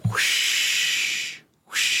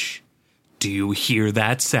Do you hear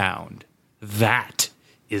that sound? That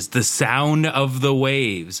is the sound of the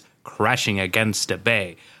waves crashing against a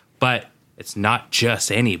bay. But it's not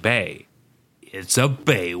just any bay. It's a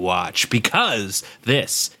Baywatch, because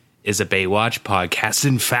this is a Baywatch podcast.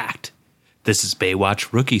 In fact, this is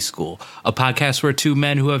Baywatch Rookie School, a podcast where two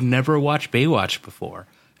men who have never watched Baywatch before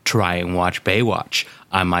try and watch Baywatch.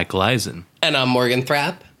 I'm Michael Eisen. And I'm Morgan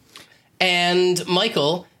Thrapp. And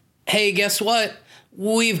Michael, hey, guess what?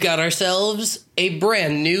 We've got ourselves a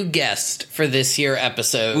brand new guest for this here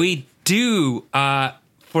episode. We do.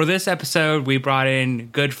 For this episode, we brought in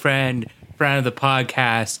good friend of the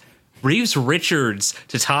podcast, Reeves Richards,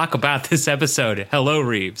 to talk about this episode. Hello,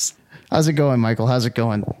 Reeves. How's it going, Michael? How's it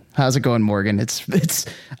going? How's it going, Morgan? It's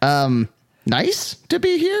nice to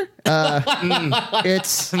be here. I'm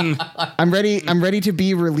ready to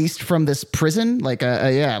be released from this prison.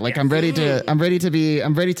 I'm ready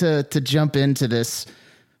to jump into this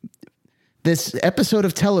episode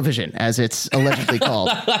of television, as it's allegedly called.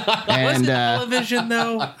 And television,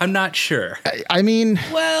 though? I'm not sure. I mean,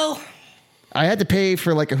 well, I had to pay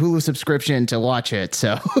for like a Hulu subscription to watch it.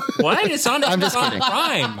 So what? It's on. I'm just kidding.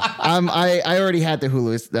 Prime. I already had the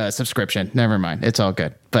Hulu subscription. Never mind. It's all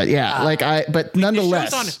good. But yeah, but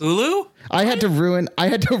nonetheless, on Hulu. I had to ruin my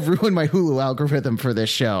Hulu algorithm for this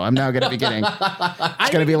show. I'm now going to be getting. It's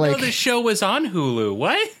going to be like the show was on Hulu.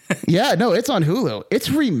 What? Yeah, no, it's on Hulu. It's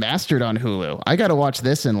remastered on Hulu. I got to watch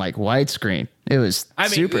this in like widescreen. It was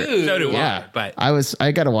super. So do yeah, I. But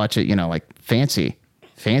I got to watch it. Like fancy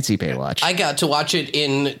Baywatch. I got to watch it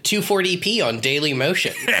in 240p on Daily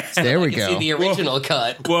Motion. There we go. See the original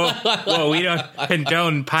cut. Whoa, we don't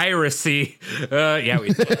condone piracy. Yeah,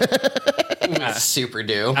 we do. Super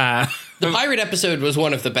do. The pirate episode was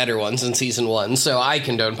one of the better ones in season 1, so I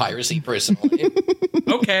condone piracy personally.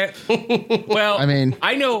 Okay. Well, I mean,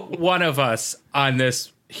 I know one of us on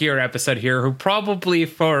this episode here who probably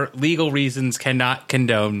for legal reasons cannot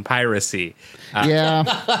condone piracy. Yeah,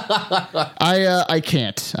 I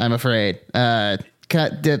can't. I'm afraid. I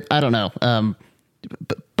don't know.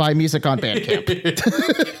 Buy music on Bandcamp.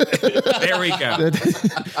 There we go.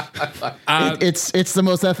 It's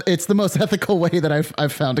the most ethical way that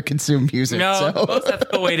I've found to consume music. No, the most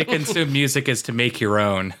ethical way to consume music is to make your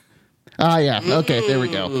own. Yeah. Okay, there we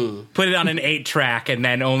go. Put it on an 8-track and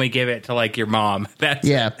then only give it to like your mom. That's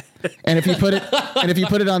yeah. And if you put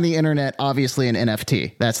it on the internet, obviously an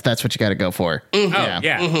NFT. That's what you got to go for. Mm-hmm. Oh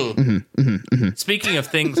yeah. Mm-hmm. Mm-hmm. Mm-hmm. Speaking of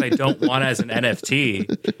things I don't want as an NFT,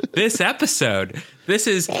 this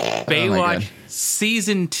is Baywatch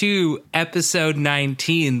Season 2, Episode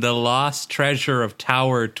 19, The Lost Treasure of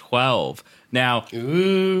Tower 12. Now,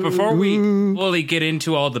 before we fully get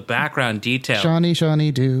into all the background details,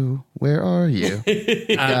 Shawnee Doo, where are you?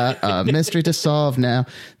 Got a mystery to solve now.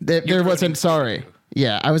 There wasn't. Sorry.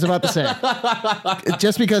 Yeah, I was about to say,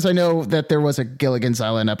 just because I know that there was a Gilligan's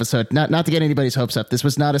Island episode, not to get anybody's hopes up. This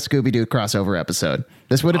was not a Scooby-Doo crossover episode.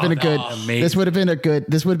 This would have been This would have been a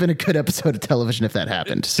good episode of television if that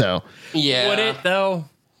happened. So yeah, would it though?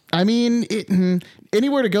 I mean,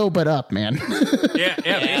 anywhere to go but up, man.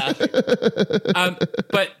 Yeah.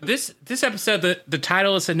 But this episode, the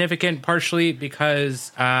title is significant partially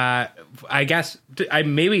because I guess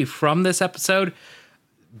maybe from this episode,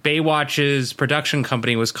 Baywatch's production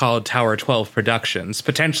company was called Tower 12 Productions.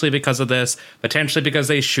 Potentially because of this, potentially because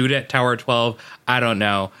they shoot at Tower 12. I don't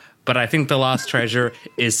know. But I think The Lost Treasure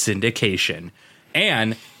is syndication.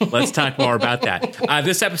 And let's talk more about that.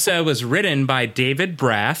 This episode was written by David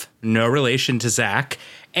Braff, no relation to Zach,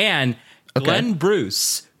 and Glenn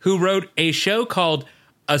Bruce, who wrote a show called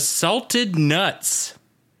Assaulted Nuts.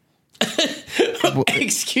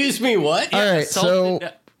 Excuse me, what? All right,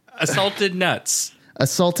 Assaulted Nuts.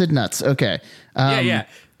 Assaulted Nuts. Okay. Yeah.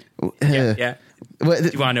 What, do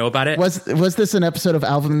you want to know about it? Was this an episode of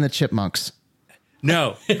Alvin and the Chipmunks?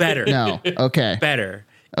 No, better. No. Okay. Better.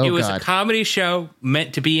 Oh, it was God. a comedy show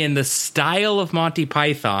meant to be in the style of Monty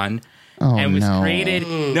Python and was created.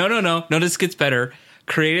 No, this gets better.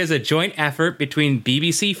 Created as a joint effort between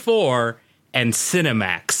BBC 4 and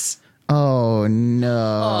Cinemax. Oh,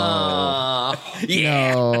 no.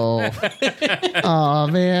 Yeah. No. Oh,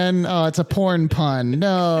 man. Oh, it's a porn pun.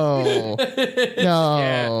 No.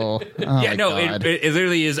 No. Yeah. It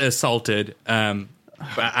literally is assaulted.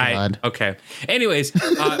 Okay. Anyways,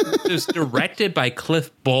 it was directed by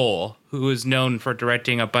Cliff Bole, who is known for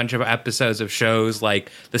directing a bunch of episodes of shows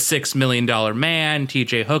like The $6 Million Man,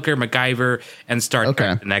 T.J. Hooker, MacGyver, and Star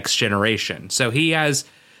Trek: The Next Generation. So he has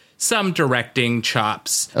some directing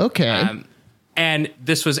chops. Okay. And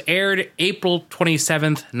this was aired April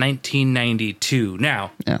 27th, 1992.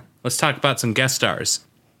 Now, let's talk about some guest stars.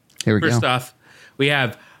 Here we go. First off, we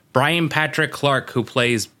have Brian Patrick Clark, who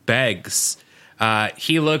plays Beggs.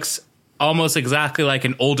 He looks almost exactly like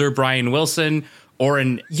an older Brian Wilson or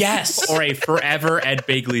or a forever Ed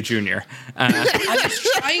Begley Jr. I was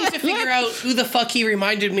trying to figure out who the fuck he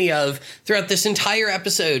reminded me of throughout this entire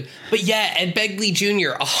episode. But yeah, Ed Begley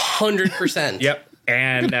Jr., 100%. Yep.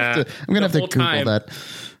 And I'm going to have to Google that.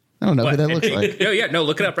 I don't know who that looks like. No,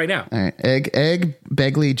 look it up right now. All right. Egg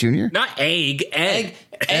Begley Jr.? Not Egg.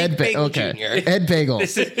 Ed Bagel okay. Jr. Ed Bagel.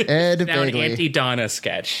 This is Ed now an Begley. anti-Donna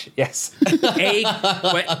sketch. Yes. Egg.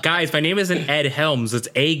 What, guys, my name isn't Ed Helms. It's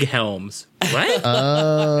Egg Helms. What?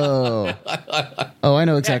 Oh, I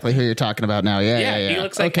know exactly who you're talking about now. Yeah. He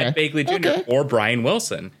looks like Ed Begley Jr. or Brian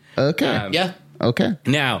Wilson. Okay. Yeah. Okay.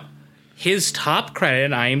 Now, his top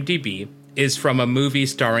credit on IMDb is from a movie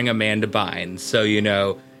starring Amanda Bynes. So,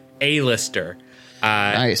 A-lister.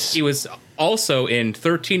 Nice. He was also in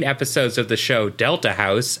 13 episodes of the show Delta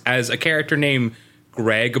House as a character named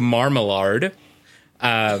Greg Marmalard,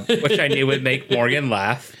 which I knew would make Morgan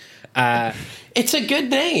laugh. It's a good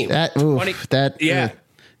name.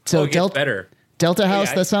 So better. Delta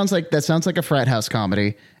House. That sounds like a frat house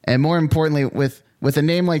comedy, and more importantly, with a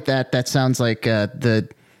name like that, that sounds like the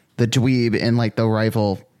dweeb in like the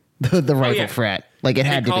rival frat. Like it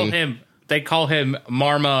had to be. They call him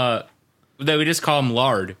Marma. They would just call him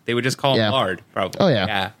Lard. They would just call him Lard, probably. Oh,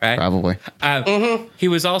 yeah. Right? Probably. He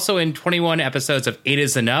was also in 21 episodes of Eight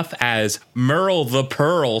Is Enough as Merle the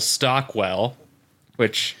Pearl Stockwell,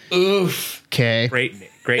 which... Oof. Okay. Great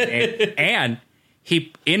name. And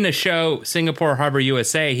he in the show Singapore Harbor,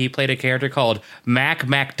 USA, he played a character called Mac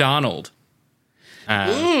MacDonald.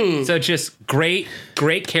 So just great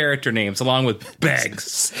character names along with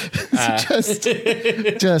Beggs. just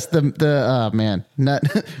the man, not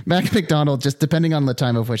Mac McDonald. Just depending on the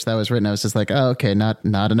time of which that was written, I was just like, oh, okay, not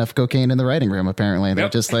enough cocaine in the writing room. Apparently, they're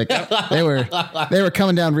just like they were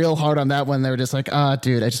coming down real hard on that one. They were just like,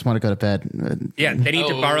 dude, I just want to go to bed. Yeah, they need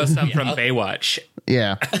to borrow some from Baywatch.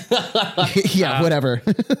 Yeah, yeah, whatever.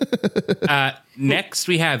 Next,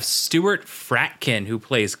 we have Stuart Fratkin, who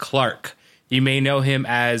plays Clark. You may know him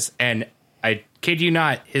as, and I kid you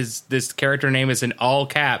not, this character name is in all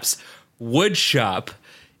caps, Woodshop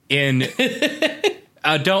in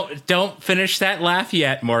don't finish that laugh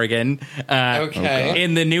yet, Morgan. Okay.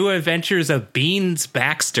 In the New Adventures of Beans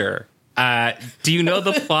Baxter. Do you know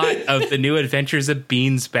the plot of the New Adventures of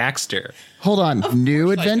Beans Baxter? Hold on,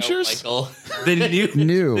 New Adventures? The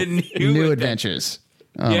new Adventures.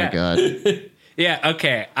 Oh my god. Yeah,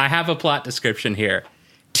 okay. I have a plot description here.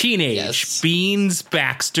 Teenage Beans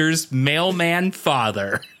Baxter's mailman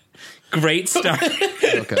father. Great start.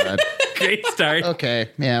 Oh, God. Great start. Okay,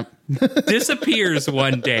 yeah. Disappears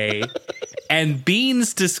one day, and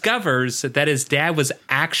Beans discovers that his dad was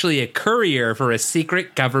actually a courier for a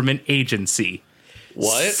secret government agency.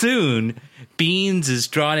 What? Soon, Beans is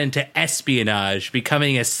drawn into espionage,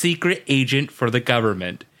 becoming a secret agent for the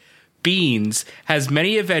government. Beans has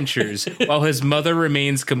many adventures while his mother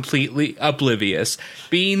remains completely oblivious.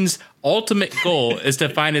 Beans' ultimate goal is to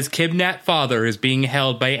find his kidnapped father who's being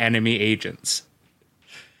held by enemy agents.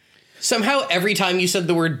 Somehow every time you said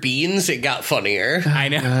the word beans, it got funnier. I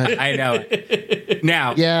know.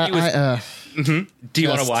 Now, do you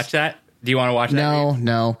want to watch that? Do you want to watch that?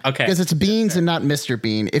 No. Okay. Because it's Beans and not Mr.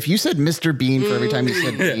 Bean. If you said Mr. Bean for every time you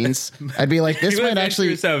said Beans, I'd be like, this might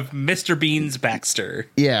actually... of Mr. Beans Baxter.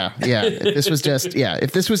 Yeah. If this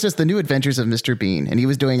was just the New Adventures of Mr. Bean and he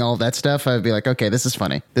was doing all that stuff, I'd be like, okay, this is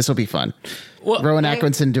funny. This will be fun. Well, Rowan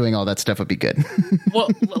Atkinson doing all that stuff would be good. Well,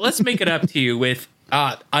 let's make it up to you with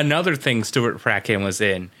another thing Stuart Fratkin was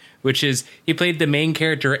in, which is he played the main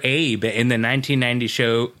character Abe in the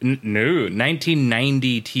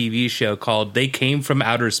 1990 TV show called They Came from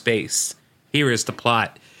Outer Space. Here is the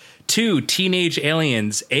plot. Two teenage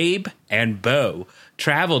aliens, Abe and Bo,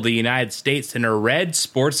 travel the United States in a red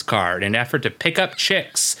sports car in an effort to pick up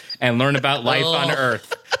chicks and learn about life on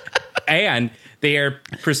Earth. And they are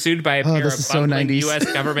pursued by a pair of bumbling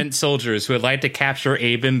U.S. government soldiers who would like to capture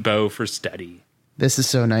Abe and Bo for study. This is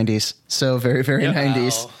so 90s. So very, very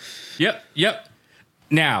 90s. Yep.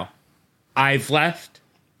 Now, I've left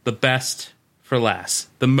the best for last.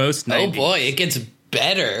 The most 90s. Oh boy, it gets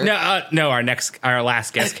better. No, our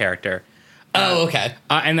last guest character. Okay.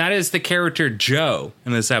 And that is the character Joe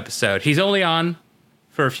in this episode. He's only on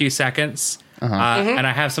for a few seconds, and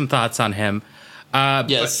I have some thoughts on him.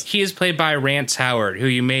 Yes. But he is played by Rance Howard, who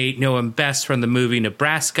you may know him best from the movie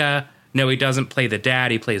Nebraska. No, he doesn't play the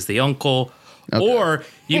dad. He plays the uncle. Okay. Or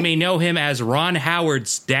you may know him as Ron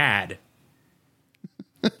Howard's dad.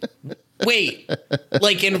 Wait,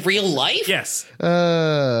 like in real life? Yes.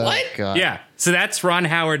 What? God. Yeah. So that's Ron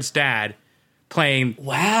Howard's dad. playing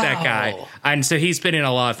that guy. And so he's been in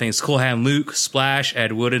a lot of things. Cool Hand Luke, Splash,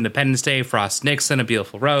 Ed Wood, Independence Day, Frost Nixon, A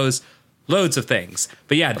Beautiful Rose, loads of things.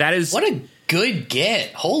 But yeah, that is... What a good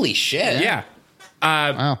get. Holy shit. Yeah.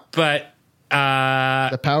 Wow. But...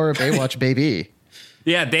 the power of Baywatch, baby.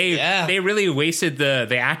 Yeah, they really wasted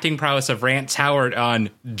the acting prowess of Rance Howard on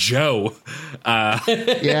Joe.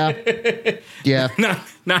 Yeah.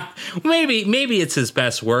 Not maybe it's his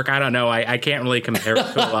best work. I don't know. I can't really compare it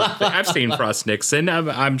to a lot of things. I've seen Frost Nixon.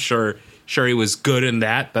 I'm sure he was good in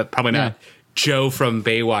that, but probably not Joe from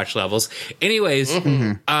Baywatch levels. Anyways,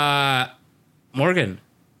 Morgan,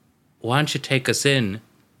 why don't you take us in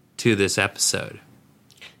to this episode?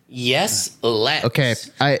 Yes, let's. Okay,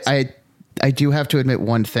 I do have to admit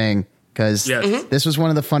one thing, because this was one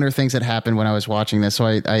of the funner things that happened when I was watching this. So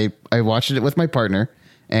I watched it with my partner,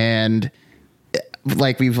 and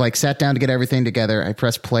like we've like sat down to get everything together. I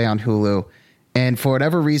pressed play on Hulu, and for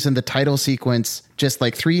whatever reason, the title sequence, just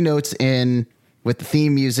like 3 notes in with the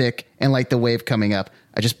theme music and like the wave coming up,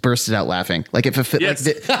 I just bursted out laughing. Like it fulfilled. Yes.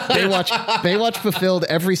 Like Baywatch fulfilled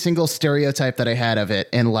every single stereotype that I had of it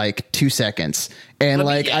in like 2 seconds. And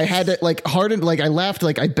like I had to like I laughed,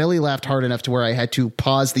 like I belly laughed hard enough to where I had to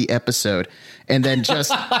pause the episode and then just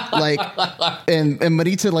like and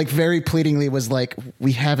Marita like very pleadingly was like,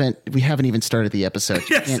 we haven't even started the episode.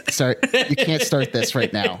 You can't start this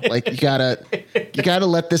right now. Like you gotta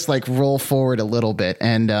let this like roll forward a little bit.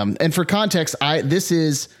 And for context, this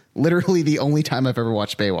is literally the only time I've ever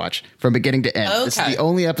watched Baywatch from beginning to end. Okay. This is the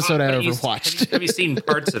only episode I've ever watched. Have you seen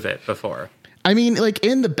parts of it before? I mean, like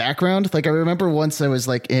in the background, like I remember once I was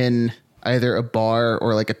like in either a bar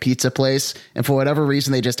or like a pizza place, and for whatever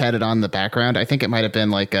reason they just had it on in the background. I think it might have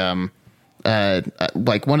been like one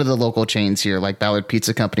of the local chains here, like Ballard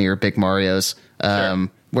Pizza Company or Big Mario's,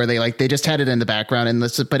 where they just had it in the background,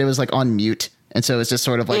 but it was like on mute, and so it was just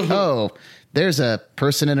sort of like, oh, there's a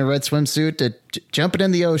person in a red swimsuit jumping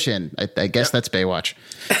in the ocean. I guess that's Baywatch.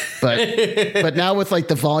 But now with like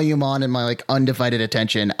the volume on and my like undivided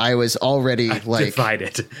attention, I was already like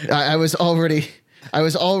divided. I was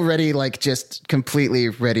already like just completely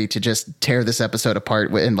ready to just tear this episode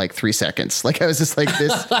apart in like 3 seconds. Like I was just like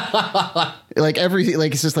this, like everything,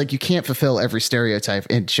 like it's just like you can't fulfill every stereotype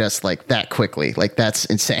in just like that quickly. Like that's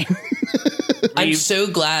insane. I'm so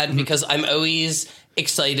glad, because I'm always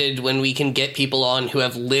excited when we can get people on who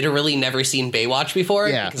have literally never seen Baywatch before,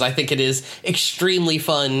 because I think it is extremely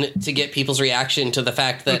fun to get people's reaction to the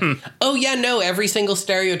fact that every single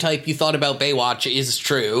stereotype you thought about Baywatch is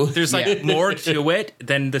true. There's like more to it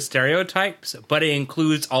than the stereotypes, but it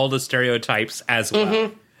includes all the stereotypes as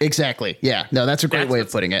well. Exactly. Yeah. No, that's a great way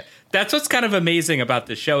of putting it. That's what's kind of amazing about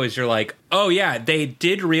the show is you're like, oh yeah, they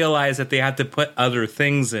did realize that they had to put other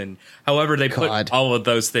things in. However, they put all of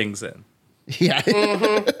those things in. Yeah.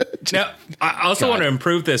 Now, I also want to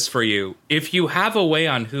improve this for you. If you have a way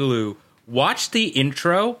on Hulu, watch the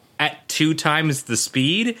intro at 2 times the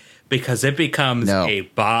speed, because it becomes a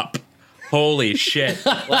bop. Holy shit.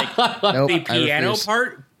 Like the piano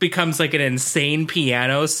part becomes like an insane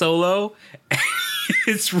piano solo.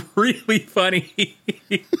 It's really funny.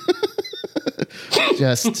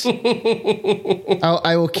 Just,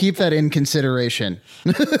 I will keep that in consideration.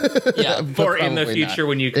 For in the future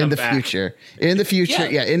when you come back. In the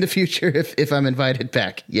future, if I'm invited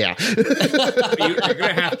back. Yeah. You're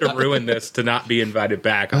gonna have to ruin this to not be invited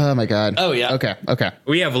back. Oh my god. Oh yeah. Okay.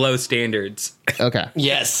 We have low standards. Okay.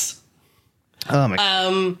 Yes. Oh my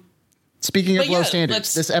god. Speaking of low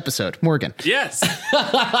standards, this episode, Morgan. Yes.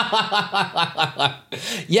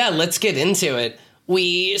 Yeah, let's get into it.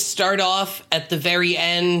 We start off at the very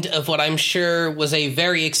end of what I'm sure was a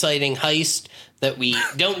very exciting heist that we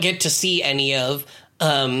don't get to see any of.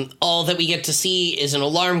 All that we get to see is an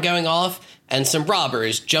alarm going off and some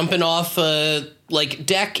robbers jumping off a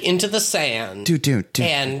deck into the sand.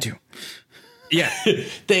 Yeah.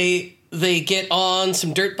 They get on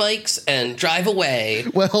some dirt bikes and drive away.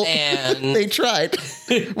 Well, and they tried.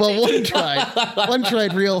 Well, one tried. One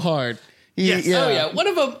tried real hard. Yes. Yeah. Oh yeah, one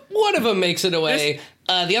of them makes it away.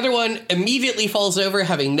 The other one immediately falls over,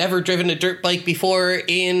 having never driven a dirt bike before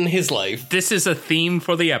in his life. This is a theme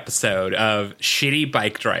for the episode of shitty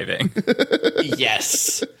bike driving.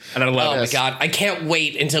 Yes. And I love it. Oh my god, I can't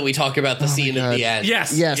wait until we talk about the scene at the end.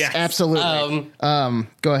 Yes, absolutely.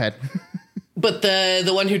 Go ahead. But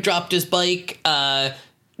the one who dropped his bike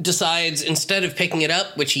decides, instead of picking it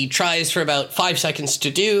up, which he tries for about 5 seconds to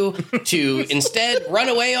do, to instead run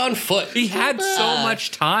away on foot. He had so much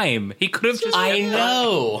time. He could have just... I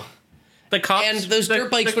know. The cops... And those dirt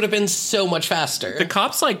bikes would have been so much faster. The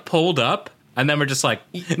cops, pulled up, and then were just like,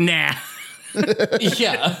 nah.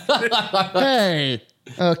 Yeah. Hey,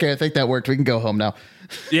 Okay, I think that worked. We can go home now.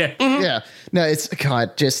 Yeah. Yeah. No, it's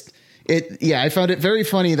God, just it. Yeah, I found it very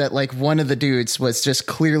funny that like one of the dudes was just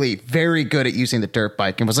clearly very good at using the dirt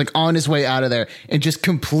bike and was like on his way out of there and just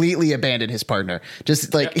completely abandoned his partner.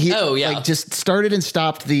 Just like he, like just started and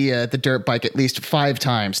stopped the dirt bike at least 5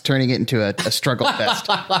 times, turning it into a struggle fest,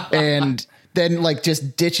 and then like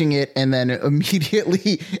just ditching it and then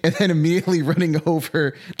immediately running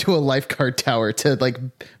over to a lifeguard tower to like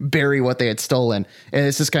bury what they had stolen. And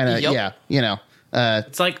it's just kind of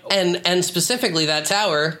it's like and specifically that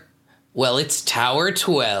tower. Well, it's Tower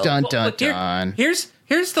 12. Dun dun dun. Here's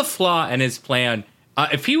the flaw in his plan.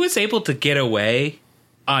 If he was able to get away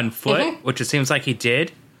on foot, which it seems like he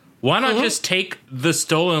did, why not just take the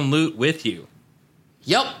stolen loot with you?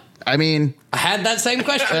 Yep. I mean, I had that same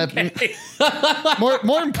question.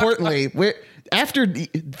 more importantly,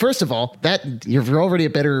 first of all, that you're already a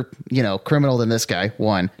better, criminal than this guy.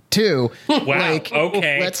 1, 2. Wow. Like,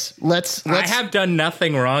 okay. Let's. I have done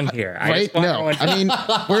nothing wrong here. Right? No. I mean,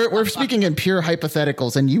 we're speaking in pure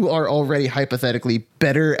hypotheticals, and you are already hypothetically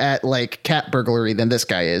better at like cat burglary than this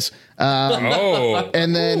guy is.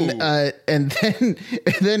 And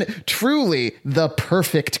then truly the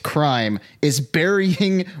perfect crime is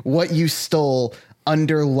burying what you stole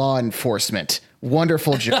under law enforcement.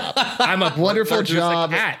 Wonderful job. I'm a wonderful job.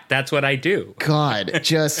 Cat. That's what I do. God,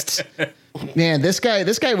 just man, this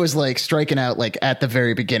guy was like striking out like at the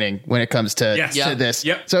very beginning when it comes to this.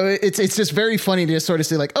 Yep. So it's just very funny to just sort of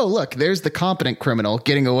see like, oh look, there's the competent criminal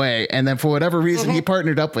getting away, and then for whatever reason he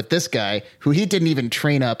partnered up with this guy who he didn't even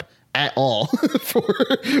train up at all for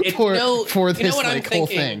this like whole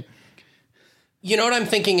thing. You know what I'm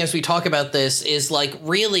thinking as we talk about this is like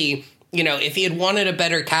really. If he had wanted a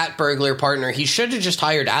better cat burglar partner, he should have just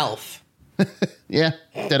hired Alf. Yeah.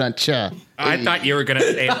 Da-dun-cha. I thought you were going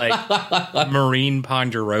to say, like, Maureen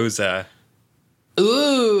Ponderosa.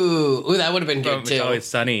 Ooh, that would have been good, too. It's Always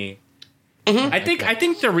Sunny. I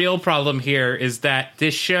think the real problem here is that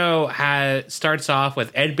this show starts off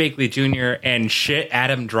with Ed Begley Jr. and shit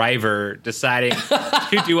Adam Driver deciding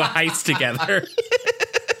to do a heist together.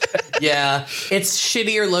 Yeah, it's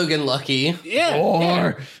shittier Logan Lucky. Yeah.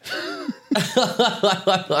 Or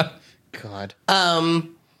God.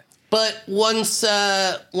 But once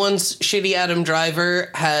shitty Adam Driver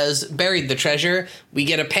has buried the treasure, we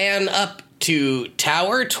get a pan up to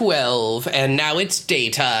Tower 12, and now it's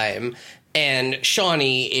daytime. And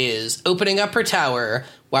Shawnee is opening up her tower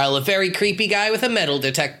while a very creepy guy with a metal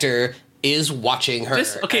detector is watching her.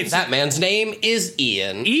 That man's name is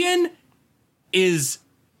Ian. Ian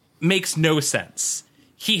makes no sense.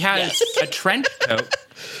 He has a trench coat.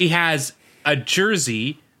 He has a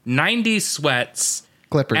jersey, 90s sweats,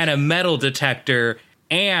 Clippers, and a metal detector,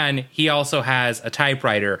 and he also has a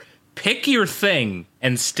typewriter. Pick your thing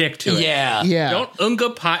and stick to it. Yeah. Don't Unga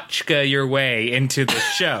Pachka your way into the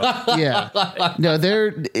show. Yeah. No,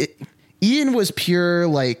 Ian was pure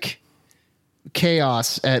like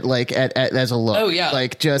chaos as a look. Oh yeah.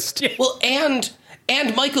 Like just well, and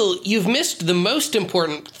Michael, you've missed the most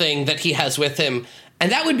important thing that he has with him,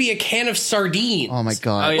 and that would be a can of sardines. Oh my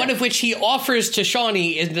God. One of which he offers to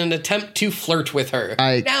Shawnee in an attempt to flirt with her.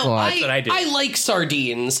 That's what I do. I like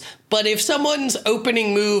sardines, but if someone's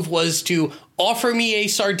opening move was to offer me a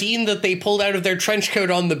sardine that they pulled out of their trench coat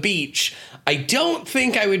on the beach, I don't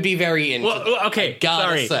think I would be very into it. Well, okay,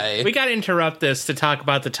 sorry. We got to interrupt this to talk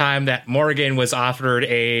about the time that Morgan was offered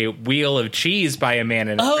a wheel of cheese by a man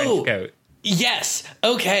in a trench coat. Yes.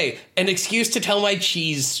 Okay. An excuse to tell my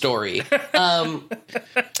cheese story.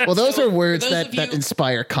 Well, those are words that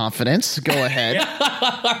inspire confidence. Go ahead.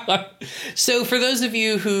 So for those of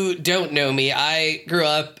you who don't know me, I grew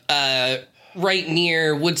up right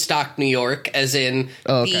near Woodstock, New York, as in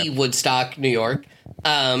the Woodstock, New York.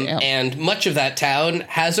 And much of that town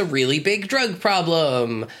has a really big drug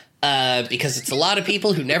problem. Because it's a lot of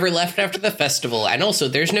people who never left after the festival. And also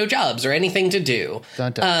there's no jobs or anything to do.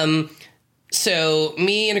 Dun, dun. So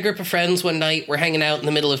me and a group of friends one night were hanging out in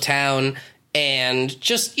the middle of town and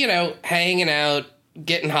just, hanging out,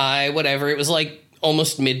 getting high, whatever. It was like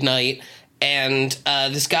almost midnight. And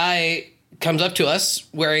this guy comes up to us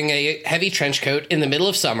wearing a heavy trench coat in the middle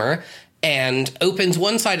of summer and opens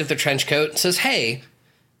one side of the trench coat and says, "Hey,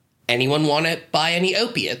 anyone want to buy any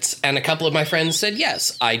opiates?" And a couple of my friends said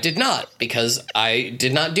yes. I did not, because I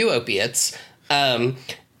did not do opiates.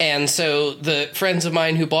 And so the friends of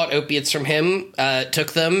mine who bought opiates from him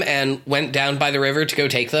took them and went down by the river to go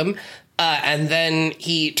take them. And then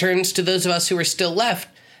he turns to those of us who were still left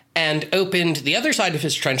and opened the other side of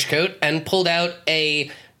his trench coat and pulled out a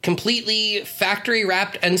completely factory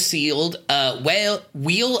wrapped and sealed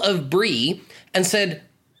wheel of brie and said,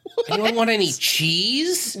 anyone want any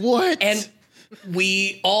cheese? What? And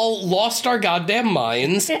we all lost our goddamn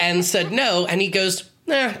minds and said no. And he goes,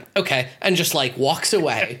 okay. And just like walks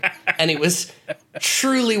away. And it was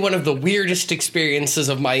truly one of the weirdest experiences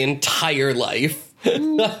of my entire life.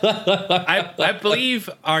 I believe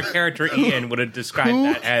our character Ian would have described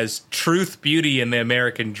that as truth, beauty, and the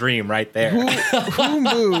American dream right there.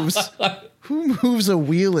 Who moves a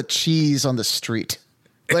wheel of cheese on the street?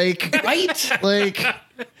 Like, Right? like,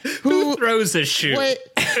 Who throws a shoe?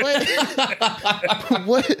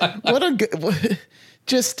 what a good,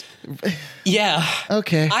 just, Yeah.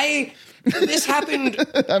 okay. This happened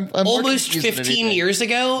I'm more almost confused than 15 anything. year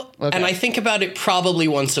ago. Okay. And I think about it probably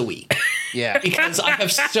once a week Yeah. because I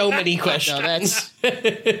have so many questions. No,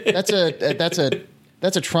 that's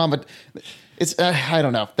a trauma. It's I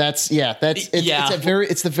don't know. It's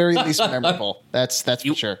the very least memorable. That's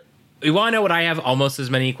for sure. You want to know what I have almost as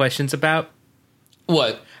many questions about?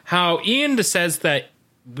 What? How Ian says that,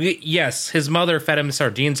 yes, his mother fed him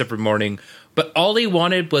sardines every morning, but all he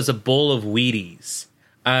wanted was a bowl of Wheaties.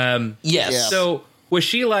 Yes. Yeah. So was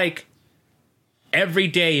she like, every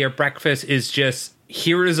day your breakfast is just,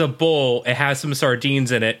 here is a bowl, it has some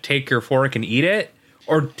sardines in it, take your fork and eat it?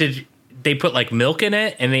 Or did they put like milk in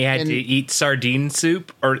it and they had to eat sardine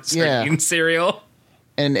soup or sardine cereal?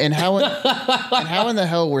 And how in the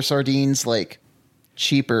hell were sardines like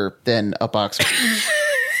cheaper than a box of Wheaties?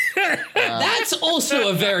 That's also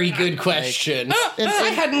a very good question.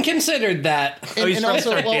 I hadn't considered that. Oh, he's and from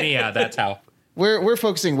also, well, Sardinia, that's how. We're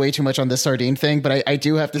focusing way too much on this sardine thing, but I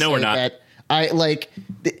do have to say we're not. that I like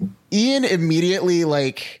Ian immediately,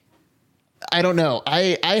 like, I don't know.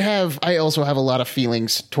 I also have a lot of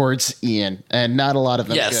feelings towards Ian, and not a lot of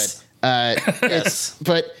them Yes. good.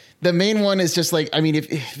 But the main one is just like, I mean,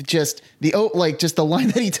 if just the line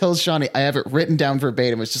that he tells Shawnee, I have it written down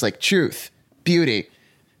verbatim. It's just like truth, beauty,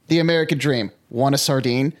 the American dream. Want a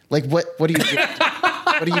sardine? Like what are you doing?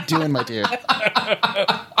 What are you doing, my dude?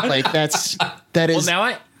 Like that is.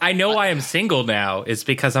 Well, now I know why I'm single now. Is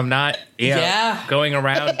because I'm not going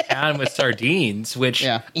around town with sardines, which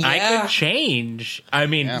I could change. I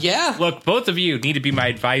mean, look, both of you need to be my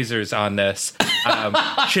advisors on this.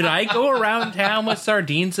 Should I go around town with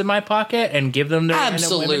sardines in my pocket and give them to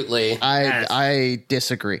Absolutely. I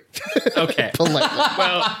disagree. Okay. Politely.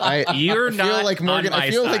 Well, you're not like Morgan. on my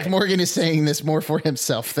I feel side. like Morgan is saying this more for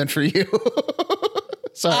himself than for you.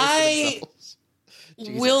 Sorry. I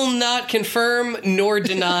will not confirm nor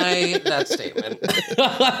deny that statement.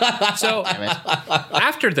 So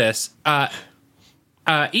after this,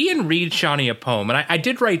 Ian reads Shawnee a poem, and I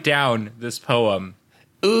did write down this poem.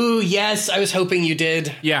 Ooh, yes, I was hoping you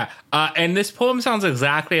did. Yeah, and this poem sounds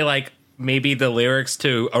exactly like maybe the lyrics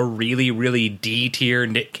to a really, really D-tier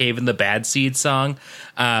Nick Cave and the Bad Seed song.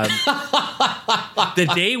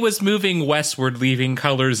 The day was moving westward, leaving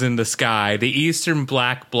colors in the sky. The eastern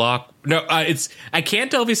black block. No, I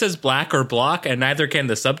can't tell if he says black or block, and neither can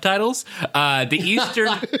the subtitles. The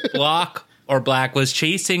eastern block or black was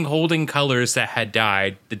chasing, holding colors that had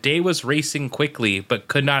died. The day was racing quickly, but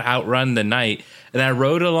could not outrun the night. And I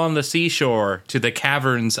rode along the seashore to the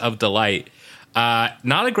caverns of delight.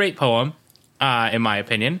 Not a great poem, in my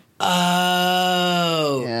opinion.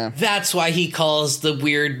 Oh, Yeah. That's why he calls the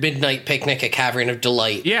weird midnight picnic a cavern of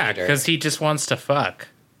delight. Yeah, later. because he just wants to fuck.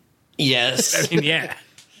 Yes. I mean, yeah.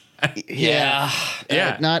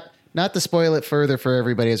 Yeah. Not to spoil it further for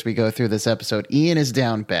everybody as we go through this episode. Ian is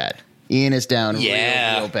down bad. Ian is down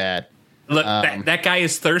real bad. Look, that guy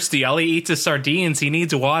is thirsty. All he eats is sardines. He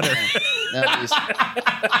needs water. No, he's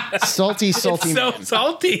salty So man.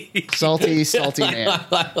 salty. Salty man.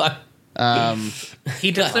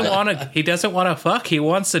 He doesn't want to fuck. He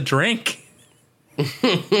wants to drink.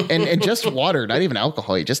 And just water, not even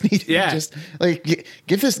alcohol. You just need just like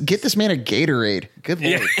get this man a Gatorade. Good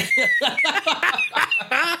lord.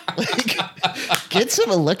 Like, get some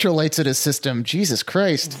electrolytes in his system. Jesus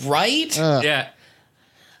Christ. Right? Yeah.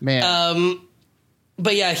 Man.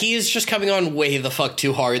 But yeah, he is just coming on way the fuck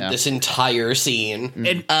too hard this entire scene.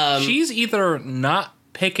 And she's either not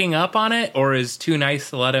picking up on it or is too nice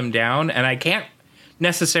to let him down. And I can't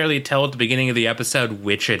necessarily tell at the beginning of the episode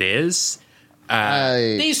which it is.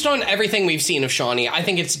 Based on everything we've seen of Shawnee, I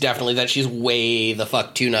think it's definitely that she's way the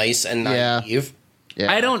fuck too nice and naive.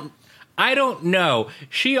 Yeah. I don't know.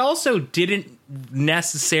 She also didn't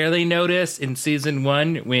necessarily notice in season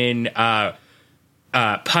 1 when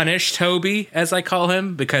Punish Toby, as I call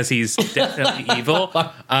him, because he's definitely evil,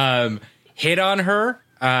 hit on her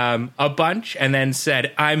a bunch and then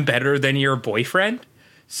said, "I'm better than your boyfriend."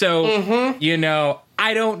 So,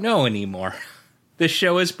 I don't know anymore. The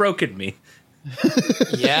show has broken me.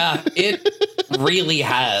 Yeah, it really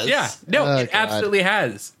has. Yeah, no, Oh, it God. absolutely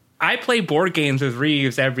has. I play board games with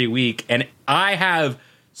Reeves every week, and I have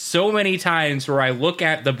so many times where I look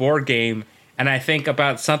at the board game and I think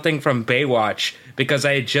about something from Baywatch because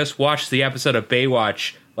I had just watched the episode of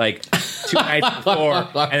Baywatch like 2 nights before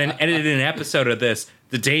and then edited an episode of this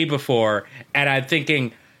the day before, and I'm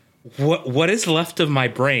thinking, what is left of my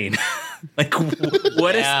brain? Like,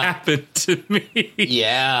 what has happened to me?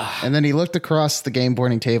 Yeah. And then he looked across the game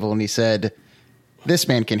boarding table and he said, "This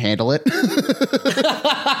man can handle it."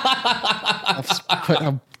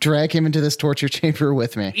 I'll drag him into this torture chamber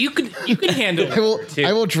with me. You can handle it. too.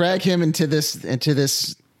 I will drag him into this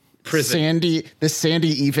Prison.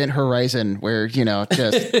 sandy event horizon where,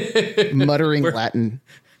 just muttering Latin.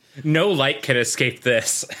 No light can escape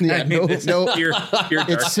this. Yeah, this no. is pure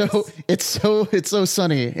It's darkness. so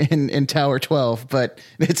sunny in Tower 12, but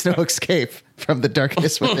it's no escape from the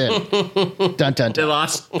darkness within. Dun dun The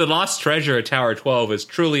dun. lost treasure at Tower 12 is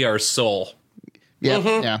truly our soul. Yeah,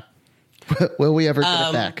 yeah. Will we ever get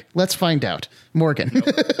it back? Let's find out. Morgan.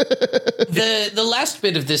 The last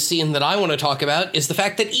bit of this scene that I want to talk about is the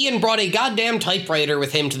fact that Ian brought a goddamn typewriter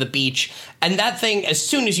with him to the beach, and that thing, as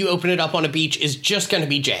soon as you open it up on a beach, is just going to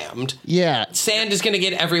be jammed. Yeah. Sand is going to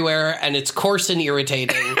get everywhere, and it's coarse and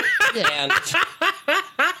irritating. And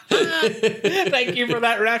Thank you for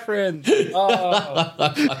that reference.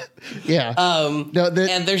 Yeah.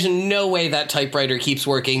 and there's no way that typewriter keeps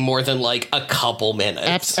working more than like a couple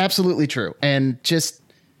minutes. Absolutely true. And just,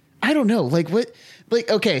 I don't know,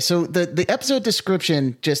 okay, so the episode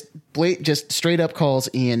description just straight up calls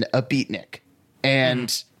Ian a beatnik.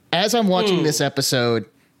 And as I'm watching this episode,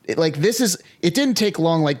 it didn't take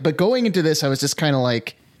long, but going into this, I was just kind of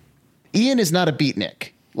like, Ian is not a beatnik.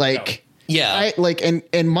 Yeah.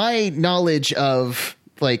 And my knowledge of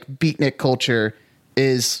beatnik culture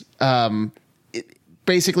is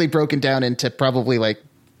basically broken down into probably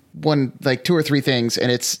 2 or 3 things,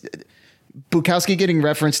 and it's Bukowski getting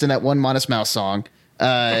referenced in that one Modest Mouse song,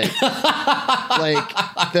 the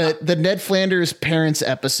Ned Flanders parents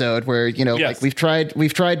episode where Yes. we've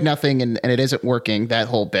tried nothing and it isn't working, that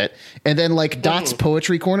whole bit, and then Dot's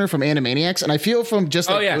poetry corner from Animaniacs, and I feel from just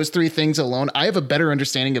those 3 things alone, I have a better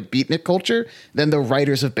understanding of beatnik culture than the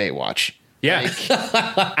writers of Baywatch. Yeah,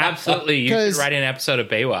 absolutely. You should write an episode of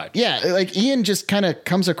Baywatch. Yeah, Ian just kind of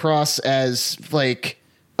comes across as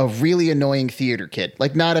a really annoying theater kid,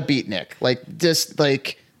 not a beatnik, just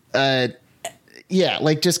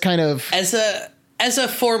just kind of As a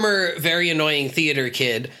former very annoying theater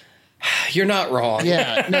kid, you're not wrong.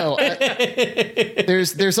 Yeah, no.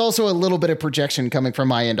 There's also a little bit of projection coming from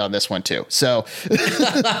my end on this one too. So,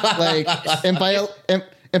 and by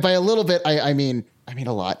a little bit, I mean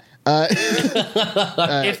a lot.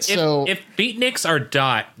 If beatniks are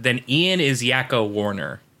Dot, then Ian is Yakko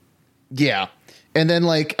Warner. Yeah, and then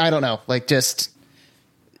I don't know, just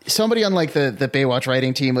somebody on the Baywatch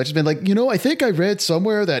writing team, which has been I think I read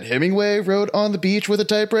somewhere that Hemingway wrote on the beach with a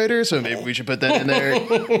typewriter, so maybe we should put that in there.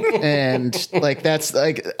 And that's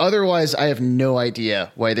otherwise I have no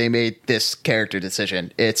idea why they made this character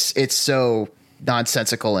decision. It's so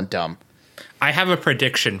nonsensical and dumb. I have a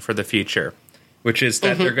prediction for the future, which is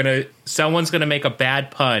that someone's gonna make a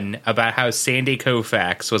bad pun about how Sandy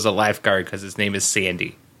Koufax was a lifeguard because his name is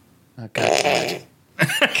Sandy. Oh, God.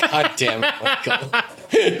 God damn it,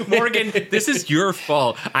 Michael. Morgan, this is your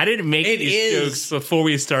fault. I didn't make these jokes before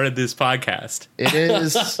we started this podcast.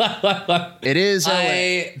 It is.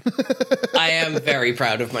 I am very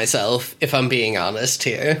proud of myself, if I'm being honest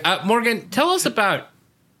here. Morgan, tell us about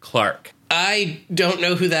Clark. I don't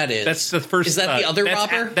know who that is. That's the first. Is that the other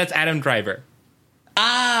robber? That's Adam Driver.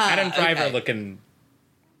 Adam Driver looking.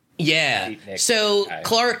 Yeah. Beatnik So guy.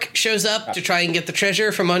 Clark shows up to try and get the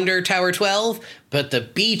treasure from under Tower 12, but the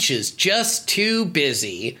beach is just too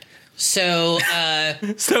busy. So,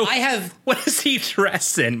 So I have. What does he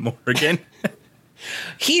dress in, Morgan?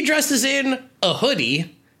 He dresses in a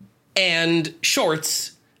hoodie and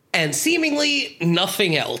shorts and seemingly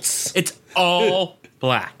nothing else. It's all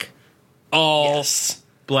black. All Yes.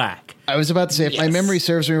 black. I was about to say, if my Yes. memory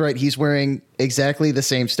serves me right, he's wearing exactly the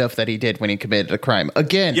same stuff that he did when he committed a crime.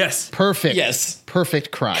 Again, Yes. perfect. Yes.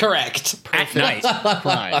 Perfect crime. Correct. At night.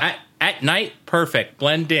 Crime. At night, perfect.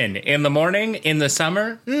 Blend in. In the morning, in the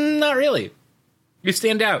summer, not really. You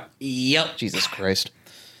stand out. Yep. Jesus Christ.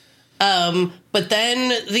 But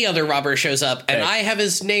then the other robber shows up, and Okay. I have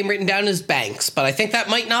his name written down as Banks, but I think that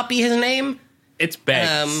might not be his name. It's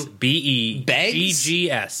Beggs. Beggs?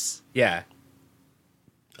 BEGGS. Yeah.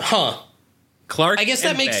 Huh. Clark. I guess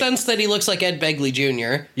that makes sense that he looks like Ed Begley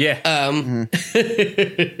Jr. Yeah.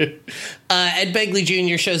 Ed Begley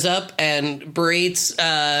Jr. shows up and berates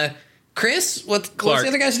Chris. What's the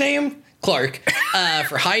other guy's name? Clark.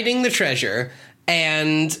 For hiding the treasure.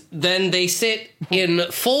 And then they sit in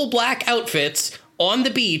full black outfits on the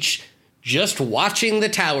beach, just watching the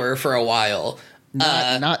tower for a while.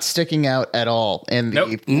 Not sticking out at all, and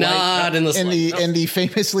not in the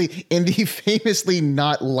famously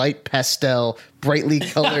not light pastel, brightly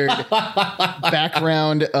colored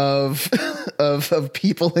background of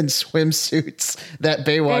people in swimsuits that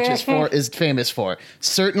Baywatch is famous for.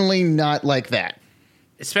 Certainly not like that.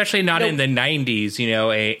 Especially not in the 90s,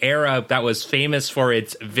 a era that was famous for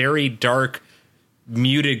its very dark,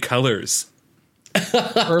 muted colors.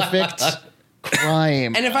 Perfect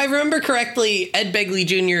crime. And if I remember correctly, Ed Begley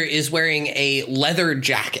Jr. is wearing a leather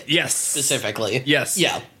jacket. Yes. Specifically. Yes.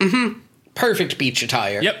 Yeah. Mm-hmm. Perfect beach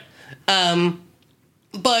attire. Yep.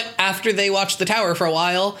 But after they watch the tower for a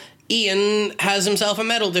while, Ian has himself a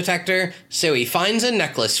metal detector, so he finds a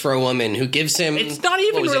necklace for a woman who gives him. It's not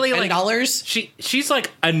even really $10? She's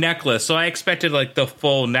like a necklace, so I expected like the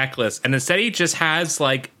full necklace, and instead he just has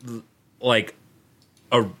like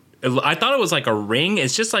a. I thought it was like a ring.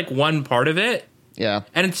 It's just like one part of it. Yeah,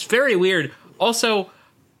 and it's very weird. Also,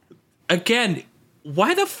 again,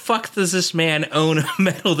 why the fuck does this man own a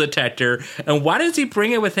metal detector, and why does he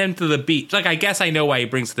bring it with him to the beach? Like, I guess I know why he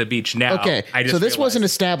brings it to the beach now. Okay, so this wasn't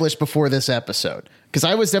established before this episode, because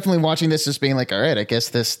I was definitely watching this just being like, all right, I guess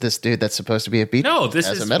this dude that's supposed to be a beach. No, this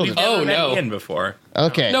has is a metal we've detector. never met Ian before.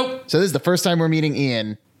 Okay, nope. So this is the first time we're meeting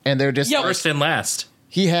Ian, and they're just first and last.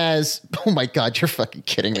 He has. Oh my God, you're fucking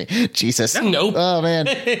kidding me, Jesus! Nope. Oh man,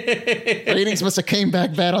 ratings must have came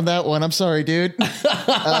back bad on that one. I'm sorry, dude. They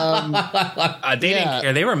didn't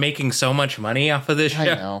care. They were making so much money off of this show. I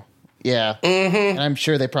know. Yeah, and I'm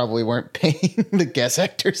sure they probably weren't paying the guest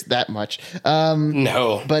actors that much.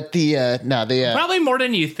 No, but probably more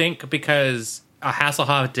than you think, because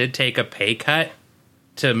Hasselhoff did take a pay cut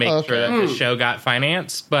to make sure that the show got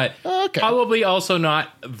financed, but probably also not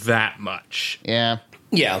that much. Yeah.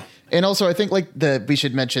 Yeah. And also, I think we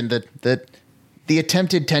should mention that the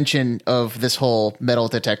attempted tension of this whole metal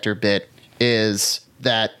detector bit is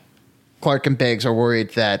that Clark and Biggs are worried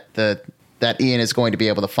that Ian is going to be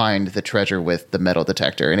able to find the treasure with the metal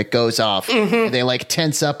detector, and it goes off. And they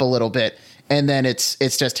tense up a little bit, and then it's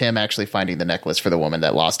just him actually finding the necklace for the woman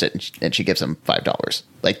that lost it, and she gives him $5.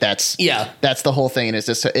 That's the whole thing. And it's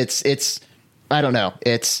just it's I don't know.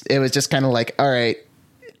 It was just kind of like, all right.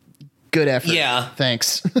 Good effort. Yeah.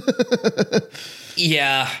 Thanks.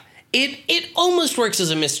 Yeah. It almost works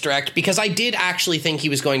as a misdirect, because I did actually think he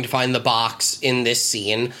was going to find the box in this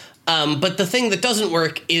scene. But the thing that doesn't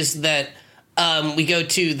work is that we go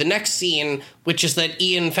to the next scene, which is that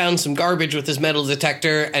Ian found some garbage with his metal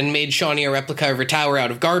detector and made Shawnee a replica of her tower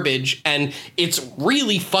out of garbage. And it's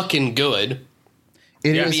really fucking good.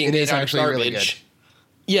 It is actually really good.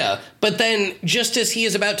 Yeah. But then just as he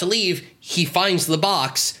is about to leave, he finds the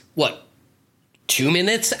box. 2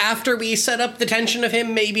 minutes after we set up the tension of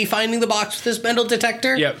him maybe finding the box with his metal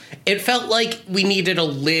detector? Yep. It felt like we needed a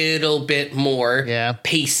little bit more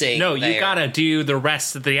pacing. No, you gotta do the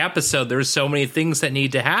rest of the episode. There's so many things that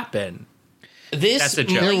need to happen. There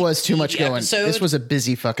was too much going. This was a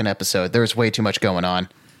busy fucking episode. There was way too much going on.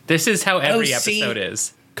 This is how every episode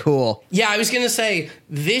is. Cool. Yeah, I was going to say,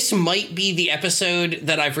 this might be the episode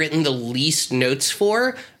that I've written the least notes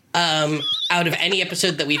for, out of any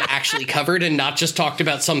episode that we've actually covered and not just talked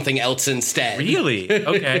about something else instead. Really?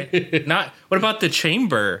 Okay. What about the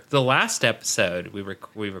chamber? The last episode we were.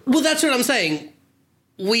 Well, that's what I'm saying.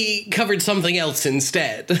 We covered something else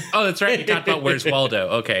instead. Oh, that's right. You talked about Where's Waldo.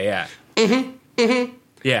 Okay, yeah.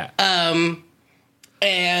 Yeah.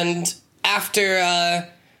 And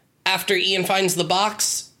after Ian finds the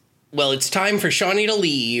box, well, it's time for Shawnee to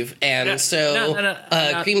leave, and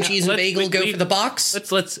Cream Cheese and Bagel go for the box.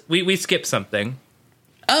 We skip something.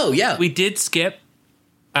 Oh yeah, we did skip.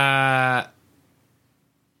 Why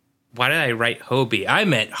did I write Hobie? I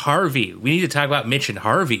meant Harvey. We need to talk about Mitch and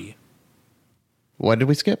Harvey. What did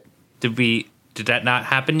we skip? Did that not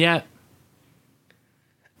happen yet?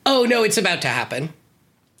 Oh no, it's about to happen.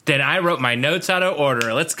 Then I wrote my notes out of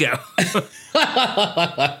order. Let's go.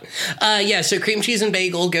 So Cream Cheese and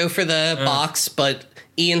Bagel go for the box, but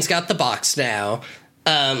Ian's got the box now.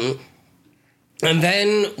 And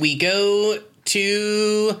then we go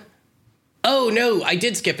to... Oh, no, I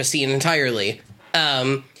did skip a scene entirely.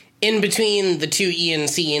 In between the two Ian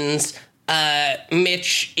scenes,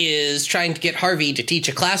 Mitch is trying to get Harvey to teach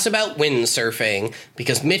a class about windsurfing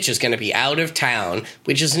because Mitch is going to be out of town,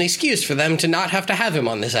 which is an excuse for them to not have to have him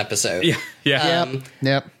on this episode. Yeah.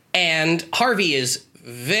 Yep. And Harvey is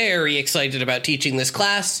very excited about teaching this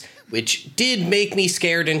class, which did make me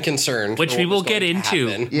scared and concerned. Which we will get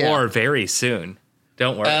into Yeah. more very soon.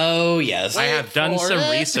 Don't worry. Oh, yes. I have done some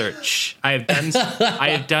research. I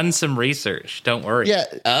have done some research. Don't worry. Yeah.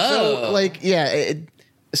 Oh. So, like, yeah.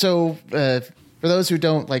 For those who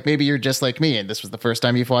don't, like, maybe you're just like me and this was the first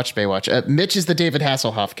time you've watched Baywatch. Mitch is the David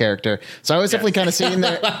Hasselhoff character. So I was definitely kind of sitting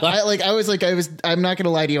there. I'm not going to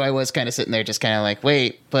lie to you. I was kind of sitting there just kind of like,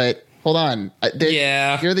 wait, but hold on.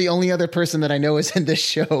 You're the only other person that I know is in this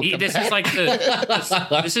show. This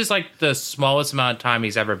is like the smallest amount of time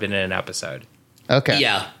he's ever been in an episode. Okay.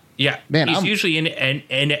 Yeah. Yeah. Man, he's I'm usually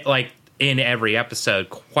in every episode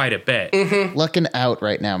quite a bit. lucking out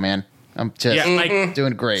right now, man. I'm just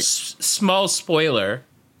doing great. Small spoiler,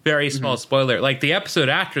 very small spoiler. Like the episode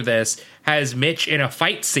after this has Mitch in a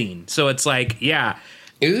fight scene. So it's like, yeah.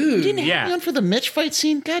 Ooh. You didn't have me on for the Mitch fight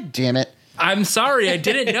scene? God damn it. I'm sorry, I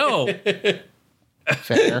didn't know.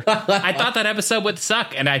 Fair. I thought that episode would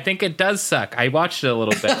suck, and I think it does suck. I watched it a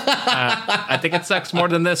little bit. I think it sucks more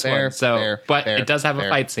than this one. So, but it does have a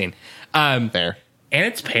fight scene. Fair. And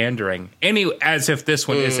it's pandering. As if this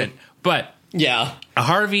one isn't. But Yeah.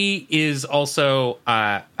 Harvey is also,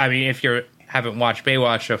 if you haven't watched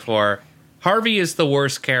Baywatch before, Harvey is the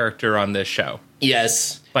worst character on this show.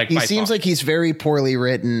 Yes. Like, He by seems far. like he's very poorly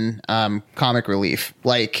written comic relief.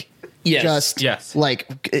 Like, Yes. Yes. like,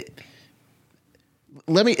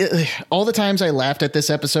 let me. All the times I laughed at this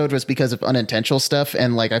episode was because of unintentional stuff,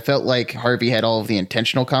 and like I felt like Harvey had all of the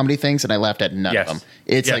intentional comedy things, and I laughed at none of them.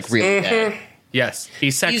 It's like really bad. Yes.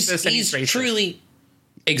 He's sexist and He's racist. truly.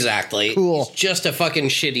 Exactly. Cool. He's just a fucking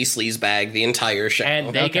shitty sleazebag the entire show.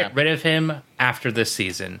 And they get rid of him after this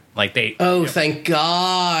season. Like they. Oh, thank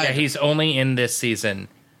God. Yeah, he's only in this season.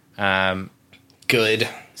 Good.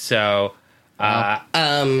 So.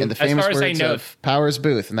 And the famous far as I words know- of Powers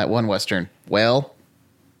Booth in that one Western. Well,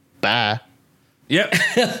 bye. Yep.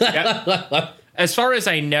 Yep. As far as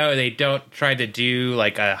I know, they don't try to do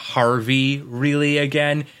like a Harvey really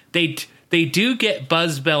again. They do get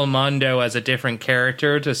Buzz Belmondo as a different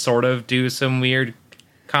character to sort of do some weird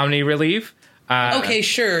comedy relief. Okay,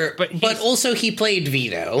 sure. but But he's- also he played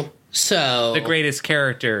Vito. So. The greatest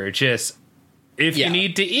character, just if Yeah. you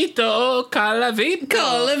need to eat the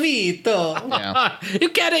calavito, Vito. Yeah. you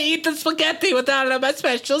gotta eat the spaghetti without my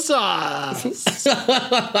special sauce.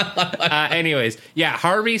 Anyways, yeah,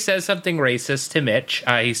 Harvey says something racist to Mitch.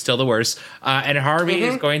 He's still the worst. And Harvey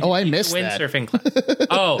is going to Oh, I teach missed that. windsurfing class.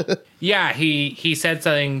 Oh, yeah, he said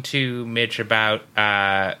something to Mitch about.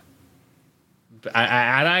 I'm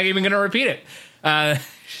not even going to repeat it.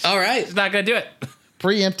 All right. He's not going to do it.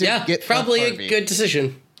 Preemptive. Yeah, Get probably fucked a Harvey. good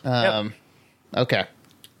decision. Okay.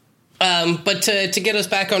 But to get us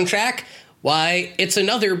back on track, why, it's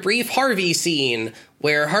another brief Harvey scene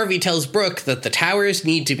where Harvey tells Brooke that the towers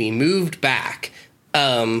need to be moved back.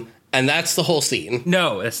 And that's the whole scene.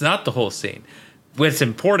 No, it's not the whole scene. What's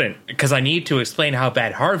important, because I need to explain how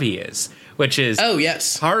bad Harvey is, which is Oh,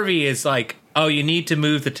 yes. Harvey is like, oh, you need to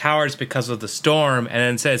move the towers because of the storm, and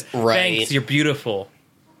then says, Right. thanks, you're beautiful.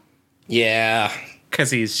 Yeah.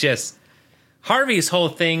 Because he's just... Harvey's whole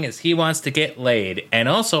thing is he wants to get laid, and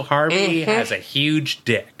also Harvey has a huge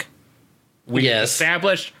dick. We Yes.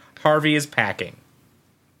 established Harvey is packing.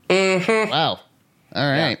 Wow.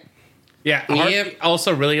 All right. Yeah, Harvey Yep.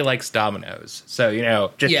 also really likes dominoes. So,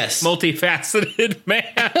 just Yes. multifaceted man.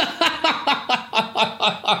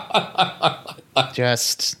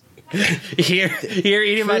 Just here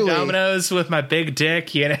eating my Truly. dominoes with my big dick,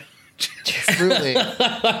 truly,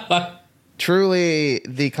 truly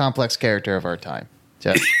the complex character of our time.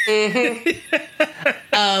 Just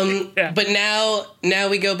But now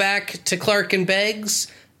we go back to Clark and Beggs,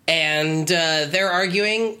 and they're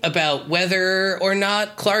arguing about whether or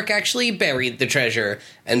not Clark actually buried the treasure,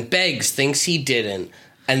 and Beggs thinks he didn't.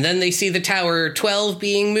 And then they see the Tower 12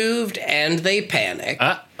 being moved, and they panic.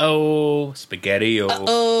 Uh-oh, spaghetti-o.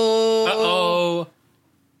 Oh.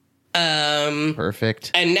 Uh-oh.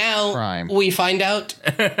 perfect. And now Crime. we find out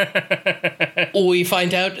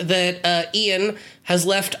that Ian has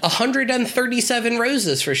left 137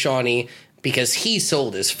 roses for Shawnee because he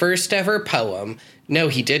sold his first ever poem. No,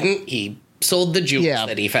 he didn't. He sold the jewels Yeah.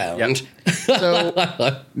 that he found. So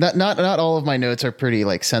not all of my notes are pretty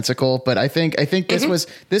like sensical, but I think this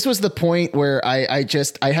was the point where I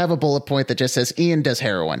have a bullet point that just says Ian does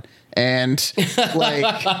heroin. And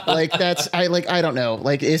like that's I don't know.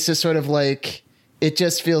 Like it's just sort of like it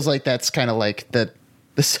just feels like that's kind of like the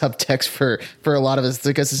the subtext for a lot of us,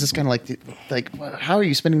 because it's just kind of like how are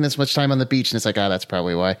you spending this much time on the beach? And it's like, that's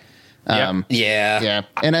probably why. Yeah.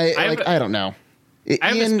 And I don't know.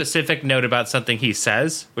 I have a specific note about something he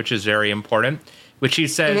says, which is very important, which he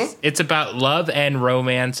says it's about love and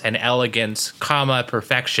romance and elegance, comma,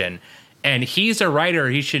 perfection. And he's a writer.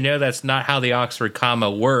 He should know that's not how the Oxford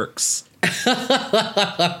comma works.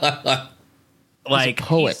 Like, he's a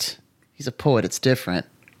poet. He's a poet. It's different.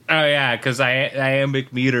 Oh, yeah, because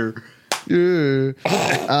iambic meter. Yeah.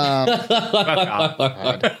 I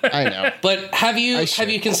know. But have you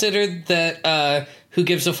considered that who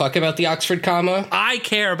gives a fuck about the Oxford comma? I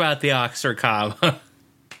care about the Oxford comma.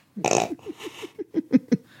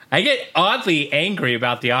 I get oddly angry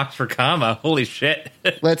about the Oxford comma. Holy shit.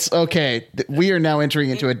 We are now entering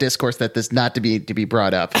into a discourse that is not to be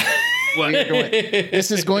brought up.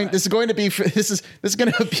 This is going to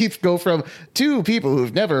go from two people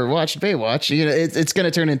who've never watched Baywatch. You know, it's going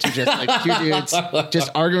to turn into just like two dudes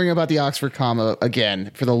just arguing about the Oxford comma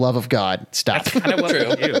again. For the love of God, stop. That's kind of what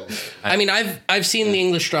I do. I mean, I've seen the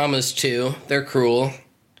English dramas too. They're cruel.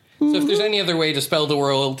 So if there's any other way to spell the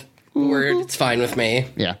word, it's fine with me.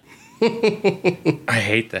 Yeah. I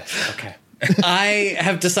hate this. Okay. I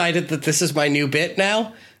have decided that this is my new bit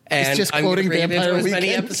now. And just I'm quoting going to Vampire as many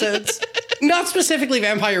Weekend. episodes. Not specifically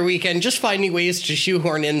Vampire Weekend, just finding ways to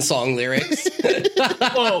shoehorn in song lyrics.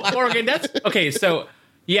 Whoa, Morgan, that's okay. So,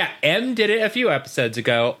 yeah, M did it a few episodes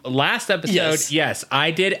ago. Last episode, yes I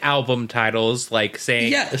did album titles, like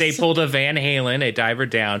saying they pulled a Van Halen, a Diver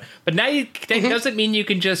Down. But now that doesn't mean you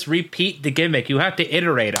can just repeat the gimmick. You have to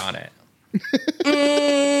iterate on it.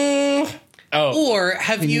 Or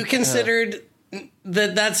have you considered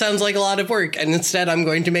that sounds like a lot of work, and instead I'm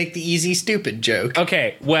going to make the easy stupid joke?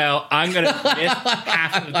 Okay, well, I'm going to miss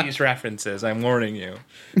half of these references. I'm warning you.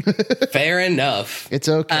 Fair enough. It's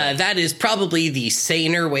okay. That is probably the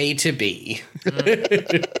saner way to be.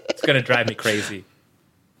 It's going to drive me crazy.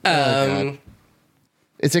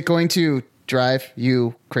 Is it going to drive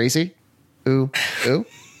you crazy? Ooh.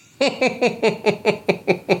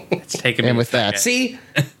 It's taking me and with that, see,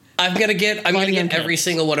 I'm gonna get every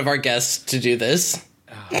single one of our guests to do this.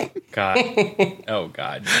 Oh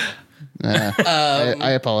God.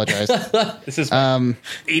 I apologize. This is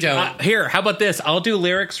here. How about this? I'll do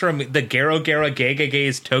lyrics from the Garo Garo Gaga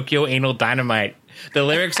Gays Tokyo Anal Dynamite. The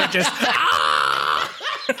lyrics are just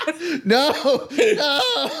No,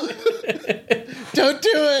 don't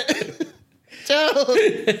do it.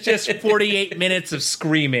 Don't. Just 48 minutes of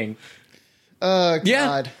screaming. Oh God.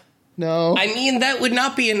 Yeah. No. I mean, that would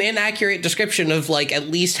not be an inaccurate description of like at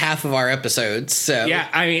least half of our episodes. So Yeah,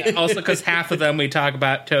 I mean, also because half of them we talk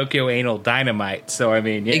about Tokyo Anal Dynamite. So I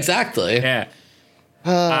mean, yeah. Exactly. Yeah.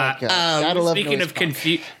 Gotta love Speaking noise of punk.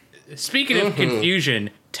 confusion,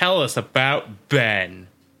 tell us about Ben.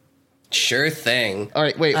 Sure thing. All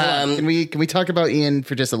right, wait. Hold on. Can we talk about Ian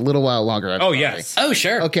for just a little while longer? I'm sorry. Yes. Oh,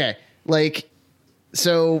 sure. Okay. Like,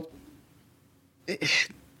 so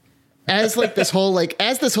as this whole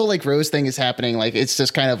Rose thing is happening, like it's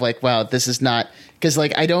just kind of like, wow, this is not, because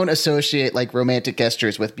like I don't associate like romantic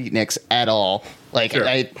gestures with beatniks at all. Like sure.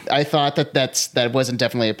 I thought that wasn't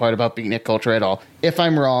definitely a part about beatnik culture at all. If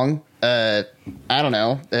I'm wrong, I don't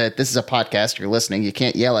know. This is a podcast. You're listening. You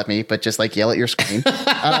can't yell at me, but just like yell at your screen.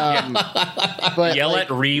 But Yell at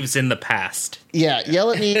Reeves in the past. Yeah,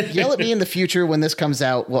 yell at me in the future when this comes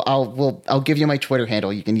out. Well, I'll give you my Twitter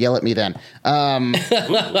handle. You can yell at me then.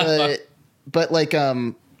 But like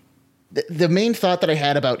the main thought that I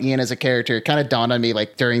had about Ian as a character kind of dawned on me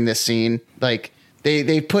like during this scene. Like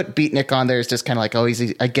they put Beatnik on there as just kind of like, oh,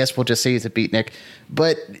 I guess we'll just say he's a Beatnik.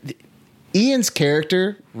 But Ian's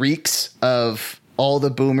character reeks of all the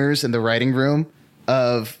boomers in the writing room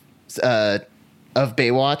of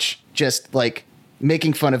Baywatch, just like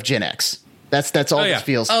making fun of Gen X. That's all this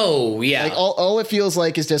feels. Oh yeah. Like all it feels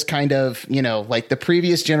like is just kind of, like the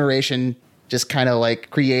previous generation just kind of like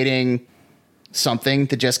creating something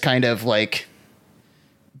to just kind of like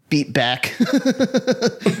beat back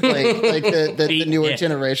like the newer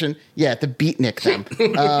generation. Yeah, to beatnik them.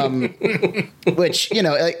 Which,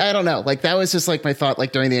 I don't know. Like that was just like my thought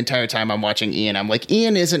like during the entire time I'm watching Ian. I'm like,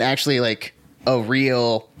 Ian isn't actually like a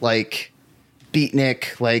real like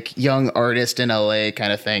beatnik, like young artist in LA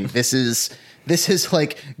kind of thing. This is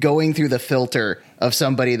like going through the filter of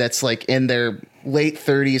somebody that's like in their late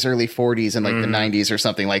 30s, early 40s and like the 90s or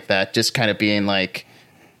something like that. Just kind of being like,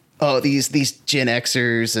 oh, these Gen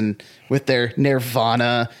Xers and with their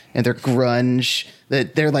Nirvana and their grunge,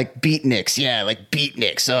 that they're like beatniks. Yeah, like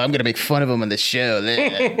beatniks. So I'm going to make fun of them on the show.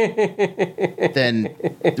 Then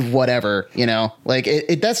whatever, like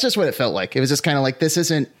that's just what it felt like. It was just kind of like, this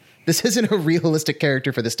isn't This isn't a realistic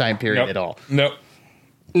character for this time period at all. Nope.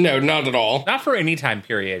 No, not at all. Not for any time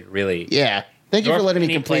period, really. Yeah. Thank you Nor for letting me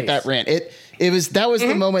any complete place. that rant. That was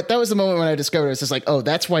the moment when I discovered it was just like, oh,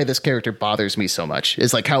 that's why this character bothers me so much.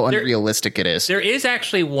 Is like how unrealistic it is. There is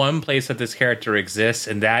actually one place that this character exists,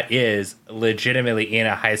 and that is legitimately in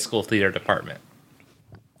a high school theater department.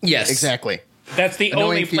 Yes. Exactly. That's the Annoying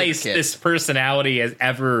only theater place kid. this personality has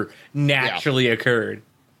ever naturally occurred.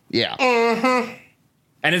 Yeah.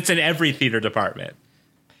 And it's in every theater department.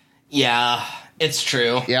 Yeah, it's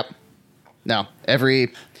true. Yep. No.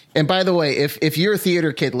 And by the way, if you're a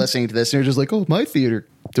theater kid listening to this and you're just like, oh, my theater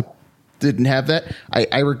didn't have that,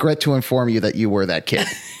 I regret to inform you that you were that kid.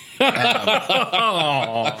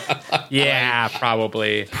 Yeah,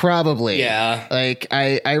 probably. Probably. Yeah. Like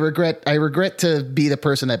I regret to be the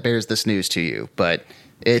person that bears this news to you, but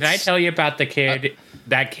it's Can I tell you about that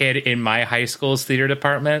kid in my high school's theater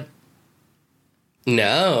department?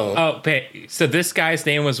 No. Oh, okay. So this guy's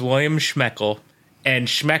name was William Schmeckel, and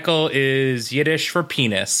Schmeckel is Yiddish for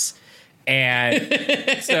penis.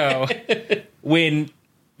 And so when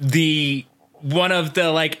one of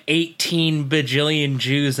the like 18 bajillion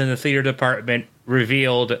Jews in the theater department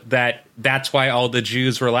revealed that that's why all the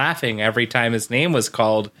Jews were laughing every time his name was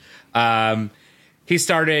called, he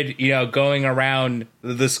started, going around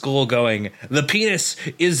the school going, the penis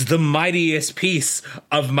is the mightiest piece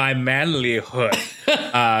of my manlyhood.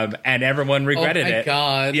 And everyone regretted it. Oh my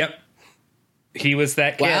God. Yep. He was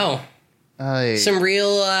that kid. Wow. Some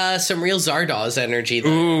real Zardoz energy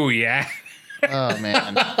there. Ooh, yeah. oh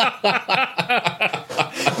man. Man,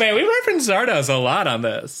 we reference Zardoz a lot on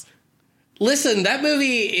this. Listen, that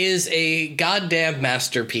movie is a goddamn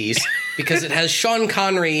masterpiece because it has Sean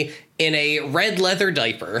Connery in a red leather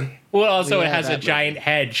diaper. Well, also, Yeah, it has a that giant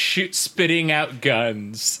head spitting out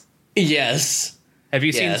guns. Yes. Have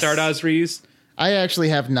you Yes. seen Zardoz, Reese? I actually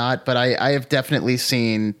have not, but I have definitely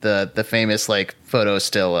seen the famous like photo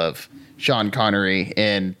still of Sean Connery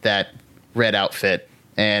in that red outfit.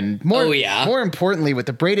 And more importantly, with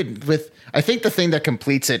the braided I think the thing that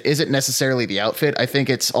completes it isn't necessarily the outfit. I think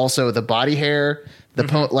it's also the body hair, the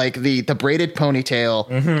the braided ponytail,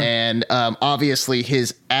 and obviously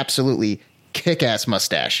his absolutely kick-ass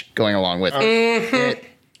mustache going along with it.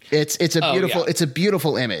 It's a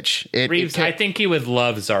beautiful image. Reeves, I think you would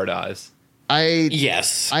love Zardoz.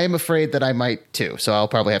 Yes. I am afraid that I might too, so I'll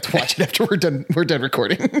probably have to watch it after we're done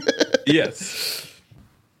recording. Yes.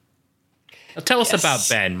 Tell us about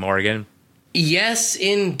Ben, Morgan. Yes,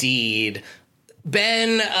 indeed.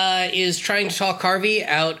 Ben is trying to talk Harvey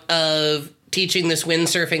out of teaching this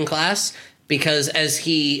windsurfing class because, as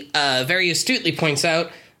he very astutely points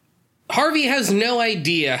out, Harvey has no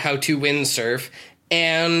idea how to windsurf,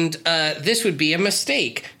 and this would be a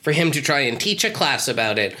mistake for him to try and teach a class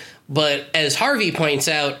about it. But as Harvey points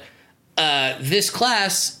out, this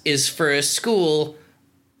class is for a school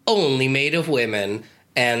only made of women,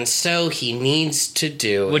 and so he needs to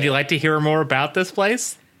do it. Would you like to hear more about this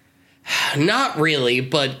place? Not really,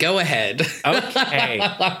 but go ahead. Okay.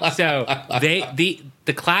 So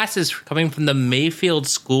the class is coming from the Mayfield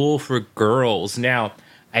School for Girls. Now,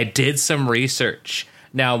 I did some research.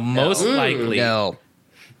 Now, most likely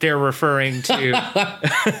they're referring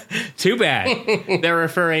to too bad. They're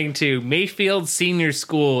referring to Mayfield Senior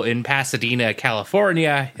School in Pasadena,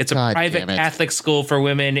 California. It's a private Catholic school for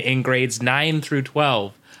women in grades 9 through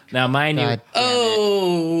 12. Now, mind you,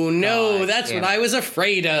 oh no, that's what I was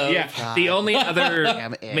afraid of. yeah, the only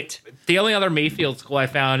other Mayfield school I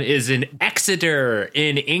found is in Exeter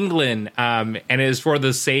in England, and it is for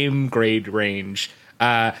the same grade range.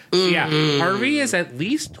 Yeah, Harvey is at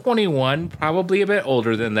least 21, probably a bit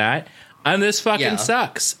older than that, and this fucking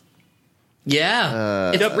sucks.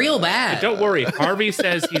 Yeah, it's real bad. Don't worry, Harvey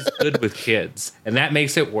says he's good with kids, and that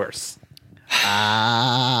makes it worse.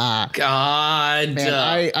 God.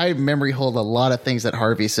 Man, I memory hold a lot of things that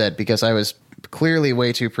Harvey said because I was clearly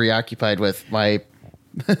way too preoccupied with my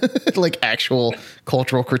like actual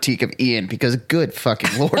cultural critique of Ian because good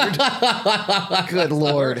fucking Lord. Good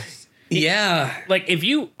Lord. Yeah. Like, if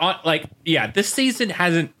you, this season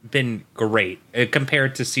hasn't been great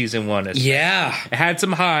compared to season 1. Yeah. It had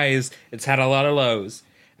some highs. It's had a lot of lows.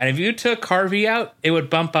 And if you took Harvey out, it would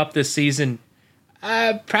bump up this season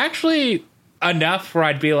practically enough where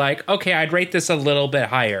I'd be like, okay, I'd rate this a little bit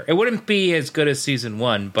higher. It wouldn't be as good as season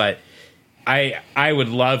 1, but I would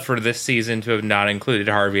love for this season to have not included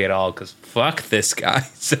Harvey at all, because fuck this guy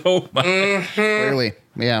so much. Clearly.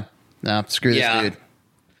 Yeah. No, screw this dude.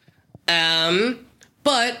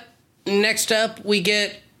 But next up we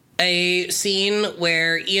get a scene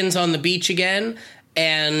where Ian's on the beach again,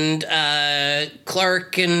 and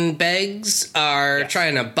Clark and Beggs are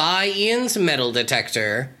trying to buy Ian's metal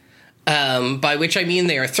detector, by which I mean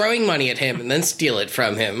they are throwing money at him and then steal it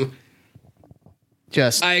from him.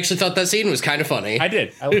 I actually thought that scene was kind of funny. I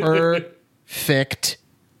did. Perfect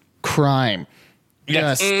crime.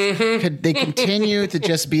 Yes. They continue to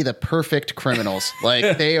just be the perfect criminals.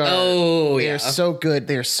 Like they are. Oh, they are so good.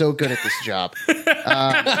 They are so good at this job.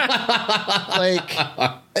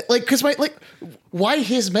 Because why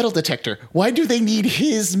his metal detector? Why do they need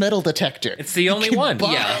his metal detector? It's the only one.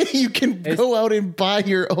 You can go out and buy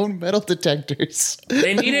your own metal detectors.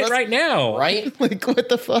 They need it right now, right? Like what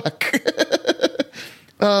the fuck?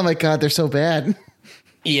 Oh my god, they're so bad.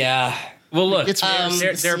 Yeah. Well, look, It's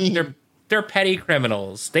they're petty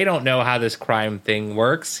criminals. They don't know how this crime thing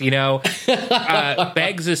works. You know,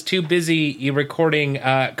 Beggs is too busy recording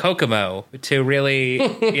Kokomo to really,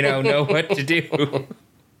 know what to do.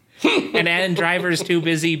 And Adam Driver's too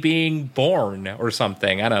busy being born or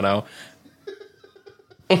something. I don't know.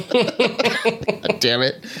 God damn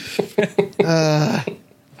it. I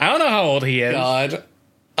don't know how old he is. God.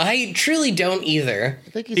 I truly don't either. I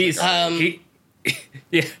think he's I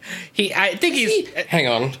think he's. Hang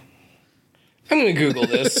on. I'm going to Google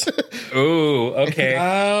this. Ooh, okay.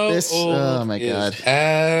 oh my god.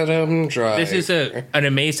 Adam Driver. This is an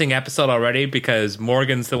amazing episode already because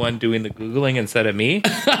Morgan's the one doing the Googling instead of me.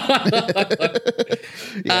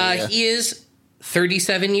 He is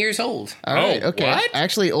 37 years old. All right. Okay. What?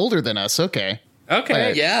 Actually, older than us. Okay. Okay.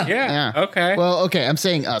 Right. Yeah. Okay. Well, okay. I'm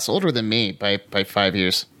saying us. Older than me by 5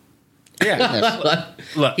 years. Yeah.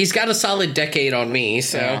 Look, He's got a solid decade on me,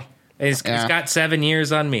 so. Yeah. he's got 7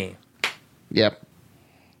 years on me. Yep.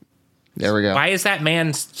 There we go. Why is that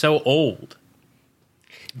man so old?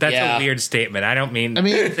 That's a weird statement. I don't mean. I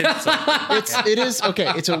mean, it is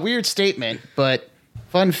okay. It's a weird statement, but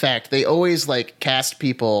fun fact: they always cast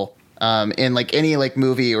people in any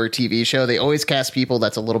movie or TV show. They always cast people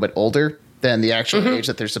that's a little bit older than the actual age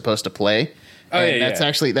that they're supposed to play.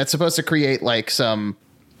 That's supposed to create some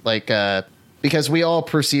because we all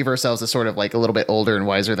perceive ourselves as sort of a little bit older and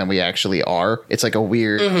wiser than we actually are. It's a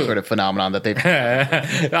weird sort of phenomenon that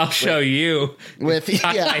they've. I'll show you. With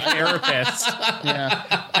my therapist.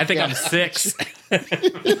 Yeah. I think I'm 6.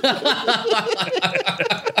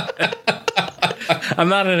 I'm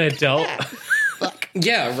not an adult.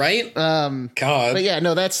 Yeah, right? God. But yeah,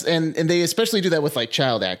 no, that's and they especially do that with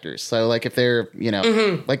child actors. So if they're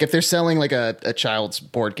if they're selling a child's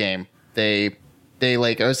board game, they I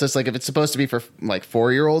was just if it's supposed to be for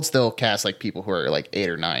 4-year-olds, they'll cast people who are 8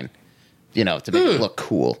 or 9, to make it look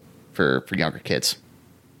cool for younger kids.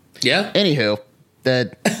 Yeah. Anywho,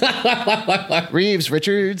 that Reeves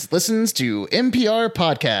Richards listens to NPR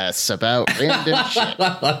podcasts about random shit,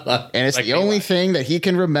 and it's the only thing that he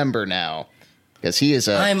can remember now because he is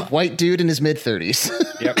a white dude in his mid-30s.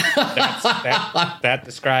 Yep, that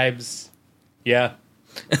describes. Yeah.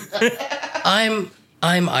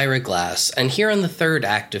 I'm Ira Glass, and here on the third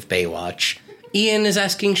act of Baywatch, Ian is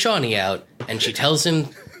asking Shawnee out, and she tells him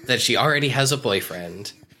that she already has a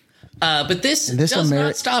boyfriend. But this does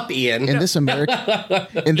not stop Ian. In this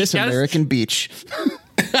American beach.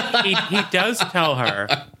 He does tell her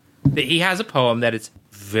that he has a poem that is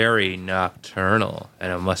very nocturnal,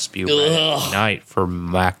 and it must be read at night for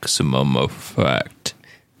maximum effect.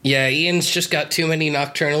 Yeah, Ian's just got too many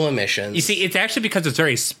nocturnal emissions. You see, it's actually because it's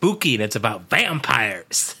very spooky and it's about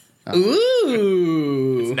vampires.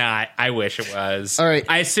 Ooh. It's not. I wish it was. All right.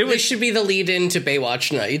 I assume this should be the lead into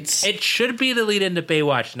Baywatch Nights. It should be the lead into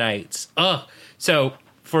Baywatch Nights. Oh, so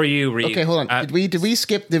for you, Reed. Okay, hold on. Did we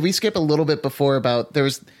skip a little bit before about there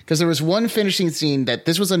was one finishing scene that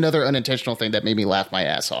this was another unintentional thing that made me laugh my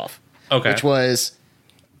ass off. Okay. Which was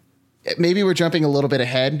maybe we're jumping a little bit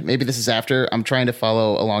ahead. Maybe this is after. I'm trying to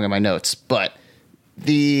follow along in my notes, but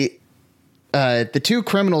the two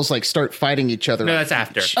criminals start fighting each other. No, that's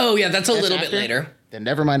after. Oh yeah, that's a little bit later. Then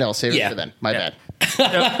never mind. I'll save it for then. My bad.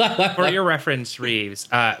 So, for your reference, Reeves,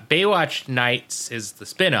 Baywatch Nights is the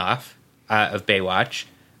spinoff of Baywatch,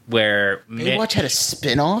 where Baywatch had a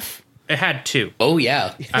spinoff. It had 2. Oh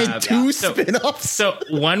yeah, it had 2 spinoffs. So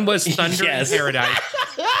one was Thunder in Paradise.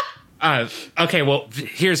 Okay, well,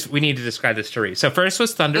 we need to describe this to Reeves. So first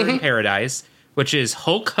was Thunder in Paradise, which is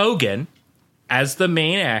Hulk Hogan as the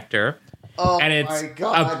main actor. Oh, and it's a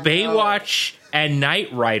Baywatch and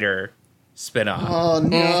Knight Rider spinoff. Oh,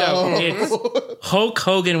 no. So it's Hulk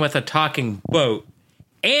Hogan with a talking boat.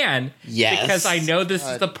 And because I know this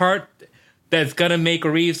is the part that's going to make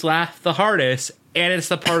Reeves laugh the hardest, and it's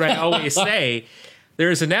the part I always say,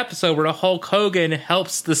 there's an episode where Hulk Hogan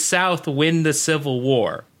helps the South win the Civil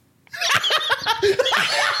War.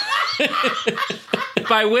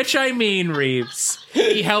 By which I mean, Reeves,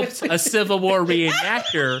 he helps a Civil War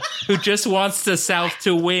reenactor who just wants the South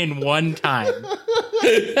to win one time.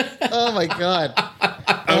 Oh my God.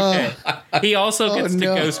 Okay. He also gets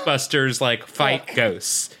no. to Ghostbusters, like, fight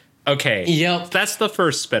ghosts. Okay. Yep. That's the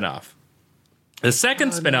first spinoff. The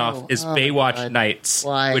second spinoff is Baywatch God. Nights,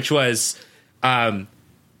 Why? which was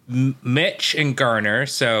Mitch and Garner,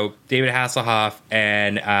 so David Hasselhoff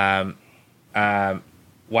and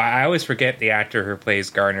I always forget the actor who plays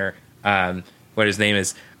Garner, what his name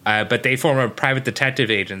is, but they form a private detective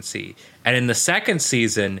agency. And in the second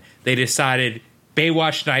season, they decided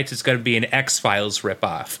Baywatch Nights is going to be an X-Files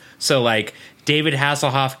ripoff. So, like, David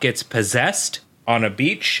Hasselhoff gets possessed on a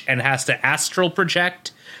beach and has to astral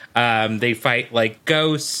project. They fight, like,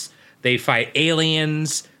 ghosts. They fight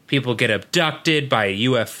aliens. People get abducted by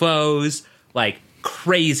UFOs. Like,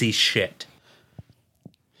 crazy shit.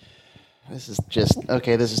 This is just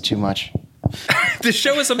okay. This is too much. The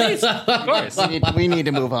show is amazing, of course. We need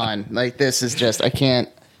to move on. Like, this is just, I can't.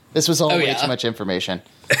 This was all way yeah. too much information.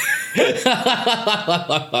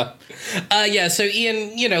 Yeah, so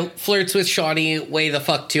Ian, flirts with Shawnee way the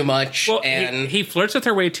fuck too much. Well, and he flirts with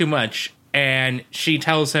her way too much, and she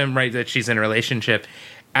tells him, right, that she's in a relationship.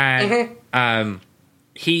 And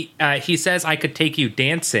he says, I could take you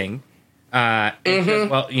dancing. And she goes,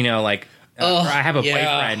 well, I have a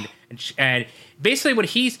boyfriend. And basically what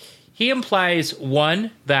he implies,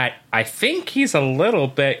 one, that I think he's a little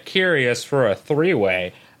bit curious for a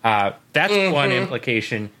three-way. That's one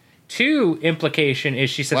implication. Two implication is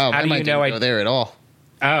she says, Wow, how do you know I go there at all?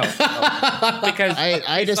 Oh, because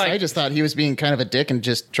I just thought he was being kind of a dick and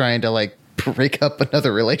just trying to like break up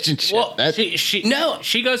another relationship. well,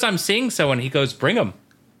 she goes, I'm seeing someone. He goes, bring him.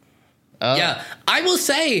 yeah, I will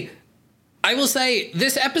say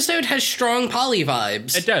this episode has strong poly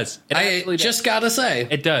vibes. It does. It I absolutely does. just gotta say.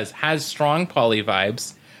 It does. Has strong poly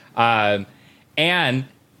vibes. And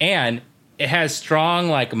it has strong,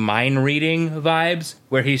 like, mind reading vibes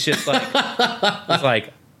where he's just like,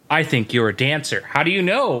 I think you're a dancer. How do you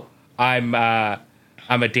know I'm a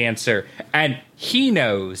dancer? And he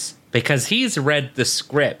knows because he's read the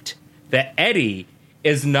script that Eddie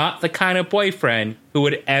is not the kind of boyfriend who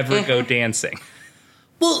would ever go dancing.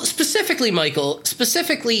 Well, specifically,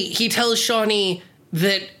 he tells Shawnee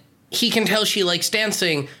that he can tell she likes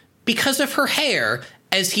dancing because of her hair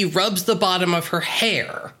as he rubs the bottom of her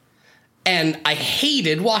hair. And I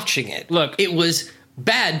hated watching it. Look. It was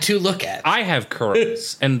bad to look at. I have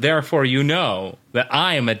curls, and therefore you know that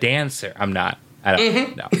I am a dancer. I'm not. I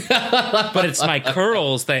don't know. But it's my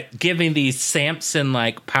curls that give me these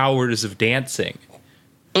Samson-like powers of dancing.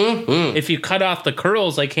 If you cut off the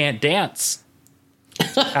curls, I can't dance.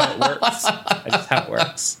 That's how it works. That's just how it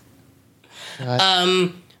works.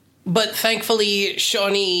 But thankfully,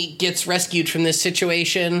 Shawnee gets rescued from this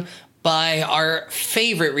situation by our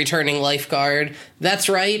favorite returning lifeguard. That's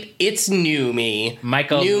right, it's Noomi.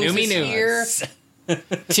 Michael Noomi is here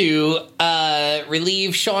to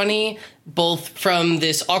relieve Shawnee both from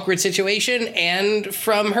this awkward situation and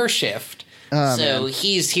from her shift. So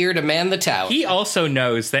he's here to man the tower. He also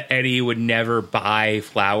knows that Eddie would never buy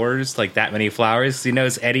flowers, like that many flowers. He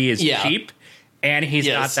knows Eddie is cheap. And he's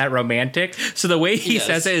not that romantic. So the way he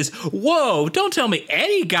says it is, whoa, don't tell me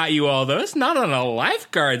Eddie got you all those. Not on a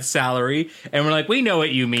lifeguard salary. And we're like, we know what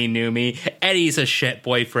you mean, Noomi. Eddie's a shit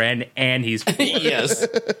boyfriend, and he's poor. Yes.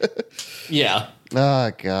 Yeah. Oh,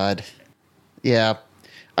 God. Yeah.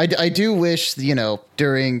 I do wish,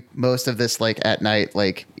 during most of this, like, at night,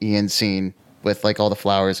 like, Ian scene with, like, all the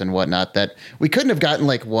flowers and whatnot, that we couldn't have gotten,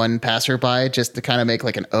 like, one passerby just to kind of make,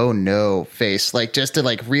 like, an oh, no face. Like, just to,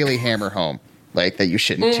 like, really hammer home. Like, that you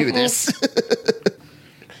shouldn't do this.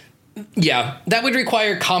 Yeah, that would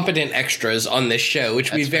require competent extras on this show,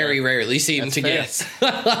 which we very rarely seem to get.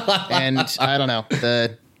 And I don't know.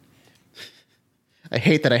 I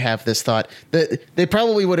hate that I have this thought. They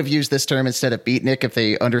probably would have used this term instead of beatnik if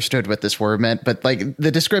they understood what this word meant. But, like, the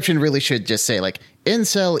description really should just say, like,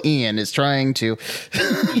 Incel Ian is trying to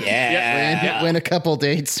win a couple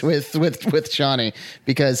dates with Shawnee.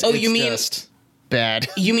 Because just bad.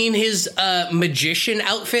 You mean his magician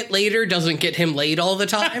outfit later doesn't get him laid all the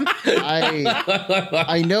time?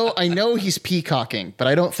 I know he's peacocking, but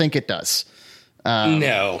I don't think it does.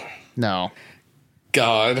 No.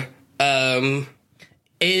 God.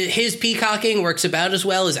 His peacocking works about as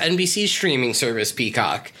well as NBC's streaming service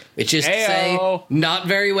Peacock, which is to say, not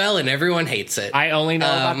very well, and everyone hates it. I only know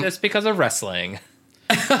about this because of wrestling.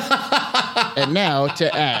 And now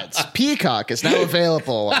to ads. Peacock is now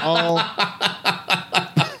available.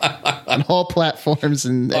 on all platforms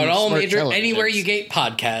and on all smart major, televisions. anywhere you get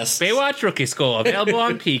podcasts. Baywatch Rookie School, available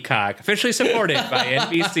on Peacock, officially supported by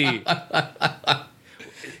NBC.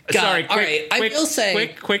 Sorry, all right, I will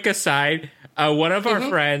say, quick aside. One of our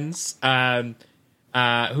friends,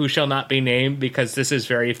 who shall not be named because this is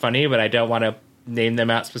very funny, but I don't want to name them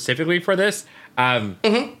out specifically for this,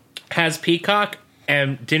 has Peacock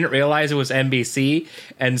and didn't realize it was NBC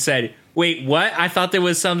and said, wait, what? I thought there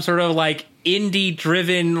was some sort of like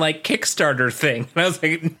indie-driven like Kickstarter thing. And I was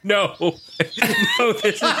like, no, no,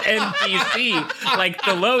 this is NBC, like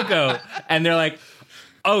the logo. And they're like,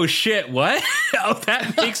 oh shit, what? Oh,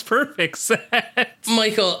 that makes perfect sense.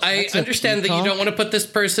 Michael, I understand that you don't want to put this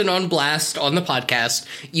person on blast on the podcast.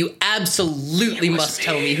 You absolutely must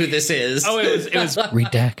tell me who this is. Oh, it was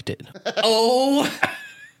Redacted.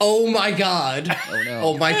 Oh my God. Oh no!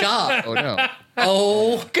 Oh my God. Oh no!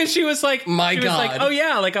 Oh, because she was like, My she was God. like, oh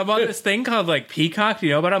yeah, like I'm on this thing called like Peacock, you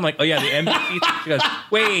know about it? I'm like, oh yeah, the NBC thing. She goes,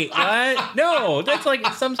 wait, what? No, that's like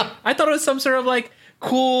some. I thought it was some sort of like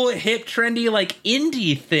cool, hip, trendy, like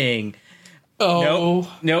indie thing.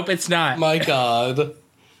 oh Nope, it's not. my God.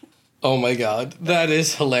 Oh my God. That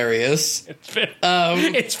is hilarious.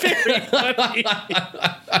 It's very funny.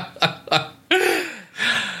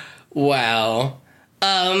 Wow.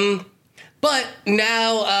 But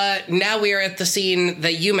now we are at the scene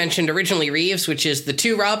that you mentioned originally, Reeves, which is the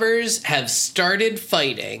two robbers have started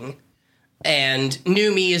fighting, and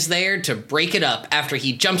Numi is there to break it up after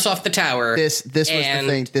he jumps off the tower. This was the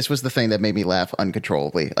thing. This was the thing that made me laugh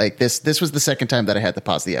uncontrollably. Like this was the second time that I had to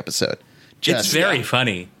pause the episode. It's very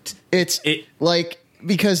funny. Like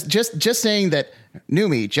because just saying that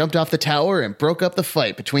Numi jumped off the tower and broke up the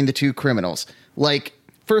fight between the two criminals. Like,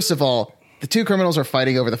 first of all, the two criminals are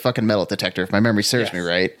fighting over the fucking metal detector, if my memory serves me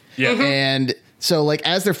right. Yeah. And so, like,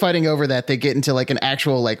 as they're fighting over that, they get into, like, an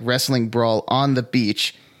actual, like, wrestling brawl on the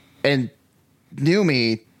beach. And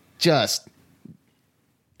Numi just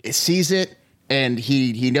sees it, and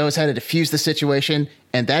he knows how to defuse the situation,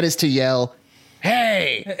 and that is to yell,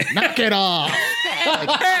 hey, knock it off. Like,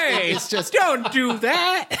 Hey, it's just, don't do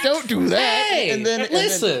that. don't do that. Hey,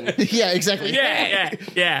 listen. Yeah, exactly.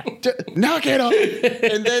 Yeah. Knock it off.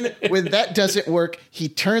 And then when that doesn't work, he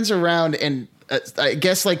turns around and I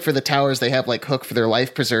guess like for the towers, they have like hook for their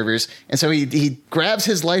life preservers. And so he grabs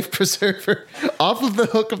his life preserver off of the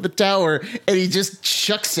hook of the tower and he just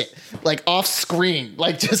chucks it like off screen,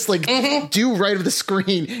 like just like due right of the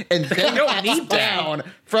screen and then hops down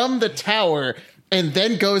from the tower and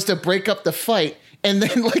then goes to break up the fight. And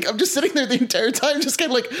then, like, I'm just sitting there the entire time, just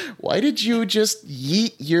kind of like, why did you just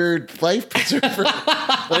yeet your life preserver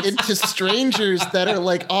like, into strangers that are,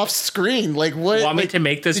 like, off screen? Like, what? Want me like, to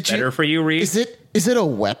make this better for you, Reese? Is it a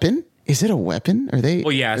weapon? Is it a weapon? Are they?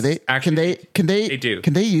 Well, yes, Are they, actually, can they? they do.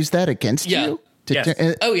 Can they use that against Yeah. you?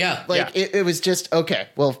 Yes. Oh, yeah. Like, it was just, okay,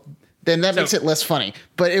 well, then that makes it less funny.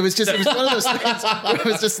 But it was just, it was one of those things where it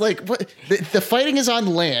was just like, what? The fighting is on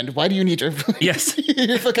land. Why do you need your, Yes.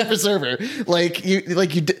 your fucking preserver?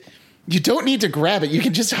 You don't need to grab it. You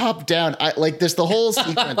can just hop down. This the whole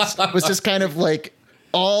sequence was just kind of like,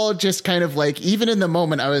 all just kind of like, even in the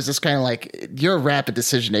moment, I was just kind of like, your rapid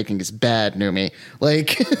decision making is bad, Numi.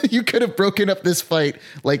 Like, you could have broken up this fight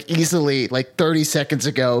like easily, like 30 seconds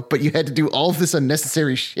ago, but you had to do all of this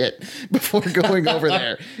unnecessary shit before going over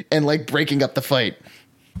there and like breaking up the fight.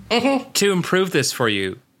 To improve this for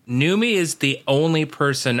you, Numi is the only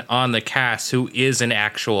person on the cast who is an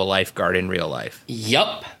actual lifeguard in real life.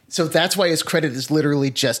 Yup. So that's why his credit is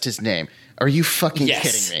literally just his name. Are you fucking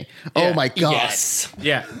kidding me? Yeah. Oh my God. Yes.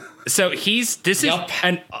 Yeah. So this Yup. is,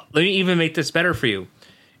 and let me even make this better for you.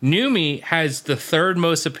 Numi has the third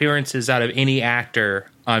most appearances out of any actor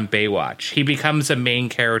on Baywatch. He becomes a main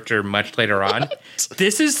character much later on.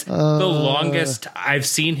 This is the longest I've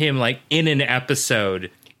seen him like in an episode.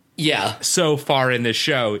 Yeah. So far in the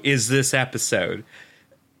show is this episode.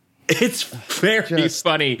 It's very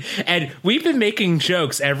funny. And we've been making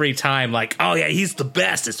jokes every time, like, oh, yeah, he's the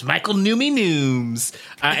best. It's Michael Numi Nooms.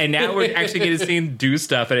 And now we're actually getting to see him do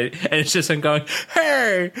stuff. And it's just him going,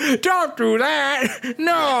 hey, don't do that.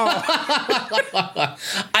 No.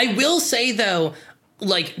 I will say, though,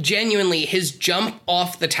 like, genuinely, his jump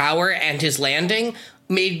off the tower and his landing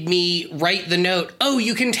made me write the note, oh,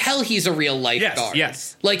 you can tell he's a real lifeguard.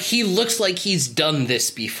 Yes. Like, he looks like he's done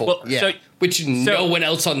this before. Well, Yeah. Which no one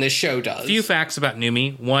else on this show does. Few facts about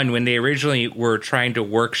Numi. One, when they originally were trying to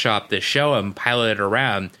workshop this show and pilot it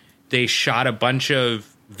around, they shot a bunch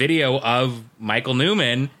of video of Michael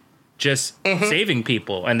Newman just saving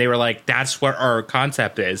people. And they were like, that's what our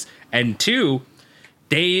concept is. And two,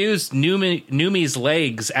 they used Numi's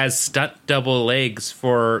legs as stunt double legs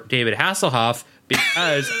for David Hasselhoff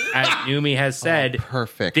because, as Numi has said,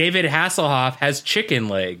 perfect. David Hasselhoff has chicken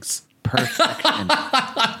legs. Perfection.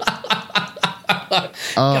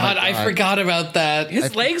 God, I forgot about that.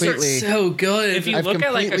 His legs are so good. If you I've look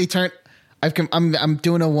at like completely turned. I'm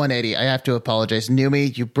doing a 180. I have to apologize,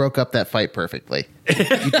 Numi. You broke up that fight perfectly. You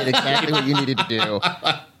did exactly what you needed to do.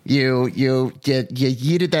 You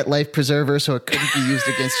yeeted that life preserver so it couldn't be used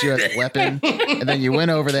against you as a weapon, and then you went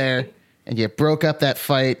over there and you broke up that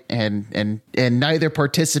fight, and neither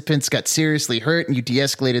participants got seriously hurt, and you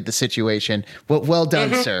de-escalated the situation. Well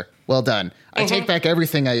done, sir. Well done. I take back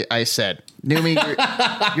everything I said.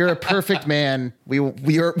 Numi, you're a perfect man. We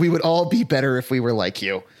would all be better if we were like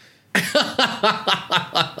you.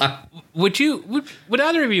 Would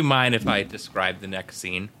either of you mind if I describe the next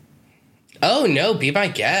scene? Oh no, be my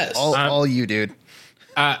guest. All you, dude.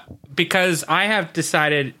 Because I have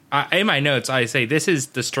decided in my notes, I say this is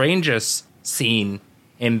the strangest scene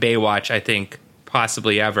in Baywatch, I think,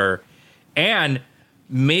 possibly ever, and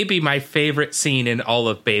maybe my favorite scene in all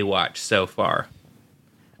of Baywatch so far.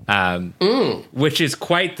 Which is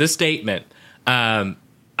quite the statement.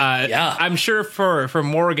 Yeah. I'm sure for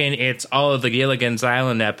Morgan, it's all of the Gilligan's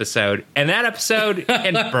Island episode, and that episode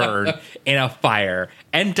can burn in a fire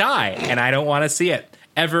and die, and I don't want to see it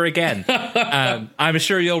ever again. I'm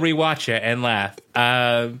sure you'll rewatch it and laugh.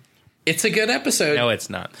 It's a good episode. No, it's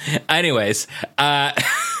not. Anyways,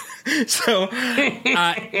 so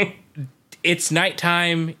it's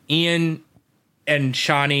nighttime. Ian and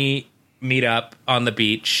Shawnee meet up on the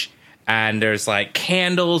beach, and there's like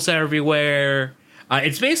candles everywhere.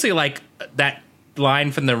 It's basically like that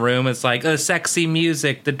line from The Room. It's like the sexy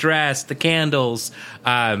music, the dress, the candles.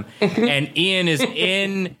 And Ian is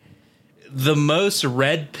in the most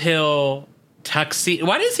red pill tuxedo.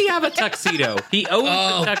 Why does he have a tuxedo? He owns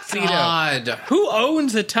a tuxedo. God. Who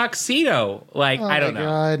owns a tuxedo? Like, I don't know.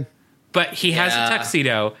 God. But he has a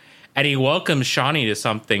tuxedo, and he welcomes Shawnee to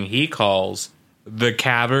something he calls the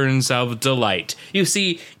Caverns of Delight. You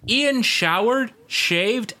see, Ian showered,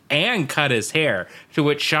 shaved, and cut his hair, to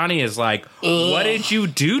which Shawnee is like, what did you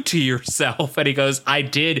do to yourself? And he goes, I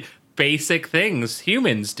did basic things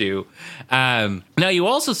humans do. Now, you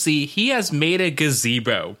also see he has made a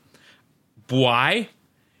gazebo. Why?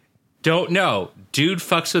 Don't know. Dude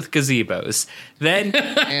fucks with gazebos. Then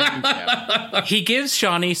he gives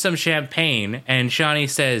Shawnee some champagne, and Shawnee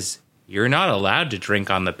says, you're not allowed to drink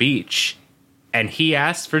on the beach. And he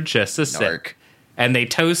asks for just a sip. And they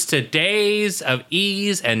toast to days of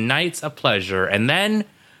ease and nights of pleasure. And then,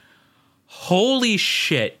 holy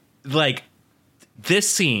shit, like, this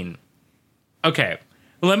scene. Okay,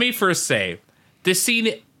 let me first say, this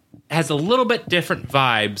scene has a little bit different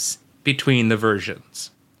vibes between the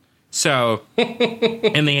versions. So,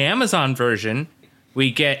 in the Amazon version, we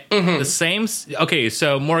get the same... Okay,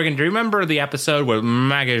 so, Morgan, do you remember the episode with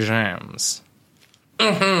Magazines?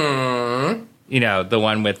 Mm-hmm. You know, the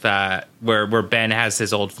one with where Ben has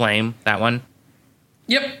his old flame, that one?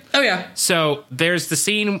 Yep. Oh, yeah. So there's the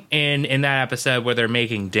scene in that episode where they're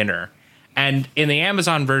making dinner. And in the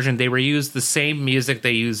Amazon version, they reuse the same music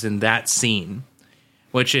they use in that scene,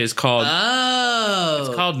 which is called... Oh.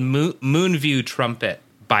 It's called Moonview Trumpet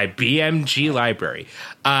by BMG Library.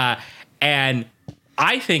 And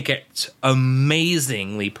I think it's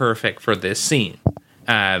amazingly perfect for this scene.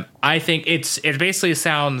 I think it basically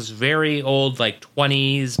sounds very old, like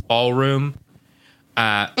 20s ballroom.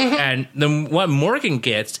 And what Morgan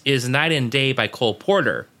gets is Night and Day by Cole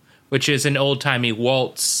Porter, which is an old-timey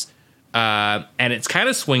waltz. And it's kind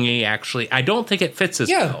of swingy, actually. I don't think it fits as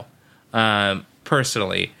well,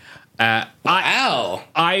 personally. Wow.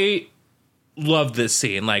 I love this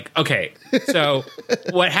scene. Like, okay, so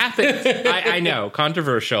what happens... I know,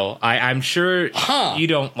 controversial. I'm sure you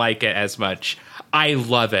don't like it as much. I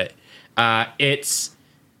love it. It's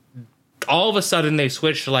all of a sudden they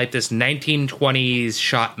switch to like this 1920s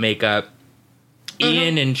shot makeup.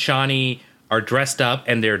 Ian and Shawnee are dressed up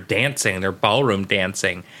and they're dancing. They're ballroom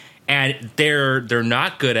dancing, and they're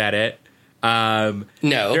not good at it. No,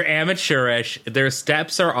 they're amateurish. Their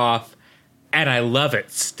steps are off, and I love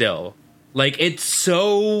it still. Like, it's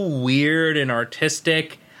so weird and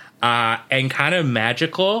artistic, and kind of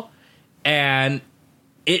magical, and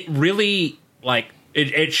it really. Like,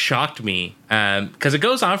 it shocked me, because it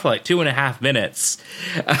goes on for like 2.5 minutes.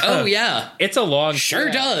 Oh, yeah. It's a long...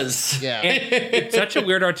 Sure does. Yeah. It's such a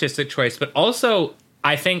weird artistic choice, but also,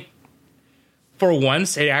 I think, for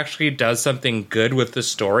once, it actually does something good with the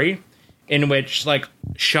story, in which, like,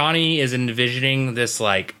 Shawnee is envisioning this,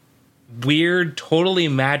 like, weird, totally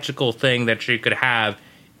magical thing that she could have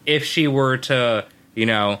if she were to,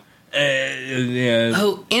 oh,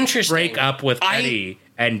 interesting. break up with Eddie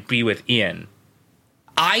and be with Ian.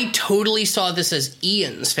 I totally saw this as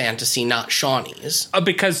Ian's fantasy, not Shawnee's.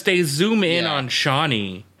 Because they zoom in on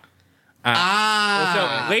Shawnee. So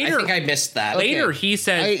later, I think I missed that. Later, he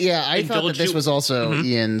said, I thought that this was also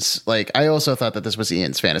Ian's. Like, I also thought that this was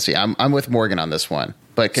Ian's fantasy. I'm with Morgan on this one.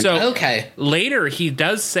 But later, he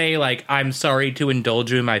does say, like, I'm sorry to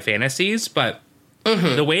indulge you in my fantasies, but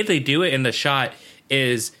the way they do it in the shot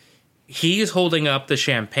is he's holding up the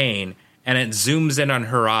champagne and it zooms in on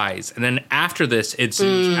her eyes. And then after this, it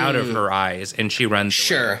zooms out of her eyes and she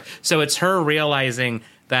runs away. So it's her realizing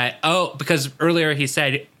that, because earlier he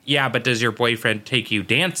said, yeah, but does your boyfriend take you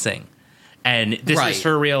dancing? And this is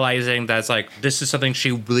her realizing that's like, this is something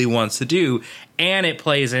she really wants to do. And it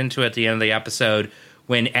plays into at the end of the episode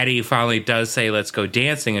when Eddie finally does say, let's go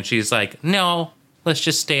dancing. And she's like, no, let's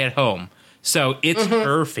just stay at home. So it's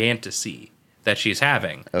her fantasy that she's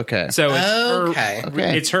having. Okay. So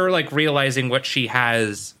it's her like realizing what she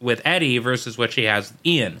has with Eddie versus what she has with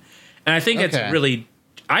Ian. And I think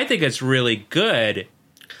it's really good.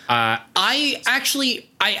 I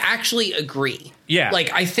actually agree. Yeah.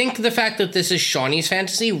 Like, I think the fact that this is Shawnee's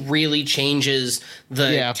fantasy really changes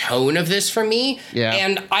the tone of this for me. Yeah.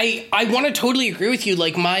 And I want to totally agree with you.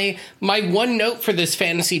 Like, my one note for this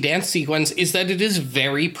fantasy dance sequence is that it is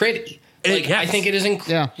very pretty. Like, I think it is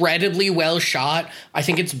incredibly well shot. I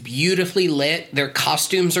think it's beautifully lit. Their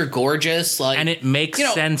costumes are gorgeous. Like, and it makes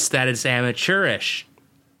sense that it's amateurish.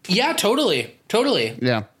 Yeah, totally.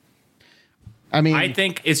 Yeah. I mean, I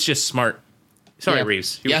think it's just smart. Sorry,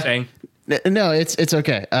 Reeves, you were saying? No, it's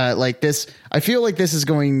okay. Like this, I feel like this is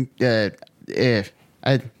going to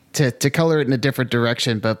color it in a different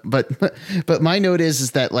direction. But my note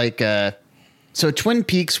is that like, so Twin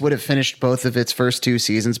Peaks would have finished both of its first two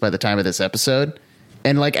seasons by the time of this episode,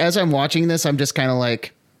 and like as I'm watching this, I'm just kind of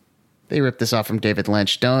like, they ripped this off from David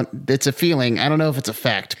Lynch. It's a feeling. I don't know if it's a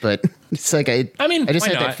fact, but it's like I just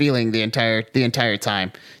had that feeling the entire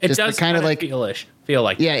time. It just does kind of like feel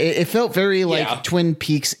like it felt very like Twin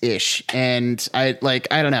Peaks-ish, and I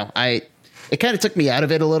don't know. It kind of took me out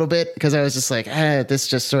of it a little bit because I was just like, this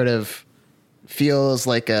just sort of feels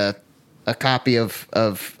like a copy of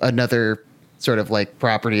another sort of like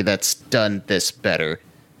property that's done this better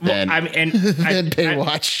than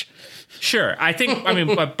Baywatch. Sure.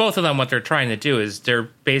 But both of them, what they're trying to do is they're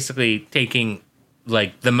basically taking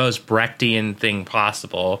like the most Brechtian thing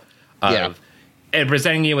possible and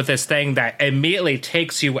presenting you with this thing that immediately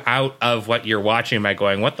takes you out of what you're watching by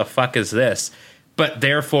going, what the fuck is this? But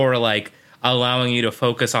therefore, like, allowing you to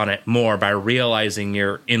focus on it more by realizing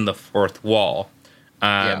you're in the fourth wall.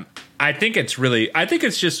 I think it's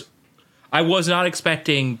just, I was not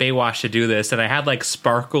expecting Baywatch to do this, and I had like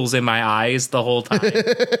sparkles in my eyes the whole time.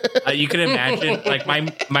 You can imagine, like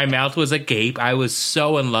my mouth was agape. I was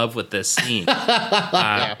so in love with this scene.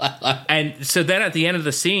 And so then at the end of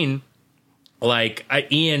the scene, like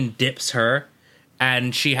Ian dips her,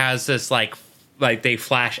 and she has this like they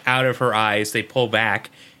flash out of her eyes, they pull back,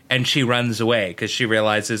 and she runs away because she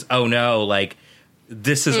realizes, oh no, like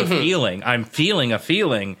this is a feeling. I'm feeling a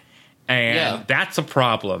feeling. And that's a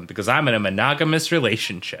problem because I'm in a monogamous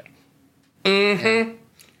relationship. Mm-hmm.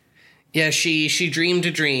 Yeah, she dreamed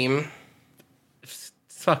a dream.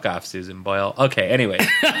 Fuck off, Susan Boyle. Okay, anyway.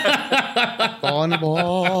 Fun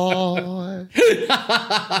boy.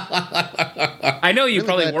 I know you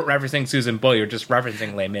probably weren't referencing Susan Boyle. You're just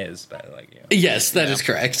referencing Les Mis. But like, yes, that is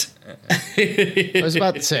correct. I was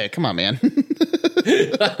about to say, come on, man.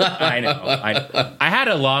 I know. I had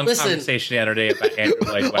a long conversation the other day about Andrew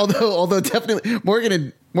Lloyd Webber. Although definitely Morgan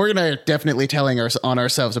and I are definitely telling on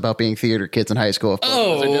ourselves about being theater kids in high school.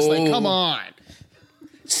 They're just like, come on.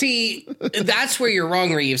 See, that's where you're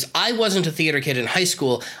wrong, Reeves. I wasn't a theater kid in high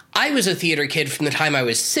school. I was a theater kid from the time I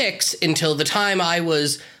was 6 until the time I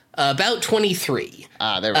was about 23.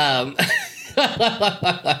 There we go.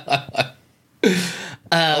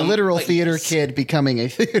 A literal theater kid becoming a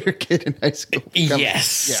theater kid in high school.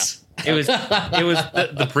 Yes. Yeah. It was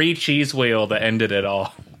the pre-cheese wheel that ended it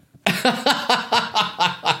all.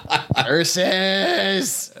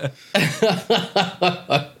 Versus.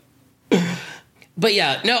 But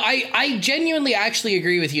yeah, no, I genuinely actually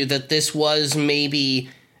agree with you that this was maybe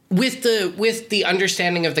with the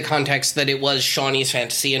understanding of the context that it was Shawnee's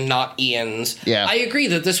fantasy and not Ian's. Yeah. I agree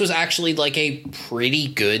that this was actually like a pretty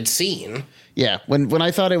good scene. Yeah, when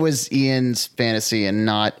I thought it was Ian's fantasy and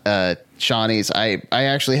not Shawnee's, I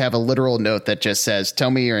actually have a literal note that just says,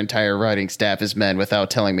 "Tell me your entire writing staff is men,"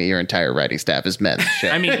 without telling me your entire writing staff is men.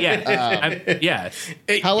 Shit. I mean, yes.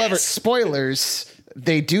 However, spoilers,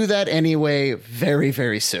 they do that anyway very,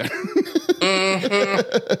 very soon.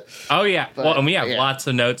 Oh, yeah. Well, and we have lots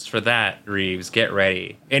of notes for that, Reeves. Get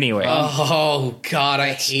ready. Anyway. Oh, God,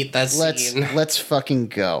 I hate that scene. Let's fucking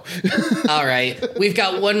go. All right. We've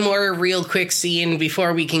got one more real quick scene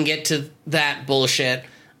before we can get to that bullshit,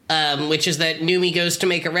 which is that Numi goes to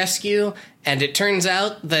make a rescue, and it turns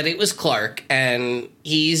out that it was Clark, and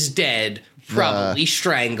he's dead, probably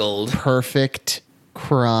strangled. Perfect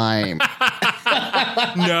crime.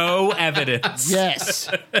 No evidence. Yes.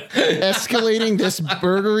 Escalating this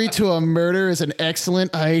burglary to a murder is an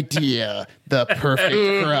excellent idea. The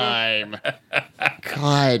perfect crime.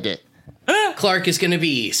 God. Clark is going to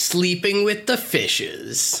be sleeping with the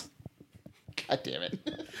fishes. God damn it.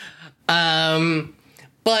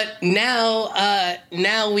 But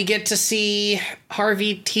now we get to see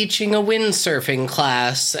Harvey teaching a windsurfing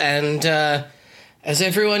class, and as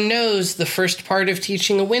everyone knows, the first part of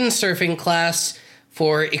teaching a windsurfing class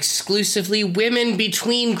for exclusively women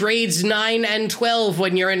between grades 9 and 12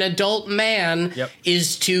 when you're an adult man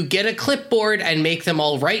is to get a clipboard and make them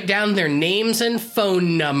all write down their names and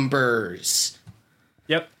phone numbers.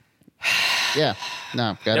 Yep. Yeah.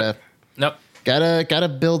 No, Nope. Gotta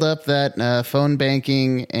build up that phone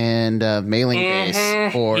banking and mailing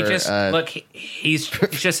base for He just he's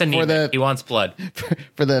just anemic. He wants blood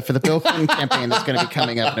for the Bill Clinton campaign that's going to be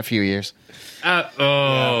coming up in a few years.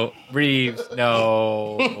 Reeves,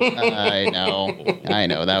 no. I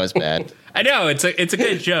know that was bad. I know it's a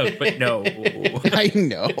good joke, but no. I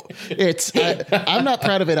know it's. I'm not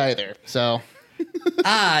proud of it either. So.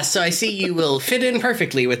 So I see you will fit in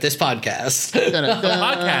perfectly with this podcast. A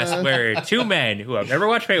podcast where two men who have never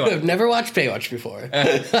watched Baywatch. Before.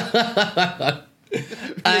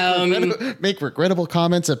 Make regrettable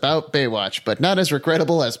comments about Baywatch, but not as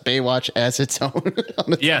regrettable as Baywatch as its own.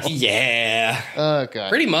 Yes. Yeah. Oh, God.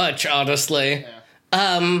 Pretty much, honestly.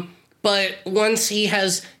 Yeah. But once he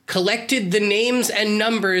has collected the names and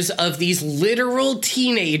numbers of these literal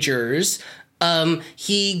teenagers,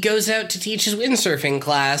 he goes out to teach his windsurfing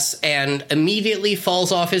class and immediately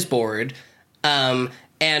falls off his board. And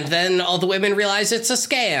then all the women realize it's a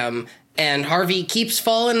scam. And Harvey keeps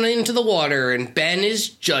falling into the water, and Ben is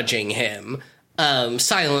judging him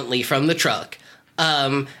silently from the truck.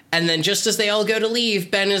 And then just as they all go to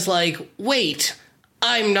leave, Ben is like, wait,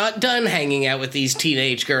 I'm not done hanging out with these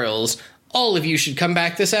teenage girls. All of you should come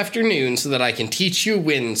back this afternoon so that I can teach you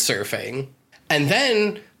windsurfing. And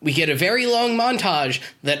then we get a very long montage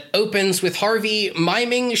that opens with Harvey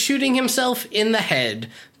miming shooting himself in the head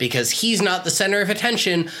because he's not the center of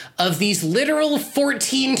attention of these literal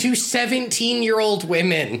 14 to 17-year-old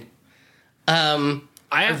women.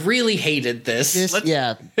 I really hated this. This was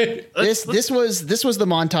the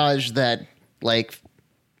montage that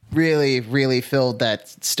really filled that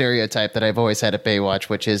stereotype that I've always had at Baywatch,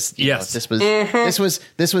 which is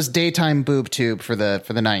this was daytime boob tube for the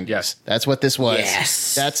 90s. Yes. That's what this was.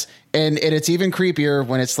 Yes. And it's even creepier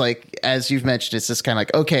when it's like, as you've mentioned, it's just kind of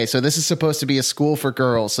like, okay, so this is supposed to be a school for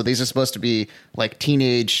girls, so these are supposed to be like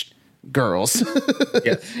teenage girls.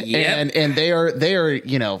 Yes. Yep. And they are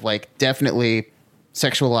definitely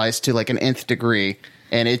sexualized to like an nth degree,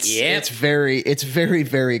 and it's very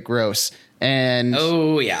very gross. And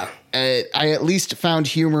I at least found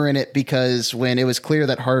humor in it because when it was clear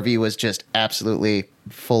that Harvey was just absolutely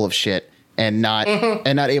full of shit and not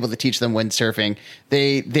able to teach them windsurfing,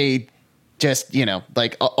 they just,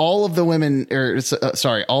 all of the women,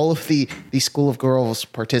 all of the School of Girls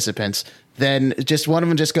participants, then just one of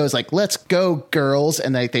them just goes like, "Let's go, girls,"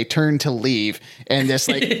 and they turn to leave, and just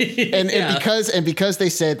like, and because they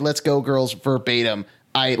said "Let's go, girls" verbatim,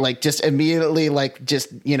 I just immediately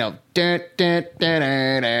just dun, dun, dun,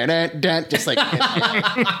 dun, dun, dun, just like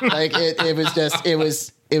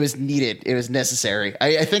it was needed. It was necessary.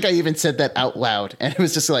 I think I even said that out loud, and it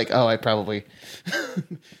was just like, oh, I probably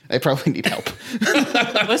need help.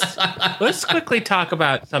 Let's quickly talk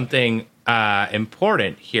about something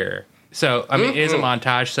important here. So, I mean, it is a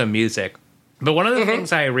montage, some music. But one of the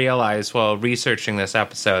things I realized while researching this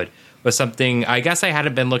episode was something I guess I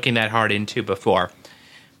hadn't been looking that hard into before.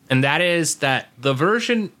 And that is that the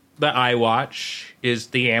version that I watch is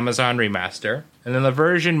the Amazon remaster. And then the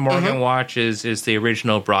version Morgan watches is the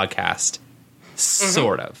original broadcast.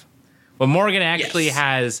 Sort of. What Morgan actually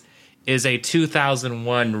has is a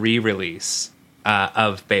 2001 re-release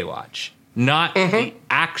of Baywatch. Not the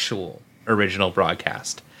actual original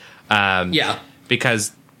broadcast.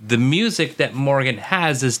 Because the music that Morgan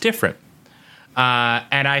has is different.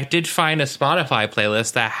 And I did find a Spotify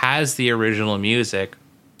playlist that has the original music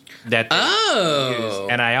that they used.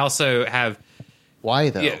 And I also have...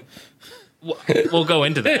 Why, though? Yeah, We'll go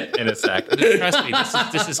into that in a sec. Trust me,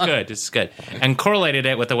 this is good. This is good. And correlated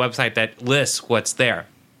it with the website that lists what's there.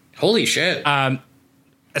 Holy shit.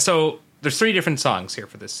 So there's 3 different songs here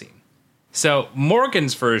for this scene. So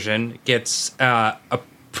Morgan's version gets a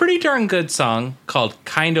pretty darn good song called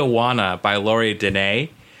Kinda Wanna by Lori Dene.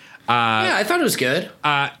 Yeah, I thought it was good.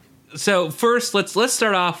 So first, let's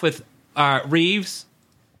start off with Reeves.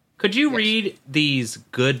 Could you read these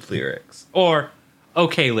good lyrics or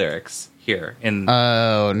okay lyrics here?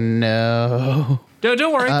 Oh no!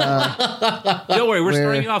 Don't worry. Don't worry. We're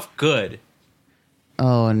starting off good.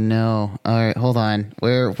 Oh no! All right, hold on.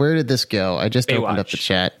 Where did this go? I just opened up the Baywatch.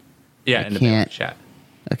 chat. Yeah, in the Baywatch chat.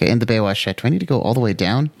 Okay, in the Baywatch chat. Do I need to go all the way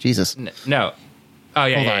down? Jesus. No. Oh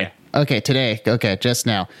yeah. Hold yeah, on. yeah. Okay, today. Okay, just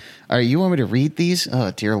now. All right, you want me to read these?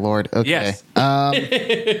 Oh dear Lord. Okay. Yes.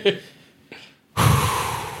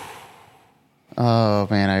 Oh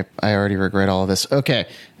man, I already regret all of this. Okay.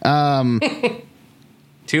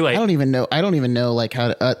 Too late. I don't even know like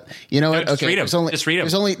how to. You know what? Just Okay. read 'em. Just read 'em.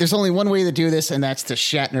 There's only one way to do this, and that's to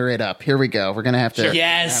Shatner it up. Here we go. We're gonna have to. Sure.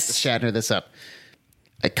 Yes. Have to Shatner this up.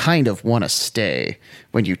 I kind of want to stay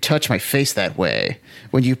when you touch my face that way.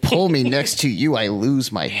 When you pull me next to you, I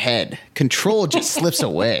lose my head. Control just slips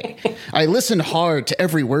away. I listen hard to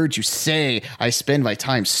every word you say. I spend my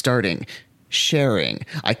time starting. Sharing.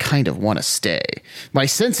 I kind of want to stay. My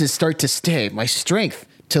senses start to stay. My strength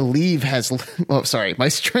to leave has my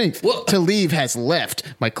strength to leave has left.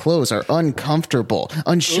 My clothes are uncomfortable,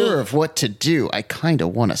 unsure of what to do. I kind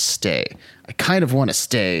of want to stay. I kind of want to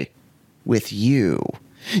stay with you.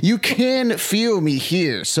 You can feel me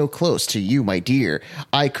here, so close to you, my dear.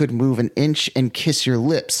 I could move an inch and kiss your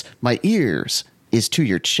lips. My ears is to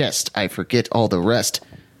your chest. I forget all the rest.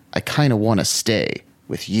 I kind of want to stay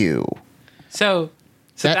with you. So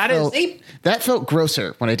that felt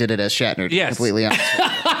grosser when I did it as Shatner. To be completely honest.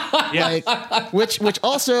 Yeah. Like, which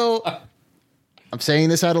also, I'm saying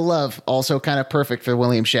this out of love, also kind of perfect for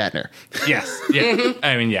William Shatner. Yes. Yeah.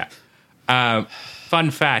 I mean, yeah.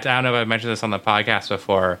 Fun fact, I don't know if I've mentioned this on the podcast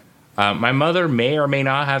before. My mother may or may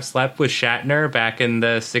not have slept with Shatner back in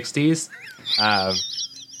the 60s.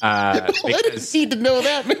 Why did you need to know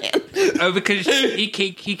that, man? Because he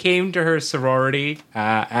came to her sorority,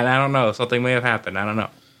 and I don't know, something may have happened. I don't know.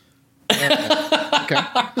 Okay.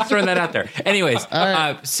 Just throwing that out there. Anyways,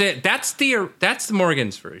 so that's the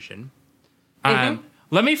Morgan's version.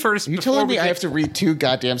 Let me first. You telling me I have to read 2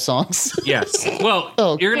 goddamn songs? Yes. Well,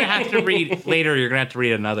 you're gonna have to read later. You're gonna have to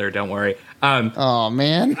read another. Don't worry. Oh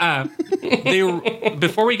man.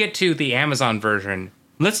 Before we get to the Amazon version,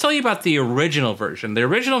 let's tell you about the original version. The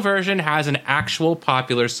original version has an actual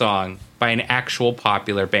popular song by an actual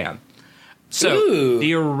popular band. So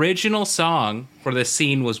the original song for the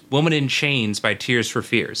scene was "Woman in Chains" by Tears for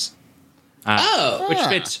Fears, which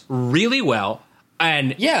fits really well.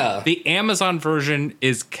 And the Amazon version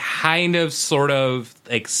is kind of, sort of,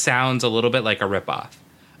 like, sounds a little bit like a ripoff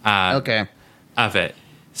of it.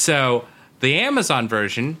 So the Amazon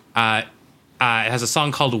version has a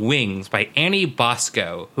song called Wings by Annie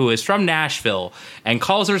Bosco, who is from Nashville and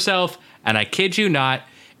calls herself, and I kid you not,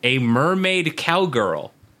 a mermaid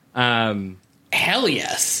cowgirl. Hell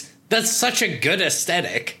yes. That's such a good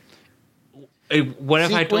aesthetic. What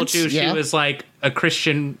if I told you she was like a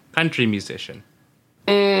Christian country musician?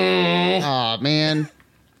 Oh man.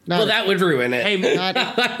 Well, that would ruin it. Hey, not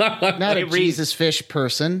a Jesus fish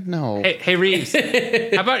person. No. Hey, Reeves.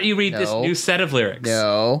 How about you read this new set of lyrics?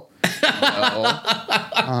 No.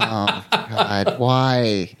 Oh God.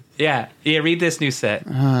 Why? Yeah. Read this new set.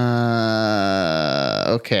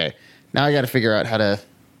 Okay. Now I got to figure out how to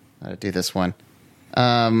do this one.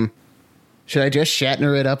 Should I just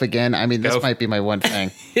Shatner it up again? I mean, this might be my one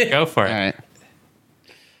thing. Go for it. All right.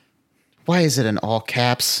 Why is it in all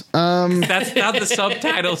caps? That's how the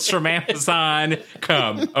subtitles from Amazon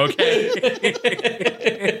come, okay?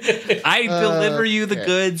 I deliver you the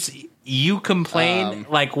goods. You complain.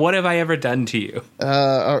 Like, what have I ever done to you?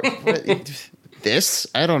 This?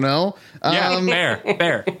 I don't know. Fair.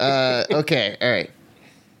 Okay, all right.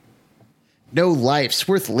 No life's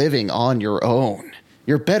worth living on your own.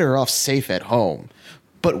 You're better off safe at home.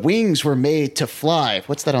 But wings were made to fly.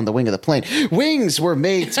 What's that on the wing of the plane? Wings were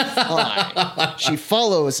made to fly. She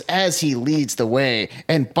follows as he leads the way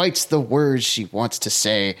and bites the words she wants to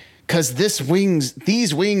say. Cause these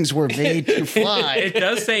wings were made to fly. It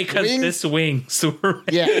does say cause this wings were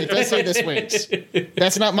made. Yeah, it does say this wings.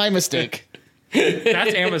 That's not my mistake.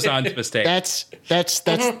 That's Amazon's mistake. That's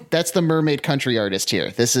the mermaid country artist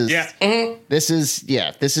here. This is this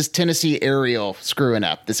is Tennessee Ariel screwing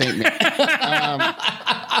up. This ain't me.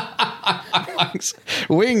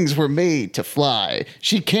 Wings were made to fly.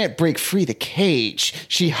 She can't break free the cage.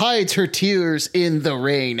 She hides her tears in the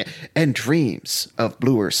rain and dreams of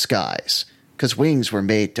bluer skies. 'Cause wings were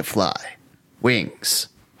made to fly. Wings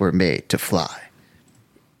were made to fly.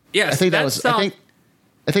 Yes, I think that was. I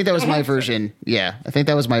think that was my version. Yeah, I think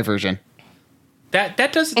that was my version. That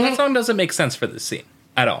song doesn't make sense for this scene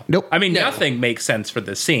at all. Nope. I mean, No. nothing makes sense for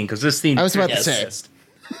this scene because this scene. I was about to Yes. say. exist.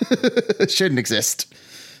 It shouldn't exist.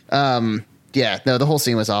 Yeah, no, the whole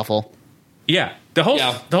scene was awful. Yeah, the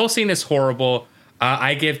whole scene is horrible.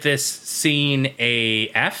 I give this scene a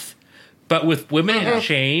F, but with Women in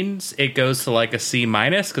Chains, it goes to like a C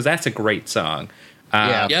minus because that's a great song.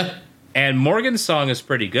 Yeah. Yeah. And Morgan's song is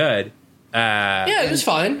pretty good. Yeah, it was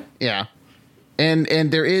fine. Yeah, and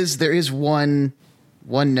there is one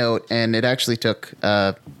note, and it actually took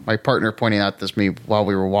my partner pointing out this to me while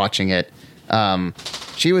we were watching it.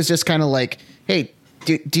 She was just kind of like, "Hey,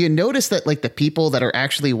 do you notice that like the people that are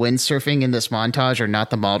actually windsurfing in this montage are not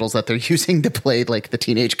the models that they're using to play like the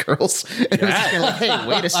teenage girls?" And it was just kind of like, "Hey,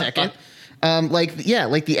 wait a second." Like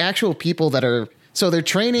the actual people that are they're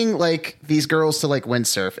training like these girls to like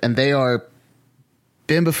windsurf, and they are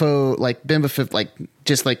bimbo, like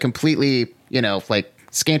just like completely, like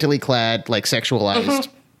scantily clad, like sexualized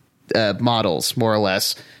models, more or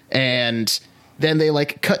less. And then they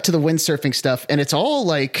like cut to the windsurfing stuff, and it's all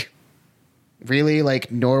like really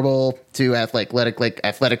like normal to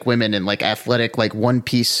athletic women in like athletic like one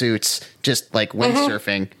piece suits, just like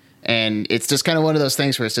windsurfing. And it's just kind of one of those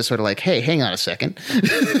things where it's just sort of like, hey, hang on a second.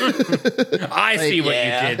 I see what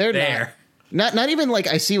you did They're there. Not even like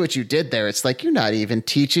I see what you did there. It's like you're not even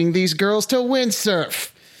teaching these girls to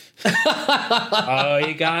windsurf. Oh,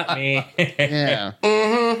 you got me. Yeah.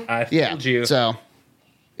 I Yeah. fooled you. So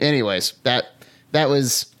anyways, that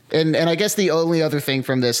was and I guess the only other thing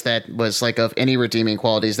from this that was like of any redeeming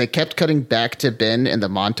qualities, they kept cutting back to Ben in the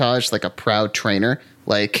montage like a proud trainer.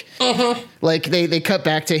 Like they cut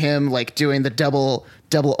back to him like doing the double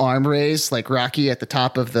arm raise like Rocky at the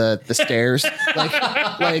top of the stairs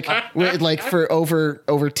like for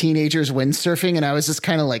over teenagers windsurfing, and I was just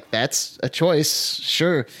kind of like, that's a choice,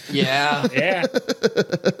 sure. Yeah. Yeah.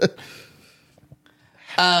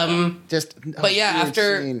 But yeah,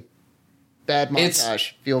 after insane. Bad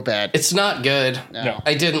montage, feel bad. it's not good. No.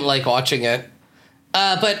 I didn't like watching it.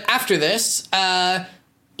 But after this,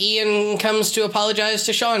 Ian comes to apologize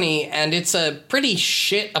to Shawnee, and it's a pretty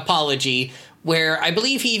shit apology where I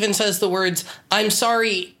believe he even says the words, "I'm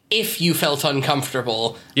sorry if you felt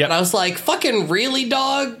uncomfortable." Yep. And I was like, fucking really,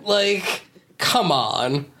 dog? Like, come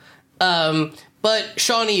on. But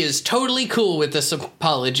Shawnee is totally cool with this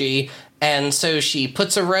apology, and so she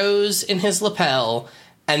puts a rose in his lapel,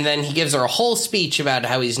 and then he gives her a whole speech about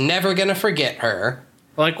how he's never gonna forget her.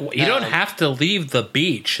 Like, you don't have to leave the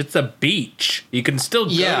beach. It's a beach. You can still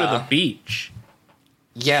go to the beach.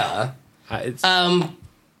 Yeah. It's,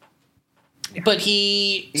 But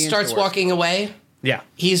he Ian's starts the worst. walking away. yeah.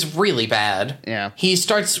 He's really bad. Yeah. He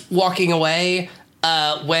starts walking away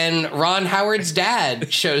when Ron Howard's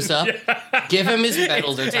dad shows up. Give him his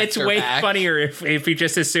metal detector It's way back. funnier if you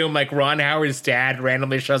just assume like Ron Howard's dad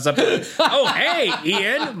randomly shows up. Oh, hey,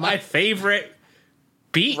 Ian, my favorite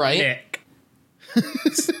beatnik. Right?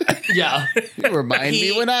 Yeah. You remind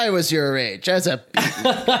me when I was your age as a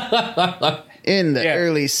in the Yeah.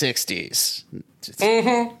 early 60s.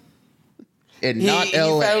 In not He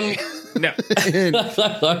LA. found- No.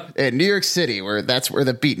 In New York City, that's where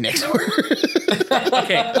the beatniks were.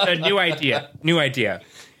 Okay, a new idea.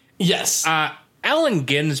 yes. Allen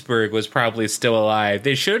Ginsberg was probably still alive.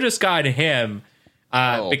 They should have just gotten him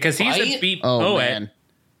because he's a right? beat Oh poet. man.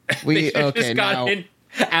 They We should have okay just now. gotten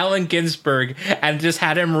Allen Ginsberg and just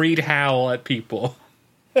had him read Howl at people.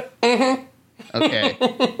 Okay.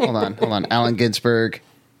 Hold on. Allen Ginsberg.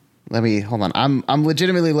 Hold on. I'm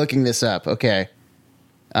legitimately looking this up. Okay.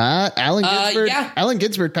 Allen Ginsberg. yeah. Allen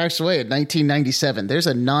Ginsberg passed away in 1997. There's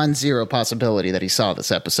a non-zero possibility that he saw this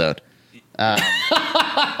episode.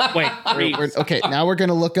 Wait, read. Okay, now we're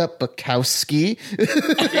gonna look up Bukowski.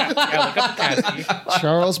 Yeah, look up Cassie.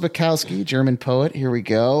 Charles Bukowski, German poet. Here we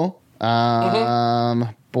go.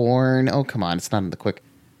 Born. Oh, come on. It's not in the quick.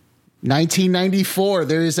 1994.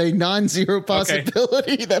 There is a non-zero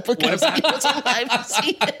possibility that Bukowski was alive to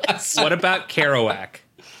see this. What about Kerouac?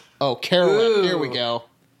 Oh, Kerouac. Ooh. Here we go.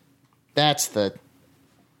 That's the.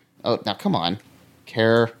 Oh, now come on,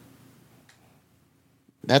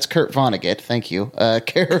 That's Kurt Vonnegut. Thank you.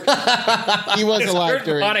 He was alive Kurt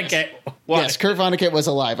during. Vonnegut. What? Yes, Kurt Vonnegut was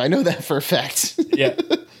alive. I know that for a fact. Yeah.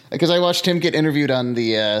 Because I watched him get interviewed on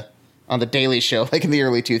the on the Daily Show, like in the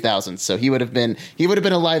early 2000s. So he would have been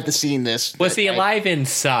alive to seeing this. Was he alive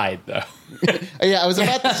inside though? Yeah, I was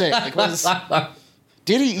about to say, like,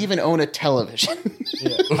 did he even own a television?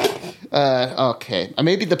 Okay.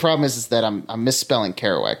 Maybe the problem is that I'm misspelling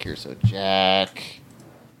Kerouac here. So Jack,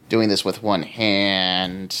 doing this with one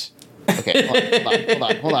hand. Okay,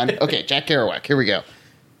 hold on. Okay, Jack Kerouac. Here we go.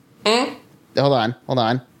 Hold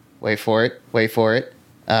on. Wait for it.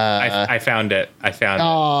 I found it.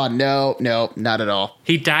 Oh, no, not at all.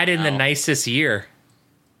 He died in the nicest year.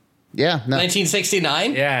 Yeah, no.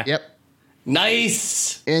 1969? Yeah. Yep.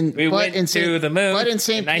 Nice. We went to the moon. But in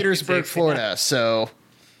St. in Petersburg, 1969. Florida, so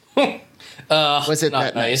was it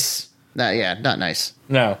not that nice? Not nice.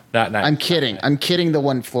 No, not nice. I'm kidding the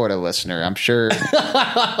one Florida listener. I'm sure,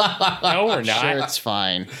 No, we're not. sure it's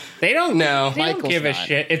fine. They don't No. They don't Michael's give a not.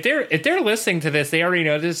 shit. If they're listening to this, they already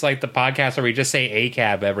know this is like the podcast where we just say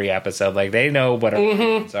ACAB every episode. Like they know what our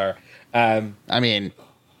opinions are. I mean,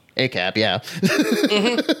 ACAB, yeah.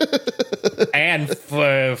 And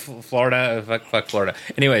Florida, fuck Florida.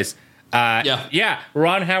 Anyways, yeah.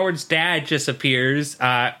 Ron Howard's dad just appears,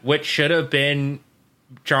 which should have been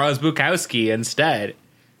Charles Bukowski instead.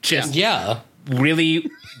 Just Yeah.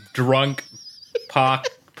 really drunk,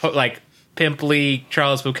 like pimply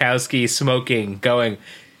Charles Bukowski smoking, going,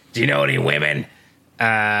 "Do you know any women?"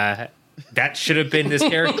 That should have been this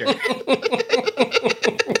character.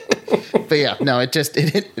 But yeah, no, it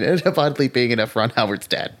ended up oddly being enough Ron Howard's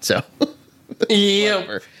dad. So Yeah.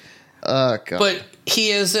 whatever. Oh god. But he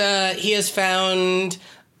has found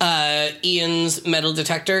Ian's metal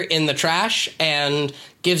detector in the trash and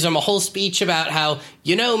gives him a whole speech about how,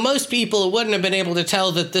 most people wouldn't have been able to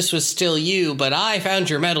tell that this was still you, but I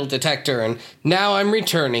found your metal detector and now I'm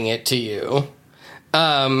returning it to you.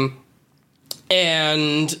 And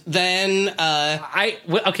then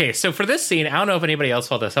Okay, so for this scene, I don't know if anybody else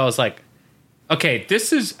felt this. I was like, okay,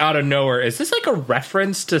 this is out of nowhere. Is this like a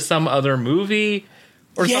reference to some other movie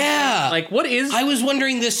or something? Like, what is? I was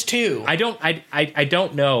wondering this too. I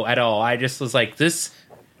don't know at all. I just was like, this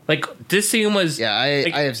scene was. Yeah,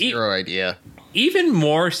 I have zero idea. Even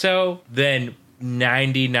more so than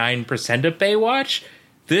 99% of Baywatch,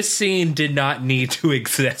 this scene did not need to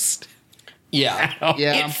exist. Yeah.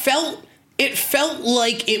 Yeah. It felt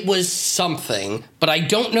like it was something, but I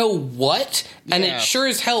don't know what, and Yeah. it sure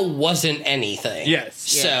as hell wasn't anything. Yes.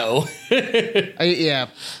 So, Yeah.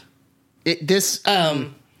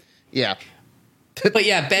 Yeah. but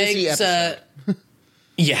yeah, Busy Beggs,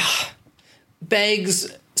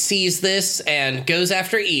 Beggs sees this and goes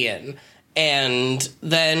after Ian, and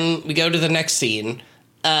then we go to the next scene,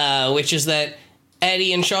 which is that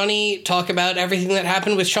Eddie and Shawnee talk about everything that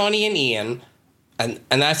happened with Shawnee and Ian, and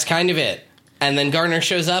that's kind of it. And then Garner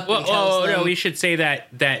shows up and tells them... No, we should say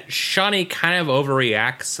that Shawnee kind of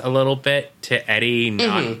overreacts a little bit to Eddie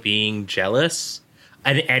not being jealous.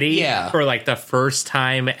 And Eddie, for like the first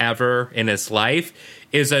time ever in his life,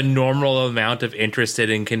 is a normal amount of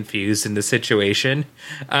interested and confused in the situation.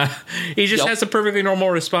 He just has a perfectly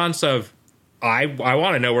normal response of, I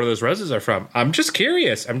want to know where those roses are from. I'm just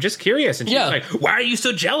curious. And she's like, why are you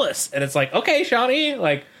so jealous? And it's like, okay, Shawnee,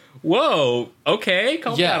 like, whoa, okay,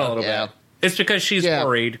 calm down a little bit. It's because she's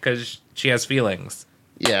worried because she has feelings.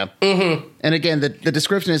 Yeah. Mm-hmm. And again, the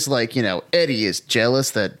description is like, Eddie is jealous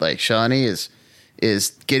that like Shawnee is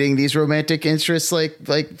getting these romantic interests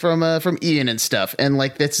like from Ian and stuff. And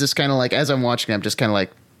like that's just kind of like, as I'm watching, I'm just kind of like,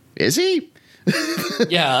 is he?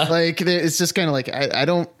 Yeah. Like it's just kind of like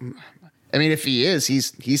I mean, if he is,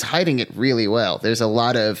 he's hiding it really well. There's a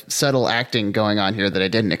lot of subtle acting going on here that I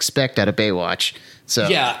didn't expect out of Baywatch. So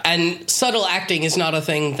yeah, and subtle acting is not a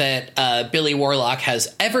thing that Billy Warlock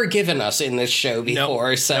has ever given us in this show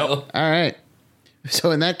before. All right.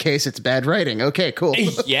 So in that case, it's bad writing. Okay, cool.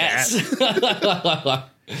 Yes.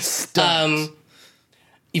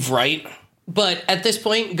 Right. But at this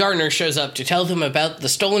point, Garner shows up to tell them about the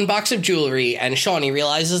stolen box of jewelry, and Shawnee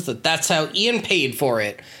realizes that that's how Ian paid for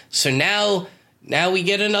it. So now we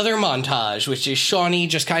get another montage, which is Shawnee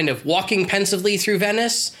just kind of walking pensively through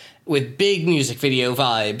Venice with big music video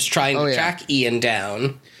vibes, trying to track Ian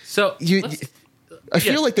down. So I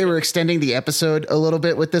feel like they were extending the episode a little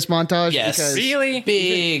bit with this montage. Yes, because really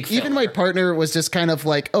big. Even my partner was just kind of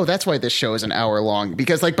like, "Oh, that's why this show is an hour long."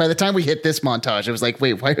 Because like by the time we hit this montage, it was like,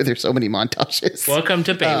 "Wait, why are there so many montages?" Welcome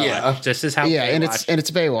to Baywatch. This is how. Baywatch. and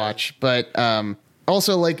it's Baywatch, but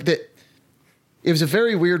also like that. It was a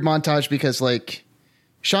very weird montage because like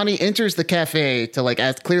Shawnee enters the cafe to like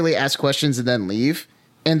clearly ask questions and then leave,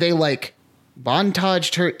 and they like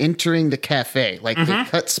montaged her entering the cafe. Like they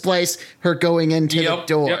cut splice her going into the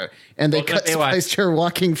door, and they cut spliced her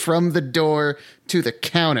walking from the door to the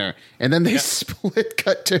counter, and then they split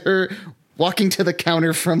cut to her walking to the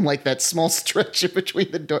counter from like that small stretch in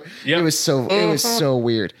between the door. It was so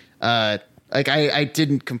weird. Like I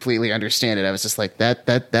didn't completely understand it. I was just like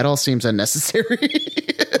that all seems unnecessary.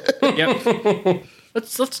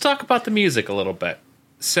 Let's talk about the music a little bit.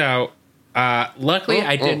 So, luckily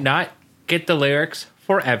I did not get the lyrics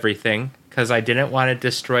for everything because I didn't want to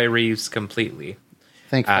destroy Reeves completely.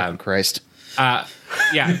 Thank fucking Christ. But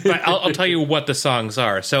I'll tell you what the songs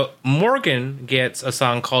are. So Morgan gets a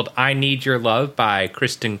song called I Need Your Love by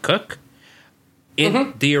Kristen Cook.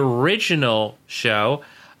 In the original show,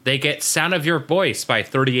 they get Sound of Your Voice by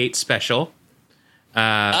 38 Special.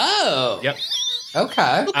 Yep.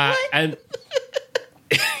 Okay. And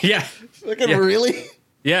yeah. Really?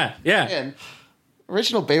 Yeah. Man,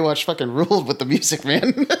 original Baywatch fucking ruled with the music,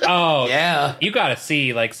 man. Oh, yeah. You got to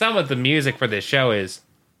see, like, some of the music for this show is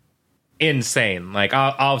insane. Like,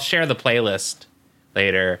 I'll share the playlist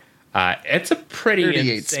later. It's a pretty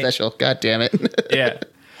 38 insane. Special. God damn it. Yeah.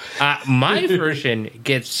 My version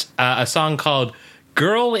gets a song called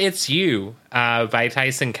Girl, It's You by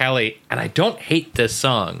Tyson Kelly, and I don't hate this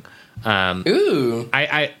song. Ooh.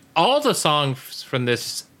 I all the songs from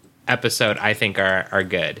this episode I think are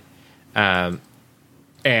good.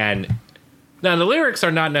 And now the lyrics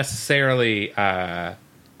are not necessarily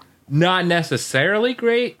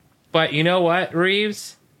great, but you know what,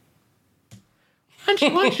 Reeves? Why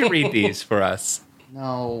don't you read these for us?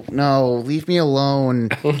 No, leave me alone.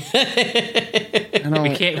 We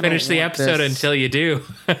can't finish the episode until you do.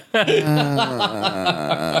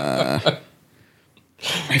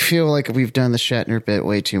 I feel like we've done the Shatner bit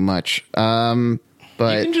way too much. But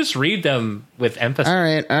You can just read them with emphasis. all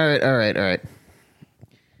right.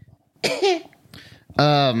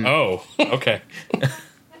 Oh, okay.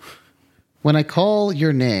 When I call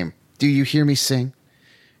your name, do you hear me sing?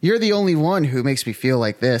 You're the only one who makes me feel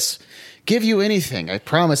like this. Give you anything, I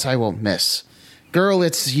promise I won't miss. Girl,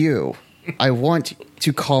 it's you. I want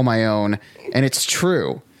to call my own, and it's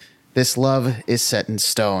true. This love is set in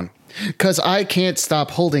stone. 'Cause I can't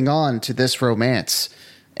stop holding on to this romance.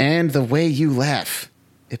 And the way you laugh,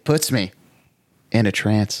 it puts me in a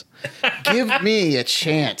trance. Give me a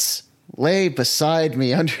chance. Lay beside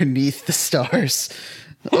me underneath the stars.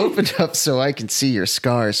 Open up so I can see your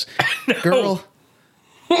scars. No. Girl,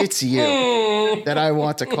 it's you that I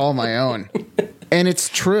want to call my own. And it's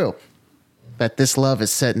true that this love is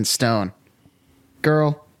set in stone.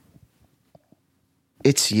 Girl,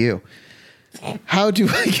 it's you. How do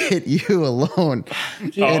I get you alone?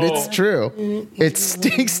 And it's true. It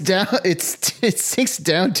stinks down. It sinks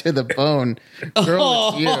down to the bone. Girl,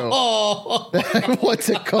 it's you that I want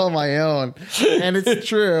to call my own. And it's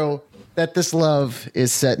true that this love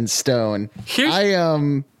is set in stone. I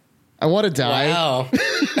want to die. Wow.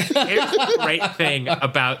 Here's the great thing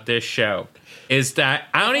about this show is that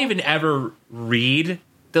I don't even ever read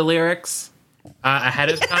the lyrics ahead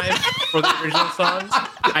of time for the original songs.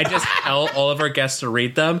 I just tell all of our guests to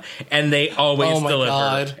read them, and they always deliver.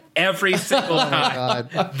 God. Every single time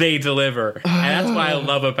they deliver. And that's what I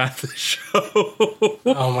love about the show.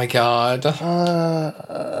 Oh my God.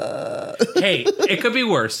 Hey, it could be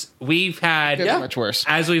worse. We've had Much worse.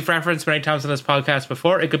 As we've referenced many times on this podcast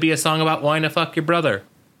before, it could be a song about wanting to fuck your brother.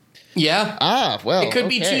 Yeah. Well, It could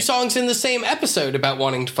be two songs in the same episode about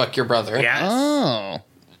wanting to fuck your brother. Yes. Oh.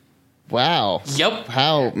 Wow. Yep.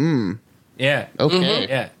 How? Yeah. Okay.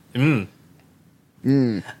 Yeah.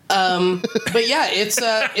 But yeah, it's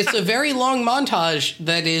a very long montage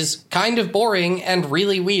that is kind of boring and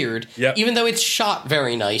really weird. Yep. Even though it's shot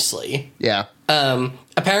very nicely. Yeah.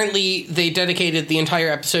 Apparently, they dedicated the entire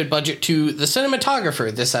episode budget to the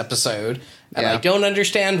cinematographer this episode, and I don't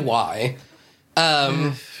understand why.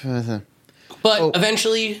 But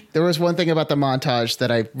eventually... There was one thing about the montage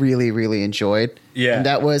that I really, really enjoyed. Yeah. And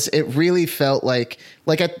that was, it really felt like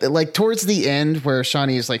towards the end where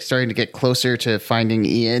Shawnee is like starting to get closer to finding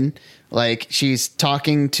Ian, like she's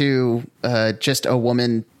talking to just a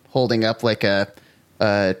woman holding up like a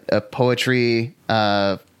poetry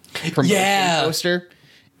promotion poster.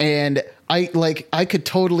 And I could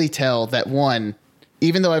totally tell that one,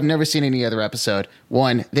 even though I've never seen any other episode,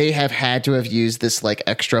 one, they have had to have used this like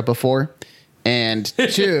extra before. And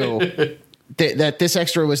two, that this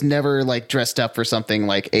extra was never like dressed up for something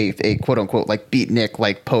like a quote unquote like beatnik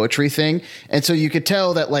like poetry thing. And so you could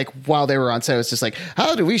tell that like while they were on set, it was just like,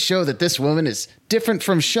 how do we show that this woman is different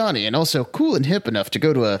from Shawnee and also cool and hip enough to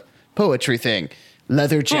go to a poetry thing?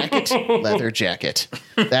 leather jacket, leather jacket.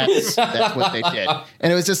 That's what they did.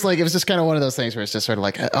 And it was just kind of one of those things where it's just sort of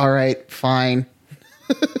like, all right, fine.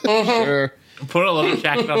 Sure. Put a leather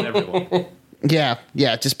jacket on everyone. Yeah.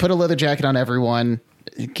 Just put a leather jacket on everyone.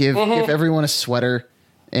 Give everyone a sweater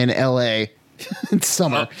in LA. It's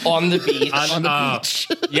summer. On the beach. On the beach.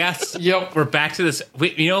 Yes. Yep. We're back to this.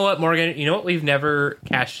 You know what, Morgan? You know what we've never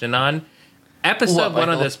cashed in on? Episode 1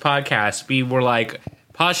 of this podcast, we were like,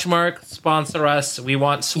 Poshmark, sponsor us. We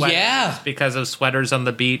want sweaters because of sweaters on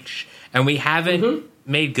the beach. And we haven't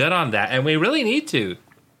made good on that. And we really need to.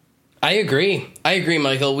 I agree,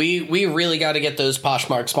 Michael. We really got to get those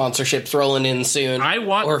Poshmark sponsorships rolling in soon.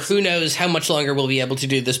 Or who knows how much longer we'll be able to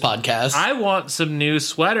do this podcast. I want some new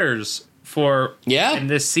sweaters for in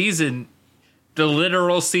this season. The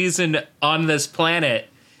literal season on this planet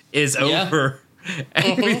is over.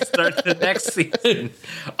 And we start the next season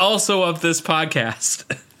also of this podcast.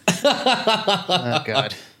 Oh,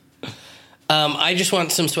 God. I just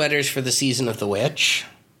want some sweaters for the season of the witch.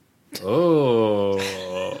 Oh.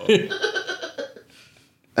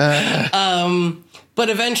 But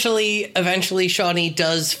eventually Shawnee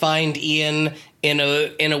does find Ian in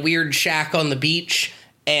a weird shack on the beach,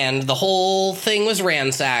 and the whole thing was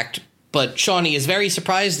ransacked. But Shawnee is very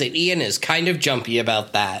surprised that Ian is kind of jumpy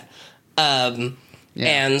about that.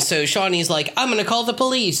 And so Shawnee's like, I'm going to call the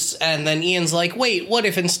police. And then Ian's like, wait, what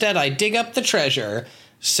if instead I dig up the treasure?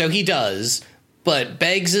 So he does. But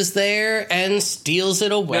Beggs is there and steals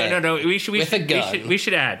it away. No. We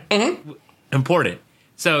should add. Important.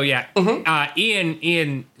 So,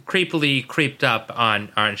 Ian creepily creeped up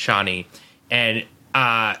on Shawnee. And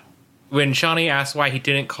when Shawnee asked why he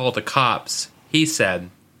didn't call the cops, he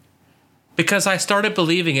said, because I started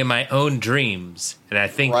believing in my own dreams. And I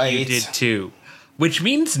think you did too. Which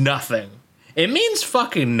means nothing. It means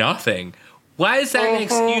fucking nothing. Why is that an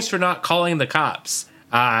excuse for not calling the cops?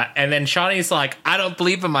 And then Shawnee's like, I don't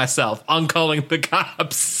believe in myself. I'm calling the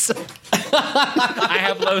cops. I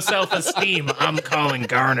have low self-esteem. I'm calling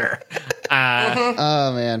Garner.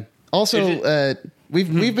 Oh, man. Also,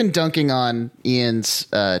 we've been dunking on Ian's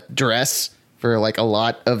dress for like a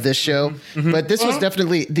lot of this show. But this was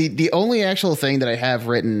definitely the only actual thing that I have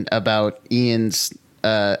written about Ian's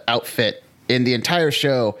outfit in the entire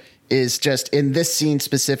show is just in this scene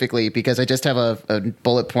specifically, because I just have a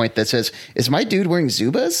bullet point that says, is my dude wearing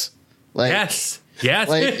Zubaz? Like, yes.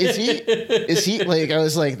 Like, is he like, I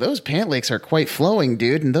was like, those pant legs are quite flowing,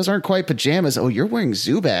 dude. And those aren't quite pajamas. Oh, you're wearing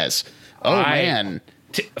Zubaz. Oh, man.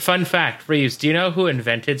 Fun fact, Reeves, do you know who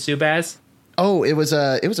invented Zubaz? Oh, it was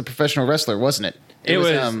a professional wrestler, wasn't it? It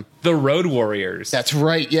was the Road Warriors. That's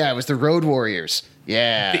right. Yeah, it was the Road Warriors.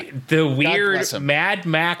 Yeah. The weird Mad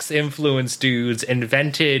Max influence dudes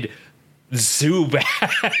invented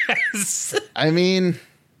Zubaz. I mean,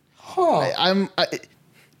 I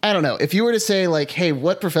don't know. If you were to say, like, hey,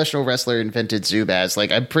 what professional wrestler invented Zubaz?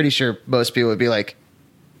 Like, I'm pretty sure most people would be like,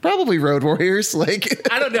 probably Road Warriors. Like,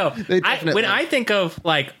 I don't know. When I think of,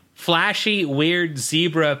 like, flashy, weird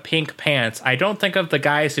zebra pink pants, I don't think of the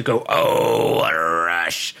guys who go, oh, what a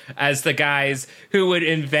rush, as the guys who would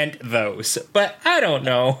invent those. But I don't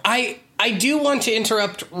know. I do want to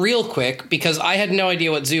interrupt real quick because I had no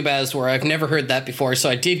idea what Zubaz were. I've never heard that before,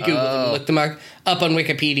 so I did Google them and look them up on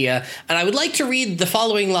Wikipedia. And I would like to read the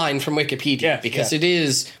following line from Wikipedia because it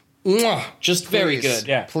is just very good.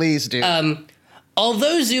 Yeah. Please do.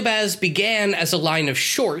 Although Zubaz began as a line of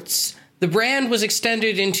shorts, the brand was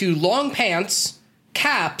extended into long pants,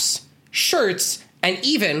 caps, shirts, and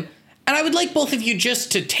I would like both of you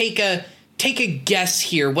just to take a guess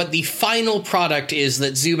here what the final product is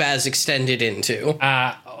that Zubaz extended into.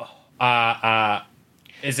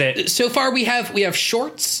 Is it? So far we have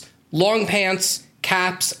shorts, long pants,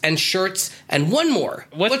 caps, and shirts, and one more.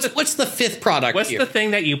 What's the fifth product What's here? the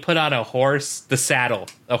thing that you put on a horse? The saddle.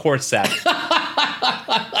 A horse saddle.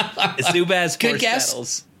 Zubaz Good horse guess.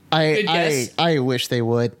 saddles. I wish they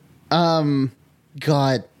would.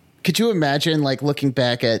 God, could you imagine like looking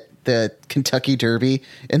back at the Kentucky Derby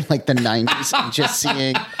in like the 90s and just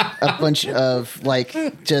seeing a bunch of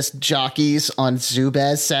like just jockeys on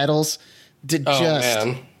Zubaz saddles?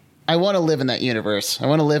 Man. I want to live in that universe. I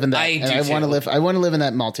want to live in that. I want to live in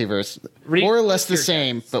that multiverse. More or less the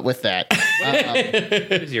same, but with that.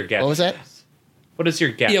 What is your guess? What was that? What is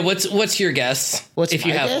your guess? Yeah, what's your guess? If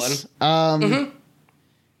you have one.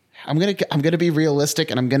 I'm gonna be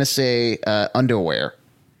realistic, and I'm gonna say underwear.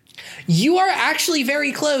 You are actually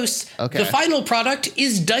very close. Okay. The final product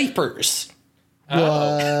is diapers.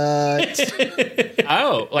 What?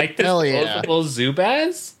 Oh, like this Hell yeah. disposable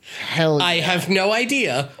Zubaz? Hell yeah. I have no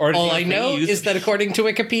idea. Or All do I you know use- is that according to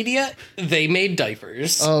Wikipedia, they made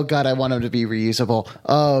diapers. Oh god, I want them to be reusable.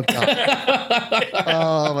 Oh god.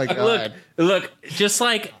 Oh my god. Look, just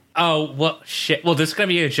like, oh, well, shit. Well, this is going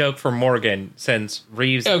to be a joke for Morgan since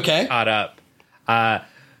Reeves Okay. caught up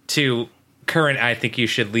to current I think you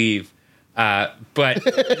should leave.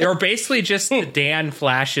 But you're basically just the Dan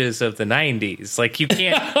Flashes of the 90s. Like, you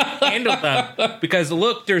can't handle them because,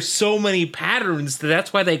 look, there's so many patterns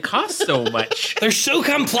that's why they cost so much. They're so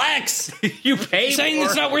complex. You pay You're saying more.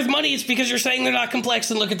 it's not worth money. It's because you're saying they're not complex.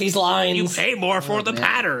 And look at these lines. You pay more for the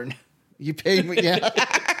pattern. You paid me. Yeah.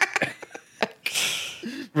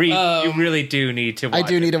 Reed, you really do need to watch I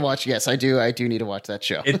do it. need to watch. Yes, I do. I do need to watch that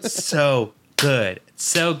show. It's so good. It's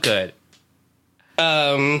so good.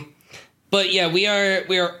 But yeah, we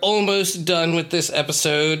are almost done with this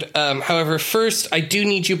episode. However, first, I do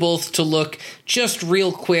need you both to look just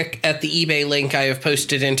real quick at the eBay link I have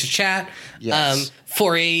posted into chat. Yes.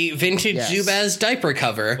 For a vintage Yes. Zubaz diaper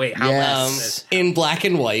cover. Wait, how Yes. much is this? In black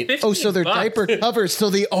and white. Oh, so they're $15. diaper covers, so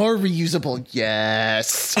they are reusable.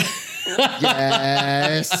 Yes.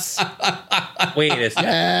 Yes. Wait a second.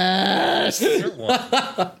 Yes.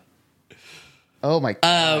 Oh my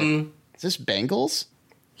god. Is this Bengals?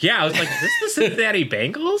 Yeah, I was like, is this the Cincinnati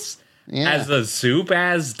Bengals? Yeah. As the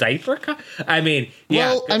Zubaz diaper I mean,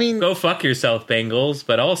 yeah, Well, I mean- go fuck yourself, Bengals,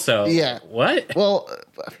 but also, Yeah. what? Well,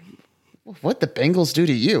 what the Bengals do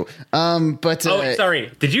to you? But Oh,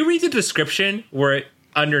 sorry. Did you read the description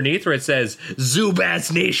underneath where it says,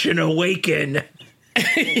 Zubaz Nation Awaken?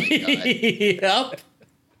 Yep.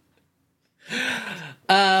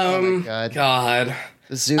 oh my god, God.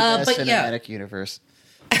 the Zubaz but yeah. cinematic universe.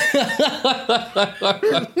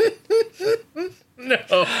 No.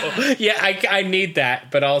 Yeah, I need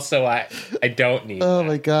that, but also I don't need Oh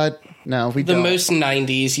my god, no, we The don't. most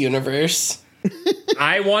 90s universe.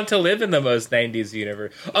 I want to live in the most 90s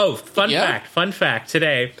universe. Oh, fun fact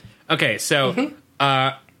today. Okay, so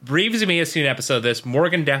Reeves and me has seen an episode of this.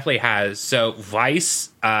 Morgan definitely has. So Vice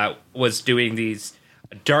was doing these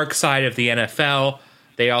Dark Side of the NFL.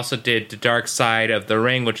 They also did the Dark Side of the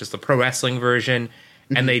Ring, which is the pro wrestling version.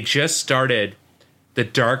 And they just started the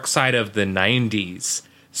Dark Side of the 90s.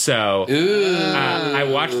 So I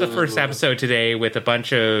watched the first episode today with a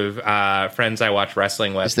bunch of friends I watch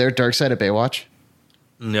wrestling with. Is there a Dark Side of Baywatch?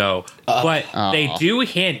 No, but they do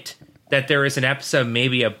hint that there is an episode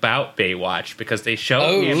maybe about Baywatch because they show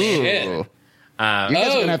Oh, him. shit. You guys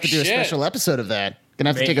are gonna have to do a shit. special episode of that. Gonna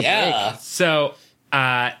have to take a Yeah. break. So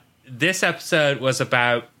this episode was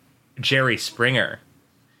about Jerry Springer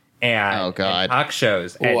and, Oh, God. and talk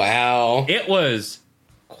shows. And Wow. it was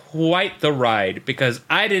quite the ride because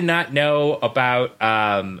I did not know about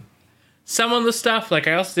some of the stuff. Like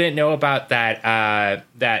I also didn't know about that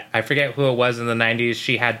that I forget who it was in the 90s.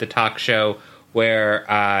 She had the talk show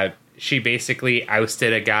where she basically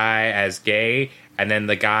ousted a guy as gay, and then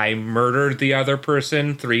the guy murdered the other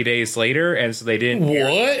person 3 days later, and so they didn't hear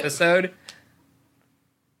the What? episode.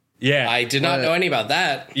 Yeah, I did not know any about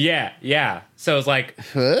that. yeah. So it's like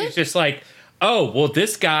Huh? it's just like, oh, well,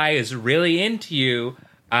 this guy is really into you,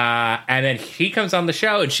 and then he comes on the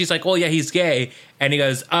show, and she's like, well, yeah, he's gay, and he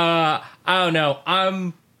goes, I don't know,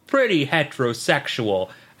 I'm pretty heterosexual,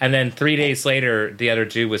 and then 3 days later, the other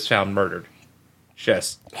dude was found murdered.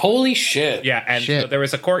 Just Holy shit. yeah, and Shit. so there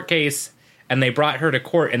was a court case, and they brought her to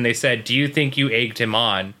court, and they said, do you think you egged him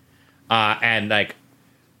on, and like,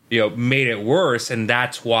 you know, made it worse, and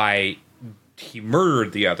that's why he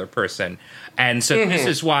murdered the other person. And so this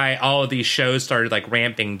is why all of these shows started like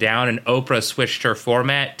ramping down, and Oprah switched her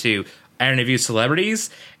format to interview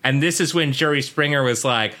celebrities. And this is when Jerry Springer was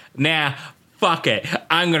like, nah, fuck it,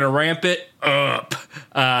 I'm gonna ramp it up.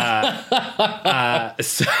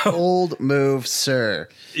 So Old move, sir.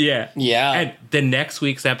 yeah. Yeah. And the next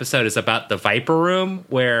week's episode is about the Viper Room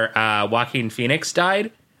where Joaquin Phoenix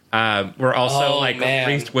died. Where also Oh, like man.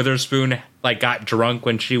 Reese Witherspoon like got drunk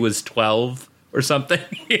when she was 12 or something.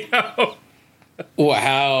 You know,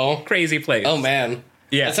 Wow. crazy place. Oh, man.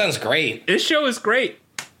 Yeah. That sounds great. This show is great.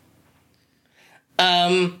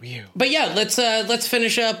 But yeah, let's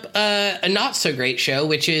finish up a not so great show,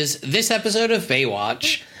 which is this episode of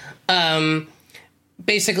Baywatch.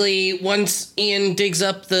 Basically, once Ian digs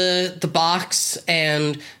up the box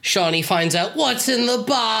and Shawnee finds out what's in the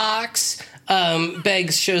box,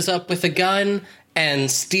 Beggs shows up with a gun and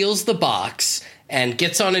steals the box. and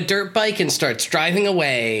gets on a dirt bike and starts driving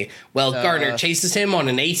away. Well, Garner chases him on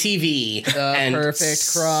an ATV. The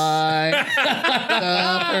perfect crime.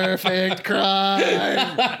 The perfect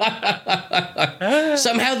crime.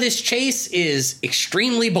 Somehow this chase is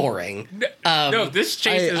extremely boring. No, this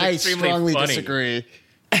chase is I extremely strongly funny. disagree.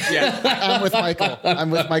 Yeah. I'm with Michael.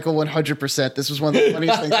 I'm with Michael 100%. This was one of the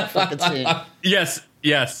funniest things I've fucking seen.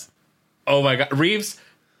 Yes. Oh my God.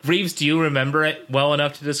 Reeves, do you remember it well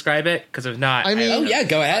enough to describe it? Because if not, I mean, Oh, yeah,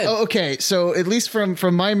 go ahead. Okay, so at least from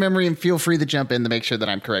my memory, and feel free to jump in to make sure that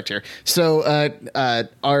I'm correct here. So,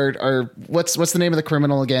 our what's the name of the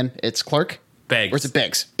criminal again? It's Clark. Beggs. Or is it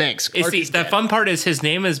Beggs? Beggs. Clark is The dead. fun part is his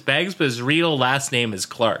name is Beggs, but his real last name is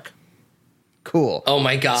Clark. Cool. Oh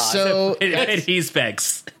my God. So And he's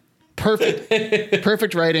Beggs.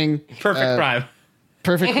 perfect writing. Perfect crime.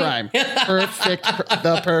 Perfect crime.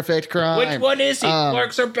 The perfect crime. Which one is he?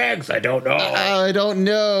 Clark's or Beggs? I don't know. I don't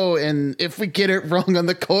know. And if we get it wrong on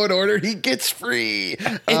the court order, he gets free.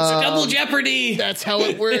 It's a double jeopardy. That's how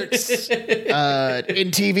it works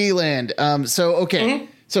in TV land.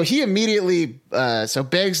 So he immediately, so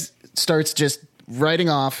Beggs starts just riding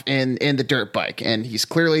off in the dirt bike, and he's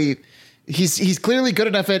clearly good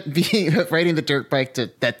enough at riding the dirt bike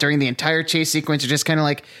that during the entire chase sequence, you're just kind of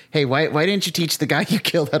like, hey, why didn't you teach the guy you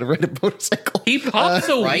killed how to ride a motorcycle? He pops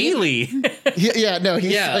a right? wheelie.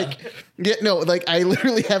 Like I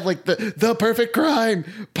literally have like the perfect crime,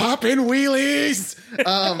 popping wheelies.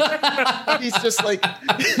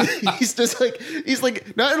 He's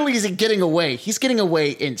like, not only is he getting away, he's getting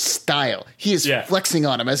away in style. He is flexing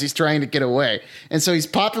on him as he's trying to get away. And so he's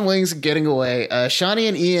popping wings and getting away. Shawnee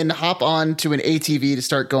and Ian hop on to an ATV to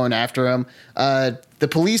start going after him. The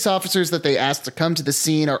police officers that they asked to come to the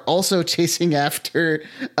scene are also chasing after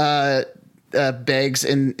Beggs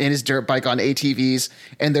in his dirt bike on ATVs,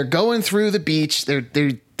 and they're going through the beach. They're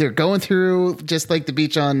going through just like the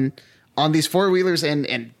beach on these four-wheelers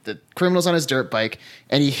and the criminal's on his dirt bike,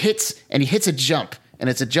 and he hits a jump, and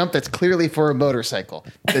it's a jump that's clearly for a motorcycle.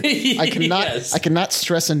 I cannot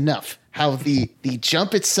stress enough how the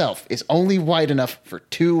jump itself is only wide enough for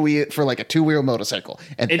like a two-wheel motorcycle,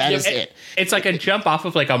 and that is it. It's like a jump off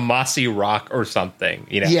of like a mossy rock or something,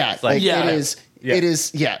 you know? Yeah, It's like, it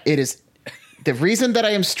is. The reason that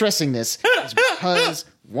I am stressing this is because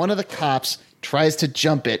one of the cops tries to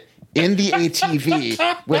jump it in the ATV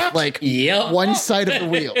with like one side of the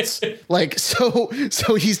wheels. Like, so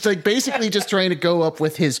he's like basically just trying to go up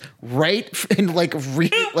with his right and like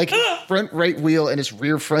rear, like his front right wheel and his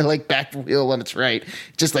rear front, like back wheel on its right.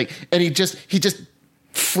 Just like, and he just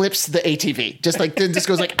flips the ATV, just like then just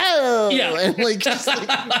goes like, oh, and like just like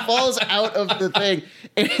falls out of the thing.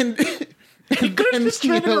 And he could have just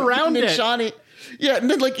driven around it. Shawnee,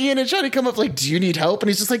 and then like Ian and Shawnee come up like, do you need help? And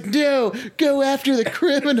he's just like, no, go after the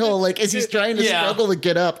criminal. Like as he's trying to struggle to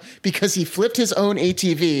get up because he flipped his own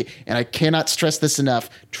ATV. And I cannot stress this enough,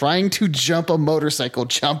 trying to jump a motorcycle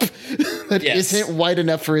jump that isn't wide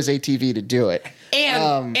enough for his ATV to do it.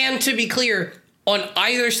 And to be clear, on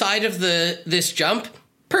either side of this jump,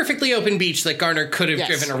 perfectly open beach that Garner could have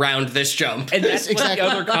driven around this jump. And that's what the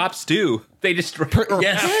other cops do. They just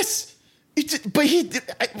Yes. But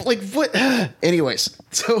what? Anyways,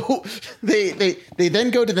 so they then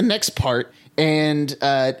go to the next part, and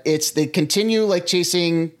they continue like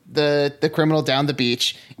chasing the criminal down the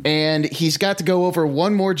beach, and he's got to go over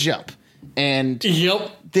one more jump, and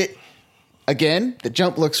the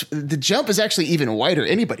jump is actually even wider.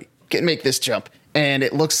 Anybody can make this jump, and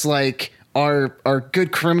it looks like our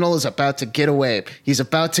good criminal is about to get away. He's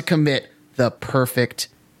about to commit the perfect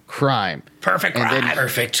crime. Perfect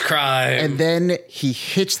crime. And then he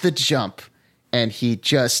hits the jump, and he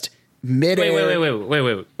just midair.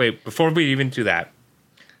 Wait. Before we even do that,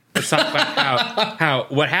 let's talk about how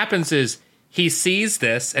what happens is he sees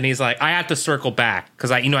this and he's like, I have to circle back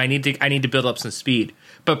because I need to build up some speed.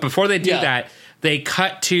 But before they do that, they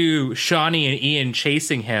cut to Shawnee and Ian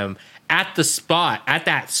chasing him at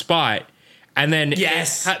that spot. And then they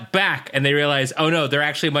cut back and they realize, oh no, they're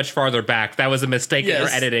actually much farther back. That was a mistake in their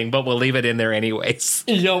editing, but we'll leave it in there anyways.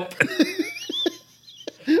 Yep.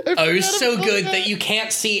 Oh, it was so good that you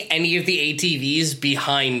can't see any of the ATVs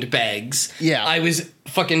behind Beggs. Yeah. I was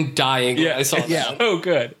fucking dying when I saw that. Oh,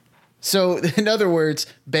 good. So, in other words,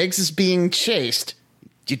 Beggs is being chased.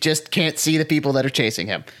 You just can't see the people that are chasing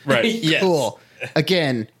him. Right. Yes. Cool.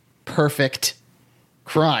 Again, perfect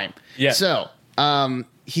crime. Yeah. So,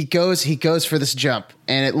 he goes for this jump,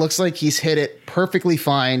 and it looks like he's hit it perfectly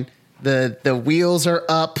fine. The wheels are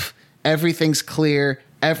up, everything's clear,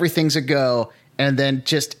 everything's a go, and then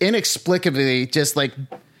just inexplicably, just like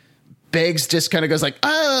Beggs just kind of goes like,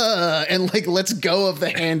 and like lets go of the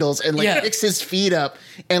handles and like picks his feet up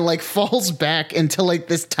and like falls back into like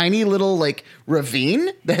this tiny little like ravine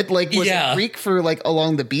that like was a creek for like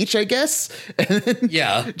along the beach, I guess. And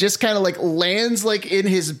then just kind of like lands like in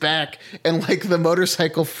his back and like the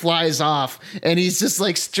motorcycle flies off and he's just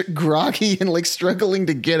like groggy and like struggling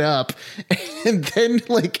to get up. And then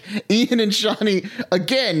like Ian and Shawnee,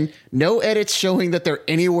 again, no edits showing that they're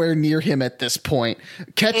anywhere near him at this point,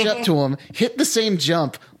 catch up to him, hit the same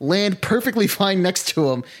jump, land perfectly fine next to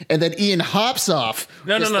him, and then Ian hops off.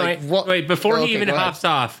 Wait, before he even hops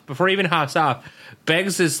off,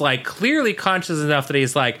 Beggs is like clearly conscious enough that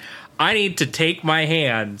he's like, I need to take my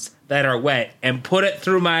hands that are wet and put it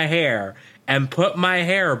through my hair and put my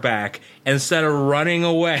hair back instead of running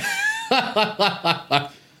away.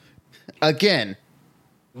 Again,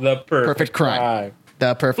 the perfect crime.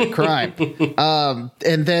 The perfect crime.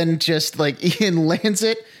 And then just like Ian lands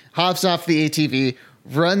it, hops off the ATV,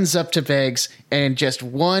 runs up to Beggs, and just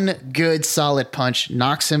one good solid punch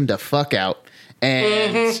knocks him the fuck out.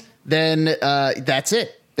 And then that's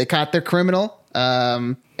it. They caught their criminal.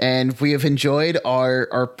 And we have enjoyed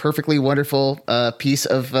our perfectly wonderful piece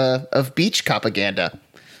of beach propaganda.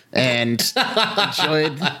 And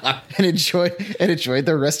enjoyed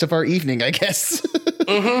the rest of our evening, I guess.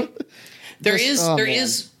 There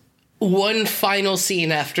is one final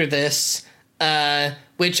scene after this,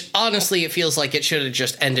 which honestly it feels like it should have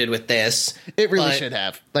just ended with this. It really should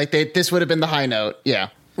have. Like this would have been the high note. Yeah.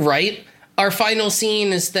 Right? Our final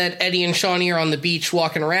scene is that Eddie and Shawnee are on the beach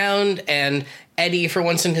walking around, and Eddie, for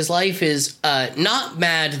once in his life, is not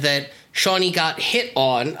mad that Shawnee got hit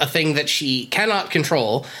on, a thing that she cannot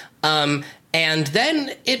control. And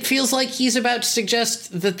then it feels like he's about to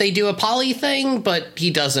suggest that they do a poly thing, but he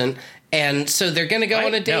doesn't. And so they're going to go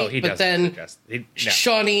on a date, but then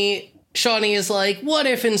Shawnee is like, what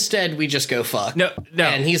if instead we just go fuck? No.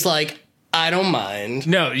 And he's like, I don't mind.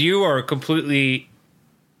 No, you are completely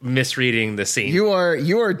misreading the scene. You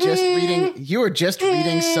are just reading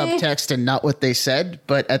subtext and not what they said,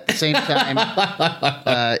 but at the same time,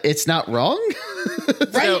 it's not wrong.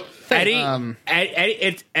 Right. So, Eddie,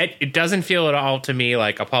 it doesn't feel at all to me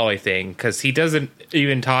like a poly thing, because he doesn't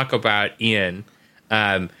even talk about Ian.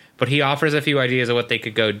 But he offers a few ideas of what they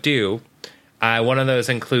could go do. One of those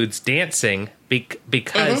includes dancing,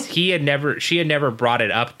 because she had never brought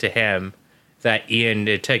it up to him that Ian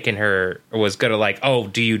had taken her, or was going to like, oh,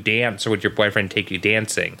 do you dance, or would your boyfriend take you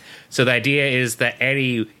dancing? So the idea is that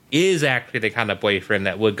Eddie is actually the kind of boyfriend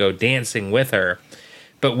that would go dancing with her.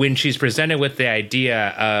 But when she's presented with the idea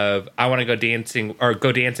of, I want to go dancing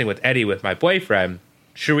with Eddie with my boyfriend,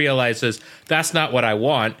 she realizes that's not what I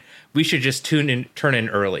want. We should just turn in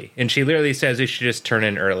early. And she literally says we should just turn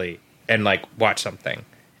in early and like watch something.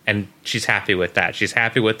 And she's happy with that. She's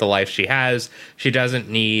happy with the life she has. She doesn't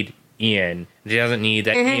need Ian. She doesn't need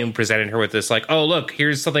that Ian presented her with this like, oh, look,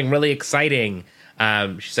 here's something really exciting.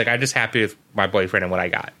 She's like, I'm just happy with my boyfriend and what I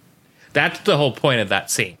got. That's the whole point of that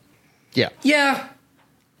scene. Yeah. Yeah.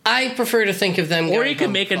 I prefer to think of them. Or you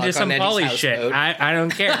can make into some poly shit. I don't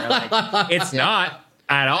care. Like, it's not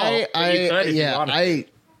at all.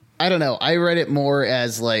 I don't know. I read it more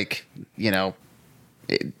as like,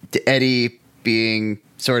 Eddie being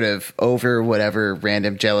sort of over whatever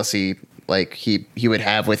random jealousy like he would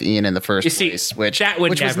have with Ian in the first place, which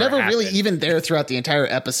was never really even there throughout the entire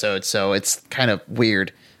episode. So it's kind of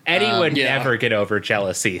weird. Eddie would never get over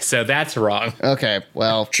jealousy, so that's wrong. Okay,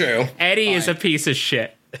 well, true. Eddie is a piece of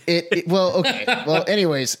shit. Okay. Well,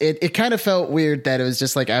 anyways, it kind of felt weird that it was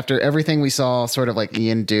just like after everything we saw sort of like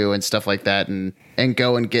Ian do and stuff like that and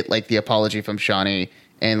go and get like the apology from Shawnee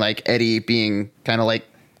and like Eddie being kind of like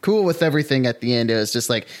cool with everything at the end. It was just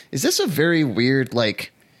like, is this a very weird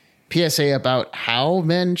like PSA about how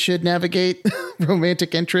men should navigate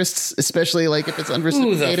romantic interests, especially like if it's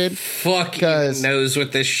unreciprocated? Who the fuck even knows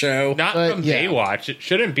with this show? Not from Baywatch. It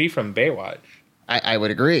shouldn't be from Baywatch. I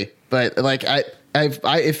would agree, but like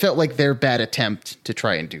it felt like their bad attempt to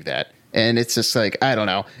try and do that. And it's just like, I don't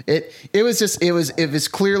know. It was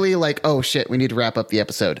clearly like, oh shit, we need to wrap up the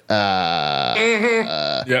episode.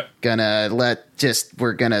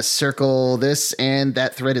 We're gonna circle this and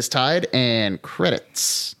that thread is tied and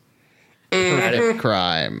credits. Credit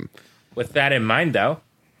crime. With that in mind though.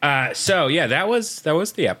 That was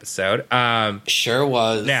the episode. Sure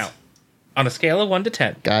was. Now, on a scale of 1 to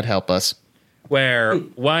 10. God help us. Where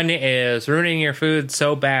 1 is ruining your food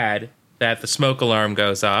so bad that the smoke alarm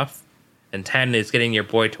goes off, and 10 is getting your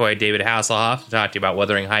boy toy David Hasselhoff to talk to you about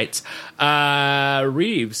Wuthering Heights.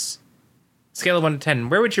 Reeves, scale of 1 to 10,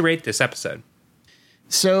 where would you rate this episode?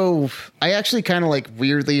 So I actually kind of like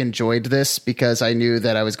weirdly enjoyed this because I knew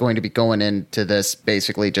that I was going to be going into this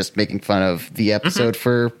basically just making fun of the episode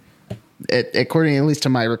for, according at least to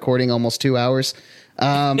my recording, almost 2 hours.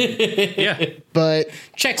 Yeah. But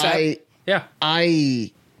Checks out. Yeah.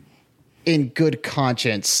 I, in good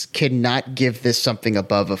conscience, cannot give this something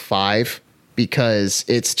above a 5 because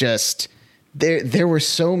it's just there were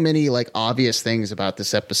so many like obvious things about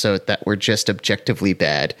this episode that were just objectively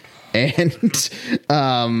bad. And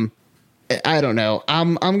I don't know.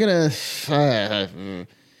 I'm gonna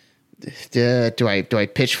do I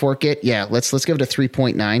pitchfork it? Yeah, let's give it a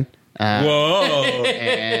 3.9. Whoa.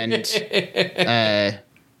 And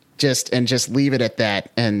just leave it at that.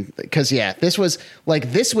 And because this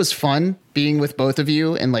was fun being with both of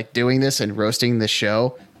you and like doing this and roasting this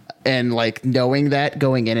show and like knowing that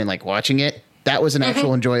going in and like watching it, that was an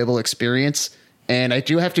actual enjoyable experience. And I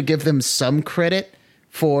do have to give them some credit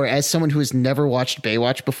for, as someone who has never watched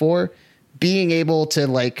Baywatch before, being able to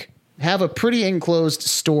like have a pretty enclosed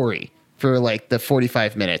story for like the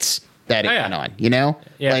 45 minutes that it went on, you know?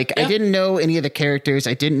 Yeah. Like I didn't know any of the characters.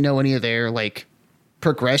 I didn't know any of their like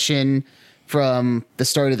progression from the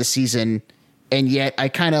start of the season. And yet I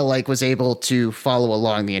kind of like was able to follow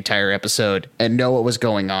along the entire episode and know what was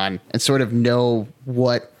going on and sort of know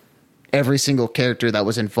what every single character that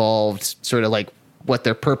was involved, sort of like what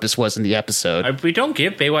their purpose was in the episode. We don't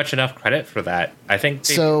give Baywatch enough credit for that. I think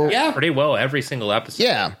they do that pretty well every single episode.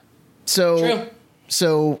 Yeah.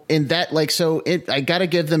 So in that, like, I got to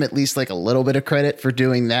give them at least like a little bit of credit for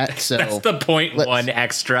doing that. So that's the 0.1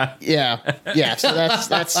 extra. Yeah. Yeah. So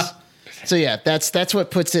that's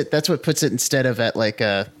what puts it. That's what puts it instead of at like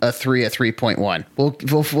a 3.1.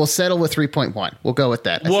 We'll settle with 3.1. We'll go with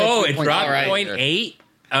that. Whoa! It dropped 0.8.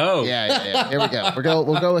 Oh, yeah. Here we go.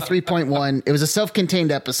 We'll go with 3.1. It was a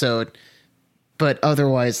self-contained episode, but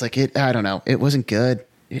otherwise, like I don't know. It wasn't good.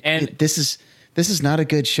 This is not a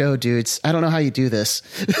good show, dudes. I don't know how you do this.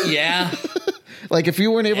 Yeah. Like if you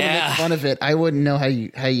weren't able to make fun of it, I wouldn't know how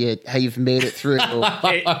you've made it through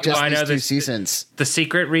just these 2 seasons. The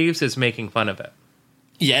secret, Reeves, is making fun of it.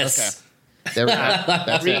 Yes. Okay. There we go.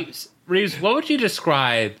 That's Reeves, what would you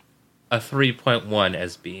describe a 3.1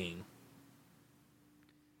 as being?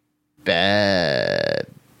 Bad.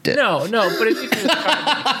 No, but if you can describe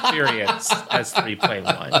an experience as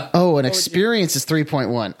 3.1. Oh, an experience is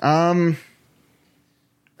 3.1.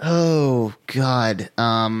 Oh God.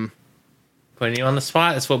 Putting you on the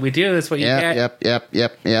spot. That's what we do. That's what you get.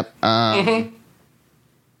 Yep.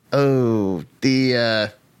 Oh,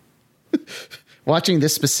 the watching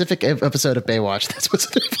this specific episode of Baywatch. That's what's.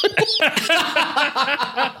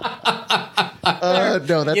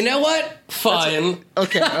 No, that's. You know what? Fine.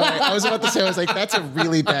 Okay, all right. I was about to say, I was like, that's a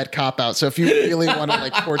really bad cop out. So if you really want to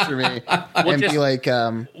like torture me be like,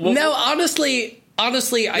 no, honestly, I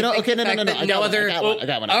think no other. I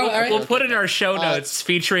got one. Oh, all right. We'll put in our show notes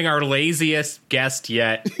featuring our laziest guest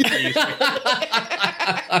yet.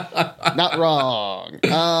 Not wrong.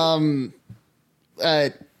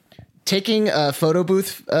 Taking photo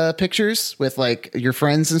booth pictures with like your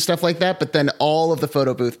friends and stuff like that, but then all of the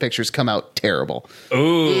photo booth pictures come out terrible.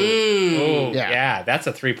 Ooh, yeah, that's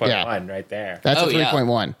a 3.1 right there. That's a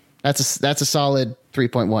 3.1. That's a solid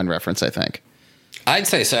 3.1 reference, I think. I'd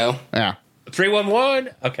say so. Yeah.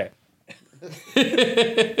 311. Okay.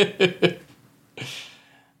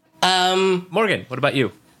 Morgan, what about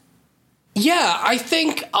you? Yeah, I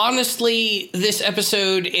think, honestly, this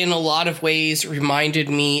episode, in a lot of ways, reminded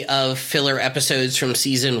me of filler episodes from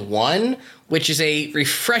Season 1, which is a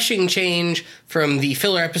refreshing change from the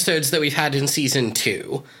filler episodes that we've had in Season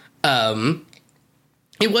 2.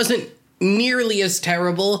 It wasn't nearly as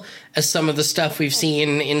terrible as some of the stuff we've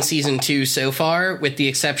seen in Season 2 so far, with the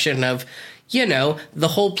exception of, the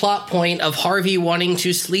whole plot point of Harvey wanting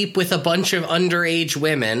to sleep with a bunch of underage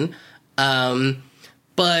women.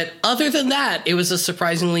 But other than that, it was a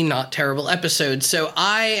surprisingly not terrible episode. So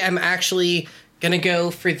I am actually going to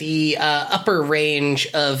go for the upper range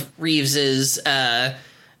of Reeves's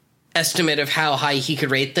estimate of how high he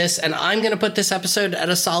could rate this. And I'm going to put this episode at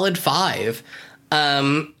a solid 5.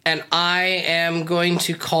 And I am going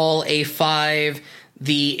to call a 5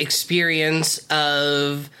 the experience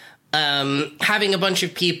of having a bunch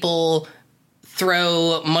of people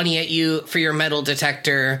throw money at you for your metal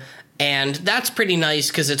detector. And that's pretty nice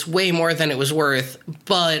because it's way more than it was worth.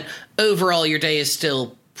 But overall, your day is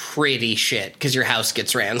still pretty shit because your house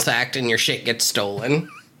gets ransacked and your shit gets stolen.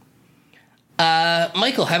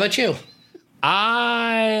 Michael, how about you?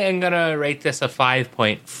 I am going to rate this a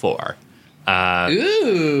 5.4.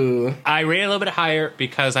 Ooh. I rated a little bit higher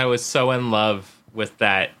because I was so in love with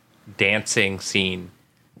that dancing scene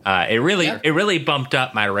It really bumped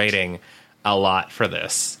up my rating a lot for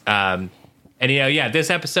this. And this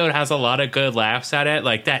episode has a lot of good laughs at it.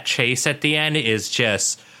 Like that chase at the end is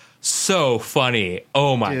just so funny.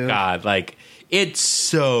 Oh my God. Like it's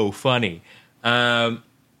so funny. But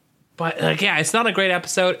it's not a great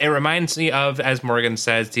episode. It reminds me of, as Morgan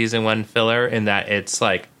says, season 1 filler in that it's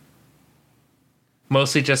like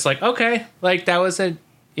mostly just like, okay, like that was a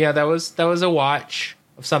watch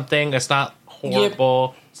of something. It's not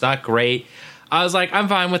horrible. Yep. It's not great. I was like, I'm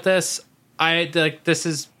fine with this. This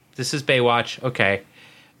is Baywatch. Okay.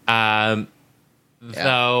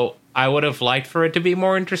 Though I would have liked for it to be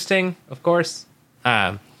more interesting, of course.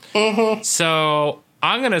 So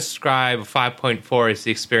I'm going to ascribe 5.4 as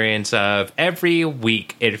the experience of every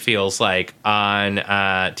week, it feels like, on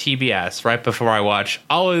TBS, right before I watch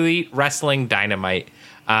All Elite Wrestling Dynamite.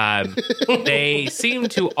 They seem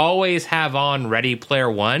to always have on Ready Player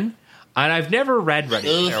One, and I've never read Ready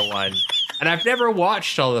Player One, and I've never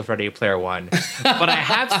watched all of Ready Player One, but I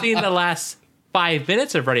have seen the last 5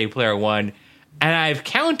 minutes of Ready Player One, and I've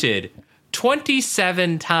counted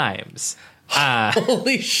 27 times.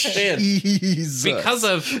 Holy shit. Jesus. Because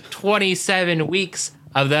of 27 weeks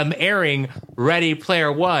of them airing Ready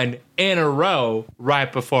Player One in a row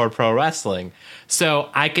right before pro wrestling. So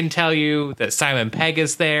I can tell you that Simon Pegg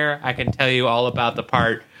is there. I can tell you all about the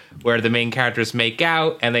part where the main characters make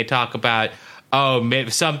out and they talk about,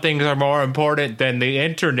 maybe some things are more important than the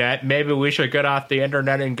internet. Maybe we should get off the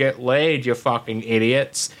internet and get laid, you fucking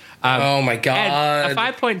idiots. Oh my God. And a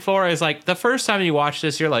 5.4 is like the first time you watch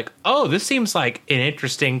this, you're like, oh, this seems like an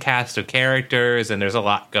interesting cast of characters and there's a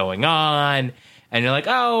lot going on. And you're like,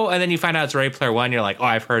 oh, and then you find out it's Ready Player One. You're like, oh,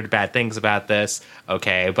 I've heard bad things about this.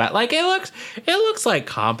 Okay, but like it looks like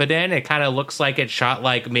competent. It kind of looks like it's shot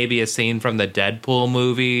like maybe a scene from the Deadpool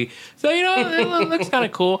movie. So it looks kind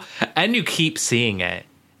of cool. And you keep seeing it,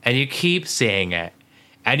 and you keep seeing it,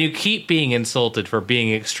 and you keep being insulted for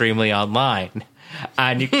being extremely online,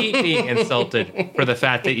 and you keep being insulted for the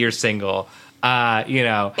fact that you're single.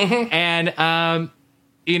 And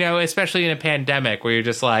especially in a pandemic where you're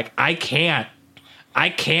just like, I can't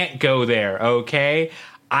go there, okay?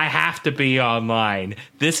 I have to be online.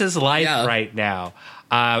 This is life right now.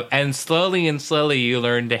 And slowly you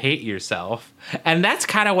learn to hate yourself. And that's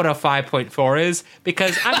kind of what a 5.4 is,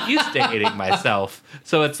 because I'm used to hating myself.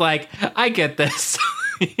 So it's like, I get this.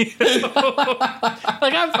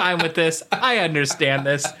 Like, I'm fine with this. I understand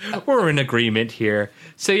this. We're in agreement here.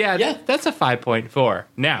 So that's a 5.4.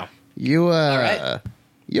 Now. You, all right.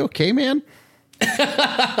 You okay, man?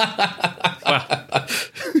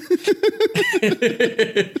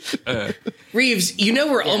 Reeves,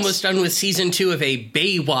 we're almost done with season 2 of a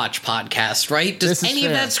Baywatch podcast, right? Does any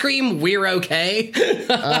of that scream we're okay?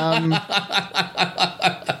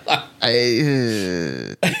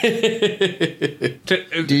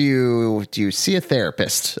 Do you see a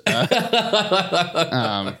therapist?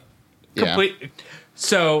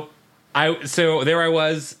 So there I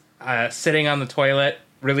was sitting on the toilet,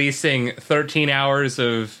 releasing 13 hours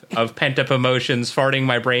of pent-up emotions, farting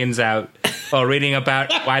my brains out while reading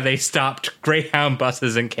about why they stopped Greyhound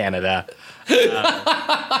buses in Canada.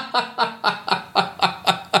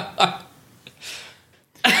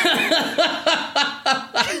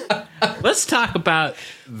 Let's talk about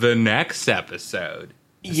the next episode.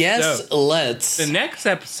 Yes, let's. The next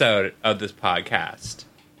episode of this podcast,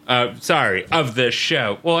 of this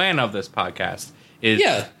show, and of this podcast, is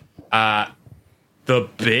The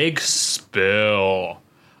Big Spill.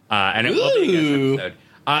 And it will be a good episode.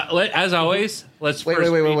 As always, let's wait.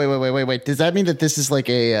 Does that mean that this is like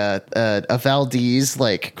a Valdez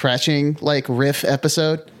like crashing like riff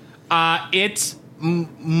episode? It's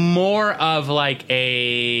more of like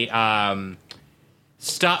a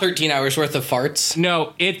 13 hours worth of farts.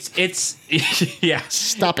 No, it's yeah.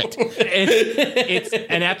 Stop it. It's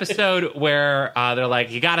an episode where they're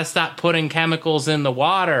like, you got to stop putting chemicals in the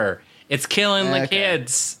water. It's killing the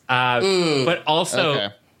kids. But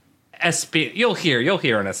also, you'll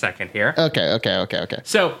hear in a second here. Okay.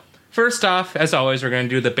 So first off, as always, we're going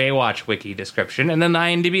to do the Baywatch wiki description and then the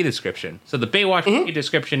IMDb description. So the Baywatch wiki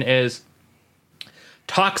description is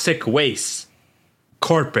toxic waste,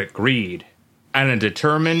 corporate greed, and a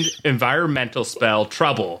determined environmental spell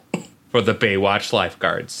trouble for the Baywatch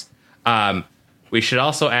lifeguards. We should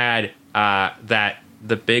also add that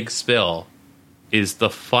The Big Spill is the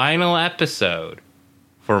final episode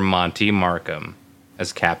for Monty Markham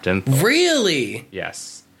as Captain Thorne. Really?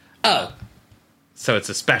 Yes. Oh. So it's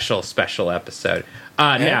a special episode.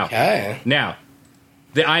 Now,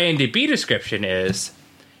 the IMDb description is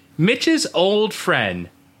Mitch's old friend,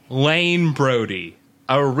 Lane Brody,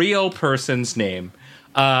 a real person's name,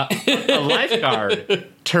 a lifeguard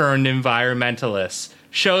turned environmentalist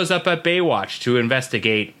shows up at Baywatch to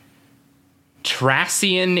investigate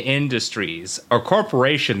Tracian Industries, a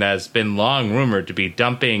corporation that has been long rumored to be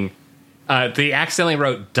dumping. They accidentally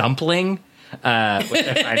wrote dumpling, which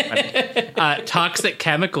I find funny, toxic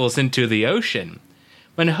chemicals into the ocean.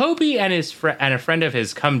 When Hobie and and a friend of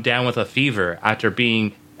his come down with a fever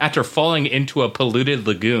after falling into a polluted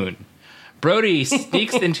lagoon, Brody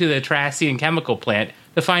sneaks into the Tracian chemical plant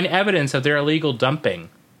to find evidence of their illegal dumping.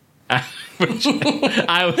 Which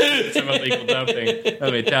I was some illegal dumping,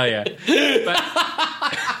 let me tell you.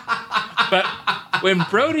 But when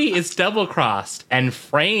Brody is double-crossed and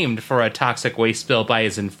framed for a toxic waste spill by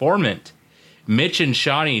his informant, Mitch and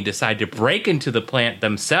Shawnee decide to break into the plant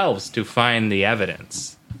themselves to find the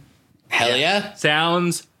evidence. Hell yeah.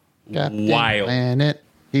 Sounds Captain wild. Planet,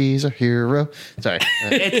 he's a hero. Sorry.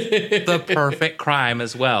 It's the perfect crime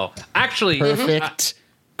as well. Actually, Perfect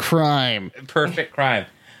crime. perfect crime.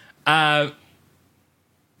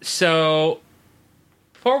 So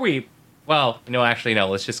before we,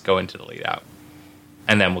 let's just go into the lead out,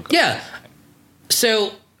 and then we'll go. Yeah.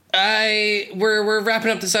 So we're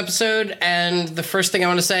wrapping up this episode, and the first thing I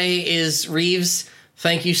want to say is, Reeves,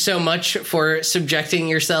 thank you so much for subjecting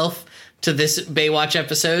yourself to this Baywatch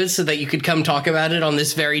episode so that you could come talk about it on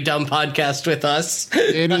this very dumb podcast with us.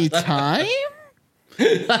 Anytime?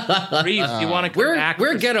 Reeves, do you want to come back?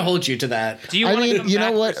 We're gonna hold you to that. Do you want to come you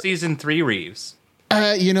back know what? for season 3, Reeves?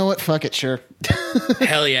 You know what? Fuck it, sure.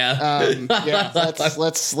 Hell yeah. Yeah,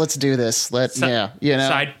 let's do this. Side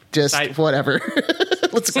whatever.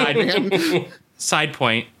 Let's go. Man. Side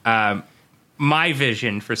point. My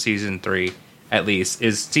vision for season 3, at least,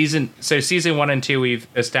 is season 1 and 2. We've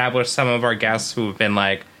established some of our guests who have been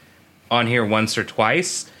like on here once or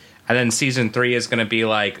twice, and then season 3 is going to be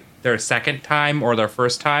like their second time or their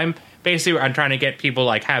first time. Basically, I'm trying to get people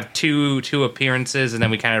like have two appearances, and then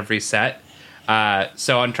we kind of reset.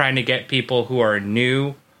 So I'm trying to get people who are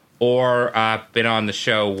new or been on the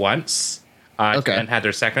show once and had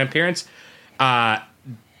their second appearance. That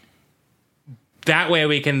way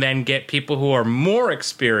we can then get people who are more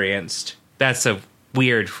experienced. That's a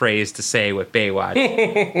weird phrase to say with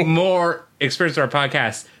Baywatch. More experienced in our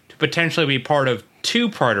podcast to potentially be part of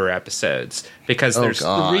 2-parter episodes, because there's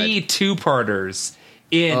 3 2-parters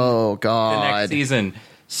in the next season.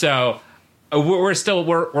 So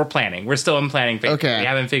we're planning. We're still in planning phase. Okay. We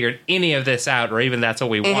haven't figured any of this out, or even that's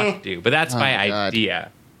what we want to do. But that's my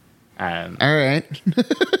idea. All right.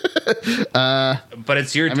 But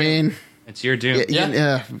it's your doom. It's your doom.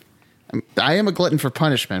 I am a glutton for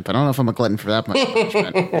punishment, but I don't know if I'm a glutton for that much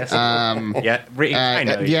punishment. I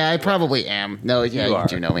know you. I probably am. No, you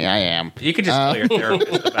do know me. I am. You could just tell your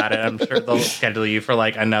therapist about it. I'm sure they'll schedule you for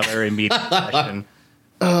like another immediate session.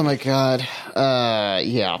 Oh my god.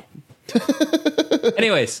 Yeah.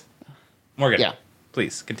 Anyways, Morgan. Yeah.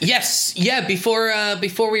 Please continue. Yes. Yeah.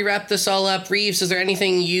 Before we wrap this all up, Reeves, is there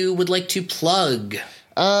anything you would like to plug?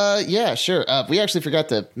 Yeah, sure. We actually forgot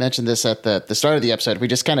to mention this at the start of the episode. We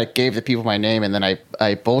just kind of gave the people my name, and then I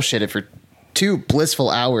bullshitted for 2 blissful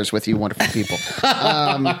hours with you wonderful people.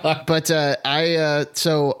 My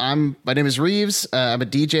name is Reeves. I'm a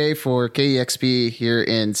DJ for KEXP here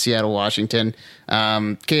in Seattle, Washington.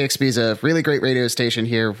 KEXP is a really great radio station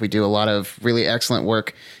here. We do a lot of really excellent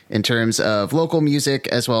work in terms of local music,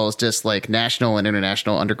 as well as just like national and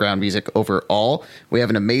international underground music overall. We have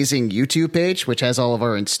an amazing YouTube page, which has all of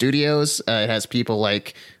our in studios. It has people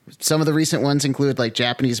like, some of the recent ones include like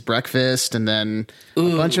Japanese Breakfast, and then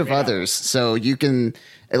a bunch of others. So you can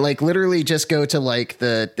like literally just go to like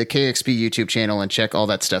the KXP YouTube channel and check all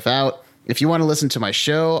that stuff out. If you want to listen to my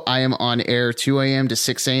show, I am on air 2 a.m. to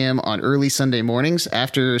 6 a.m. on early Sunday mornings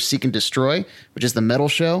after Seek and Destroy, which is the metal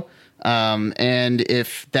show. And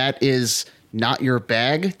if that is not your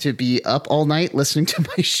bag to be up all night listening to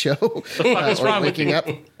my show or waking up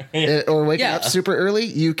super early,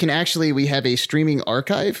 you can actually, we have a streaming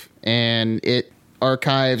archive, and it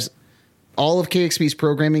archives all of KXP's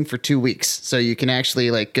programming for 2 weeks. So you can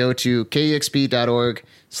actually like go to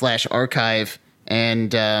kexp.org/archive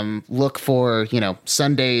and look for,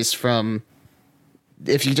 Sundays from,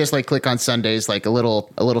 if you just like click on Sundays, like a little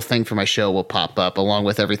thing for my show will pop up along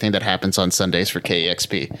with everything that happens on Sundays for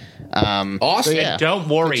KEXP. Awesome. So yeah. Don't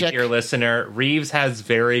worry, dear listener. Reeves has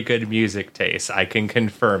very good music taste. I can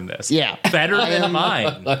confirm this. Yeah. Better than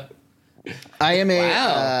mine. I am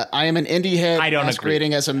an indie head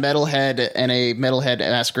masquerading agree. as a metalhead, and a metalhead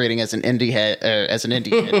masquerading as an indie head,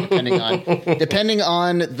 depending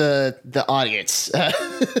on the audience,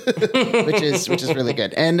 which is really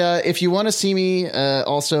good. And if you want to see me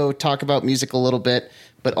also talk about music a little bit,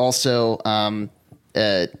 but also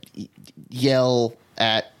yell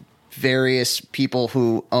at various people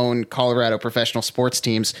who own Colorado professional sports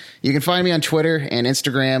teams. You can find me on Twitter and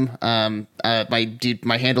Instagram.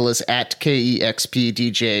 My handle is at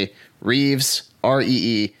KEXPDJ Reeves,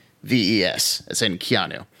 REEVES. It's in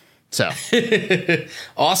Keanu. So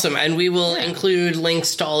awesome. And we will include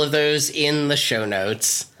links to all of those in the show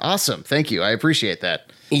notes. Awesome. Thank you. I appreciate that.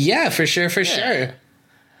 Yeah, for sure. Sure.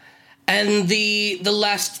 And the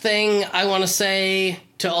last thing I want to say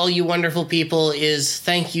to all you wonderful people is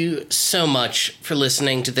thank you so much for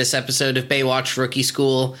listening to this episode of Baywatch Rookie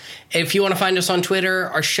School. If you want to find us on Twitter,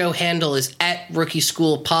 our show handle is at Rookie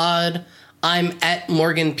School Pod. I'm at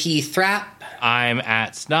Morgan P. Thrapp. I'm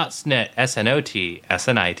at Snotsnit,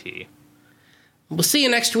 SNOT, We'll see you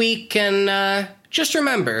next week, and just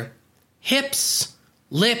remember, hips,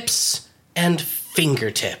 lips, and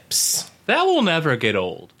fingertips. That will never get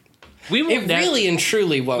old. It really and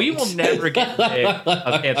truly won't. We will never get rid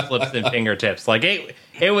of hips, lips, and fingertips. Like,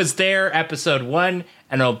 it was there episode 1,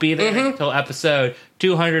 and it'll be there until episode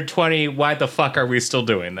 220. Why the fuck are we still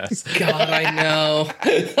doing this? God, I know.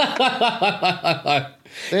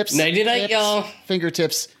 Lips, night-night, y'all.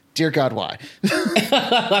 Fingertips. Dear God, why?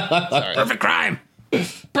 Perfect crime.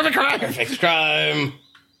 Perfect crime.